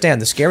got to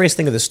understand, the scariest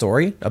thing of the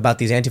story about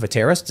these Antifa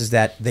terrorists is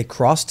that they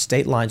crossed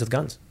state lines with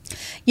guns.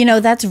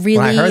 That's really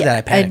When I heard that, I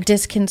a panicked.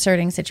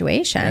 disconcerting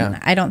situation. Yeah.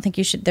 I don't think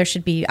there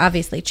should be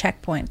obviously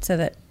checkpoints so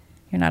that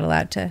you're not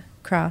allowed to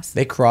cross.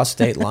 They crossed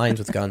state lines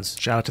with guns.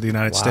 Shout out to the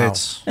United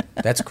States.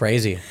 That's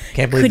crazy.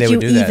 Can't believe they would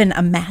do that. Could you even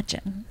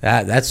imagine?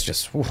 That's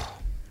just,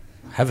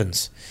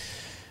 heavens.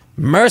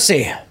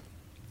 Mercy.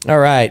 All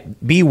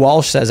right. B.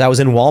 Walsh says, I was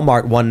in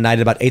Walmart one night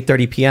at about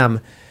 8:30 p.m.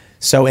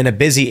 So in a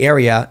busy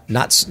area,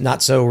 not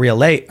so real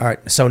late. All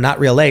right, so not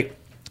real late.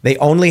 They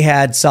only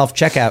had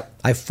self-checkout.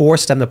 I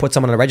forced them to put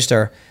someone on the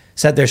register.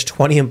 Said there's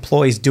 20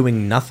 employees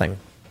doing nothing.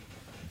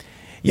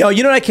 You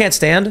know what I can't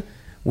stand?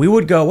 We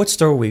would go. What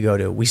store would we go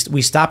to?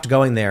 We stopped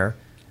going there.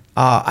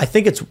 I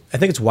think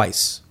it's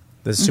Weiss,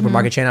 the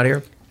supermarket chain out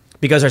here,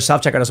 because our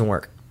self checkout doesn't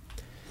work.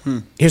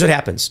 Here's what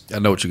happens. I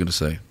know what you're going to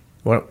say.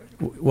 What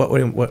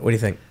do you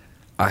think?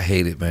 I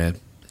hate it, man.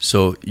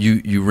 So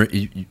you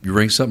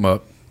ring something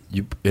up,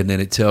 and then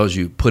it tells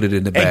you put it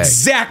in the bag.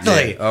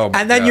 Exactly. Yeah. Oh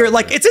my and then God. you're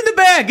like, it's in the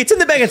bag. It's in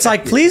the bag. It's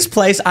like, please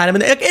place item in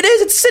the. It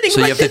is. It's sitting.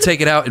 So right you have to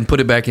take it out and put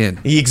it back in.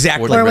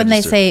 Exactly. Or when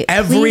they say,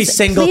 every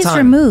single please time,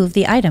 remove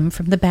the item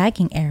from the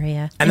bagging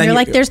area, and then you're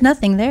like, there's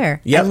nothing there.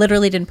 Yep. I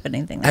literally didn't put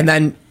anything there. And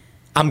then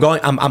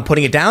I'm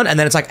putting it down, and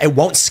then it's like it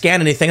won't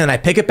scan anything, and I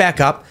pick it back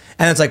up,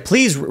 and it's like,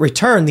 please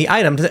return the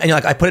item, and you're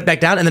like, I put it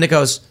back down, and then it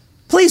goes,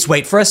 please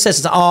wait for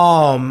assistance.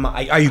 Oh,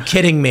 are you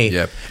kidding me?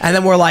 Yep. And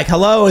then we're like,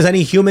 hello, is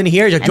any human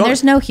here? Like, and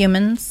there's no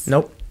humans.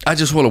 Nope. I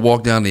just want to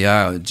walk down the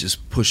aisle and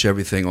just push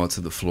everything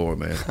onto the floor,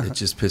 man. It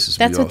just pisses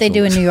me off. That's what they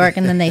do in New York,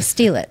 and then they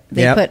steal it.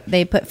 Yep.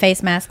 They put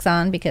face masks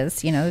on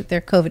because they're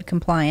COVID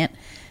compliant.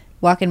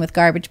 Walk in with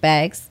garbage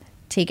bags,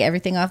 take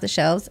everything off the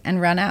shelves,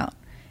 and run out.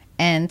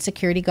 And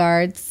security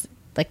guards,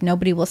 like,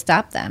 nobody will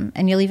stop them.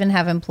 And you'll even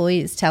have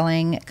employees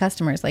telling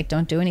customers, like,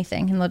 don't do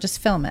anything, and they'll just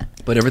film it.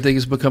 But everything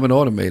is becoming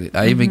automated.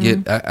 I even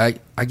get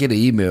I get an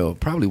email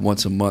probably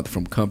once a month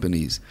from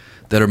companies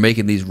that are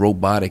making these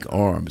robotic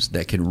arms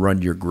that can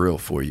run your grill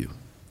for you.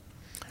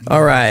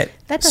 All right.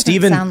 That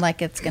doesn't sound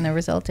like it's going to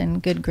result in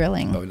good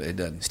grilling. Oh, it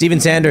doesn't. Stephen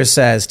Sanders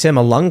says, Tim,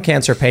 a lung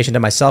cancer patient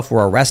and myself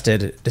were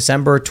arrested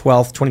December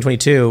 12th,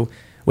 2022,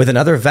 with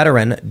another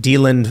veteran,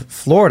 Deland,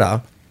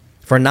 Florida,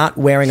 for not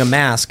wearing a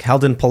mask,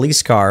 held in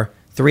police car,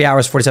 3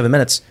 hours, 47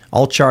 minutes.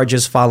 All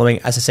charges following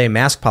SSA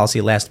mask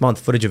policy last month.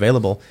 Footage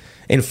available.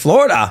 In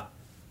Florida,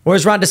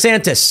 where's Ron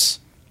DeSantis?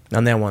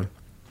 On that one.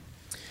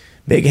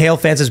 Big Hale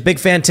fan says, big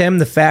fan, Tim.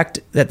 The fact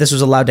that this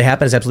was allowed to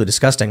happen is absolutely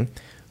disgusting.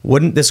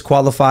 Wouldn't this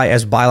qualify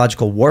as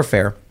biological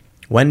warfare?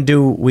 When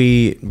do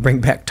we bring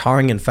back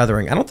tarring and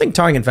feathering? I don't think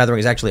tarring and feathering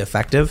is actually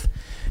effective.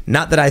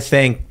 Not that I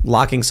think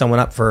locking someone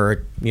up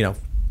for,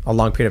 a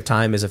long period of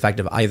time is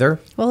effective either.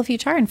 Well, if you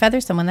tar and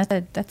feather someone,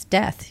 that's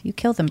death. You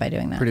kill them by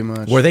doing that. Pretty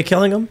much. Were they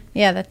killing them?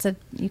 Yeah,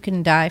 you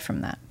can die from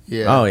that.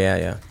 Yeah. Oh,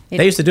 yeah.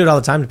 They used to do it all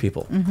the time to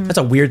people. Mm-hmm. That's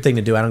a weird thing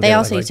to do. I don't get it. They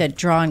also used to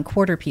draw and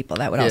quarter people.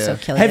 That would also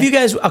kill you. Have you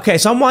guys... Okay,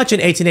 so I'm watching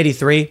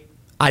 1883.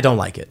 I don't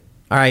like it.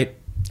 All right.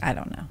 I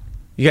don't know.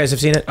 You guys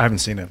have seen it? I haven't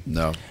seen it.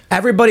 No.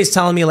 Everybody's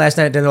telling me last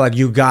night at dinner, like,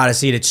 you gotta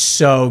see it. It's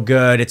so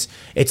good.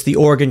 It's the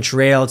Oregon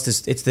Trail. It's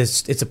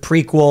a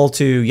prequel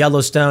to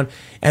Yellowstone,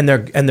 and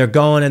they're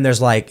going, and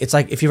there's like, it's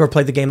like if you ever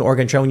played the game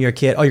Oregon Trail when you're a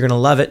kid, oh, you're gonna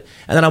love it.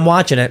 And then I'm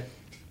watching it,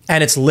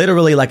 and it's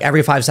literally like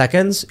every 5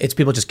 seconds, it's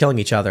people just killing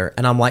each other,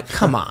 and I'm like,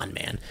 come on,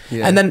 man.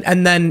 Yeah.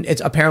 And then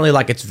it's apparently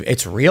like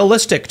it's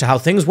realistic to how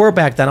things were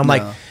back then. I'm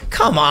like,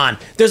 come on.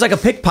 There's like a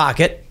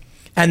pickpocket,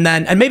 and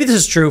maybe this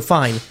is true.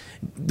 Fine.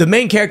 The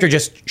main character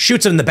just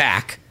shoots him in the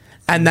back,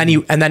 and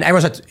then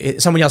everyone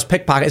starts, someone else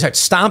pickpocket starts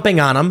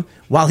stomping on him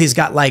while he's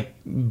got like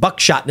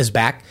buckshot in his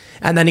back,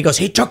 and then he goes,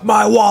 he took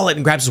my wallet,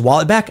 and grabs his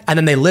wallet back, and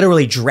then they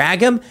literally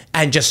drag him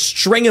and just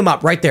string him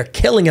up right there,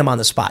 killing him on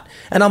the spot.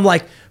 And I'm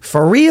like,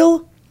 for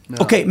real? No.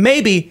 Okay,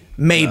 maybe.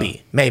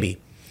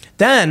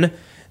 Then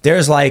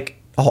there's like,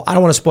 I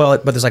don't want to spoil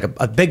it, but there's like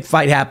a big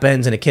fight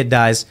happens and a kid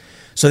dies.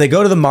 So they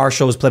go to the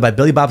marshal, who's played by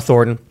Billy Bob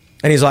Thornton,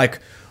 and he's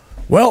like,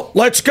 well,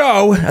 let's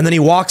go. And then he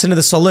walks into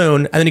the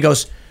saloon, and then he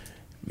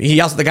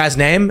yells at the guy's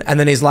name, and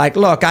then he's like,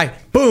 look,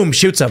 boom,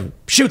 shoots a guy.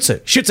 And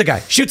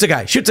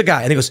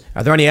he goes,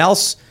 are there any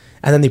else?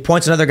 And then he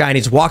points at another guy, and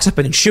he just walks up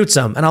and shoots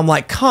him. And I'm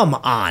like, come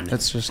on.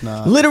 That's just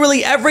not.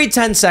 Literally every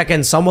 10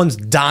 seconds, someone's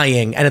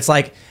dying. And it's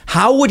like,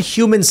 how would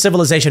human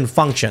civilization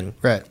function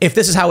if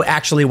this is how it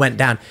actually went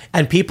down?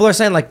 And people are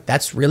saying, like,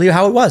 that's really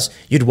how it was.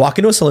 You'd walk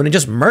into a saloon and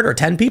just murder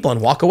 10 people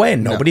and walk away,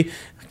 and nobody...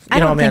 I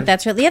don't think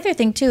that's real. The other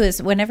thing, too,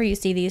 is whenever you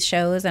see these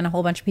shows and a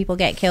whole bunch of people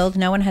get killed,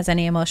 no one has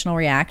any emotional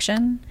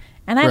reaction.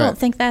 And I don't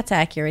think that's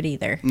accurate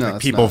either. No,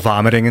 like people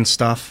vomiting and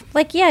stuff.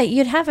 Like, yeah,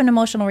 you'd have an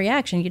emotional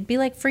reaction. You'd be,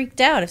 like, freaked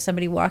out if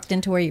somebody walked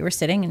into where you were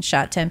sitting and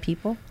shot 10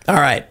 people. All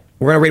right.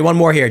 We're going to read one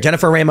more here.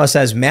 Jennifer Ramos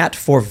says, Matt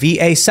for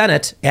VA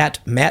Senate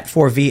at Matt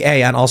for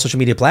VA on all social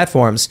media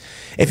platforms.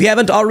 If you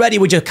haven't already,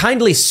 would you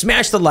kindly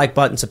smash the like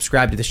button,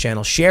 subscribe to this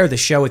channel, share the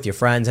show with your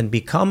friends, and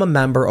become a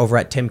member over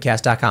at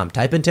timcast.com.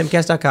 Type in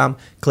timcast.com,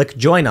 click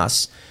join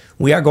us.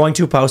 We are going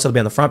to post, it'll be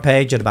on the front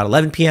page at about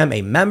 11 p.m.,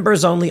 a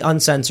members-only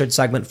uncensored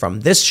segment from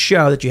this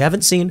show that you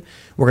haven't seen.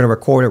 We're going to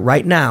record it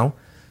right now.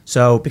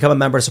 So become a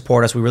member to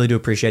support us. We really do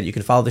appreciate it. You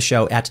can follow the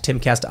show at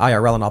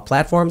TimCastIRL on all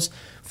platforms.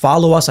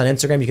 Follow us on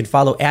Instagram. You can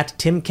follow at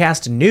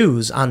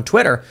TimCastNews on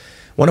Twitter.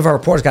 One of our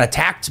reporters got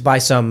attacked by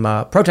some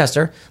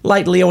protester.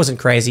 Leo wasn't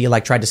crazy. He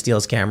tried to steal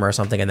his camera or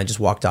something and then just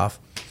walked off.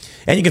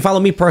 And you can follow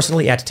me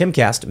personally at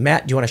TimCast.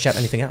 Matt, do you want to shout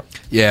anything out?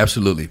 Yeah,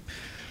 absolutely.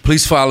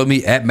 Please follow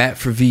me at Matt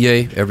for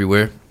VA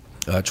everywhere.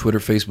 Twitter,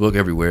 Facebook,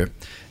 everywhere.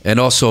 And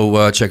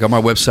also check out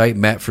my website,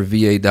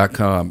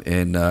 mattforva.com,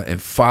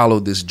 and follow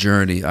this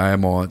journey I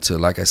am on to,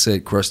 like I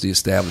said, crush the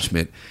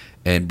establishment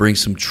and bring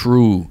some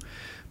true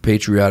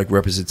patriotic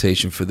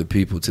representation for the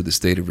people to the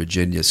state of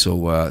Virginia.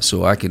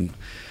 So I can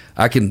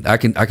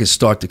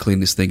start to clean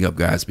this thing up,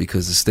 guys,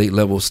 because the state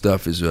level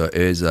stuff is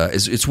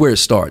it's where it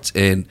starts.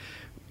 And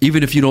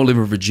even if you don't live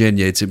in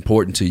Virginia, it's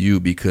important to you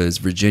because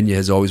Virginia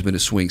has always been a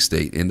swing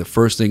state. And the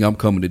first thing I'm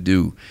coming to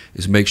do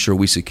is make sure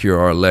we secure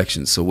our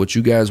elections. So what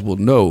you guys will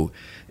know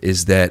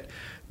is that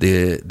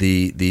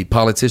the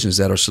politicians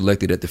that are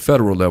selected at the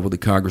federal level, the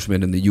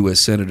congressmen and the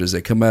U.S. senators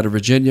that come out of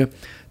Virginia,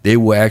 they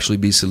will actually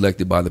be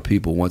selected by the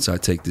people once I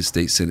take this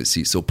state Senate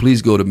seat. So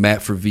please go to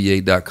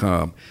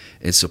mattforva.com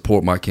and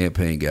support my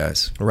campaign,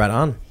 guys. Right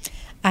on.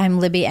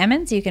 I'm Libby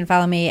Emmons. You can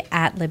follow me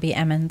at Libby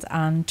Emmons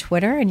on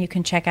Twitter, and you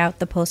can check out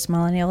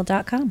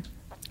thepostmillennial.com.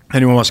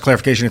 Anyone wants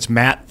clarification, it's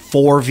Matt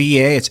for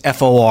VA. It's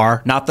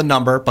FOR, not the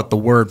number, but the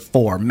word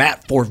for.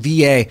 Matt for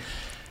VA.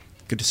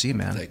 Good to see you,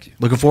 man. Thank you.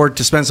 Looking forward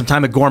to spend some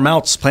time at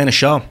Gormelt's playing a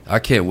show. I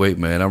can't wait,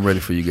 man. I'm ready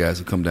for you guys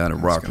to come down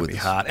and rock with us.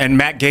 Hot. And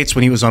Matt Gaetz,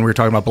 when he was on, we were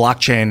talking about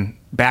blockchain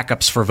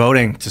backups for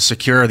voting to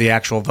secure the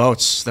actual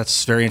votes.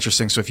 That's very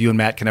interesting. So if you and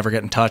Matt can ever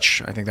get in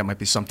touch, I think that might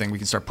be something we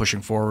can start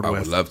pushing forward with. I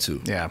would love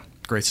to. Yeah,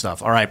 great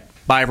stuff. All right.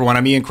 Bye, everyone.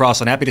 I'm Ian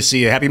Crossland. Happy to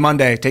see you. Happy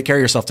Monday. Take care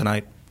of yourself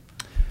tonight.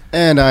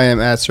 And I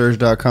am at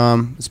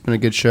Surge.com. It's been a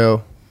good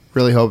show.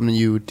 Really hoping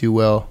you do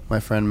well,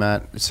 my friend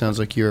Matt. It sounds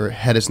like your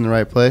head is in the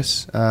right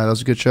place. That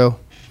was a good show.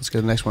 Let's go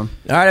to the next one.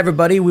 All right,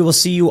 everybody. We will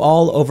see you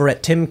all over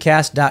at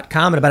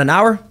timcast.com in about an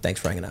hour.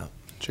 Thanks for hanging out.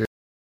 Cheers.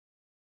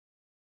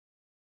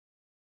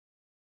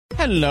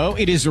 Hello,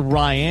 it is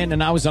Ryan,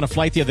 and I was on a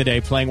flight the other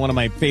day playing one of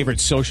my favorite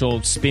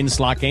social spin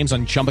slot games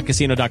on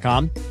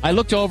ChumbaCasino.com. I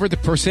looked over at the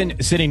person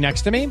sitting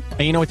next to me,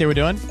 and you know what they were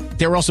doing?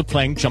 They were also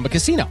playing Chumba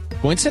Casino.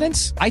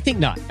 Coincidence? I think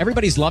not.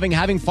 Everybody's loving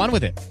having fun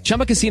with it.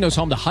 Chumba Casino is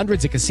home to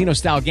hundreds of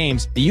casino-style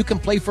games that you can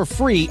play for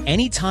free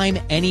anytime,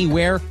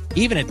 anywhere,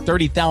 even at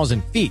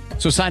 30,000 feet.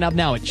 So sign up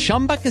now at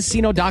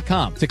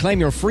ChumbaCasino.com to claim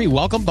your free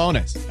welcome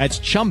bonus. That's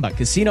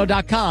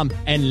ChumbaCasino.com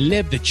and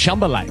live the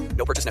Chumba life.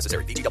 No purchase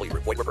necessary. VGW.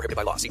 Void where prohibited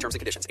by law. See terms and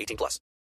conditions. 18+.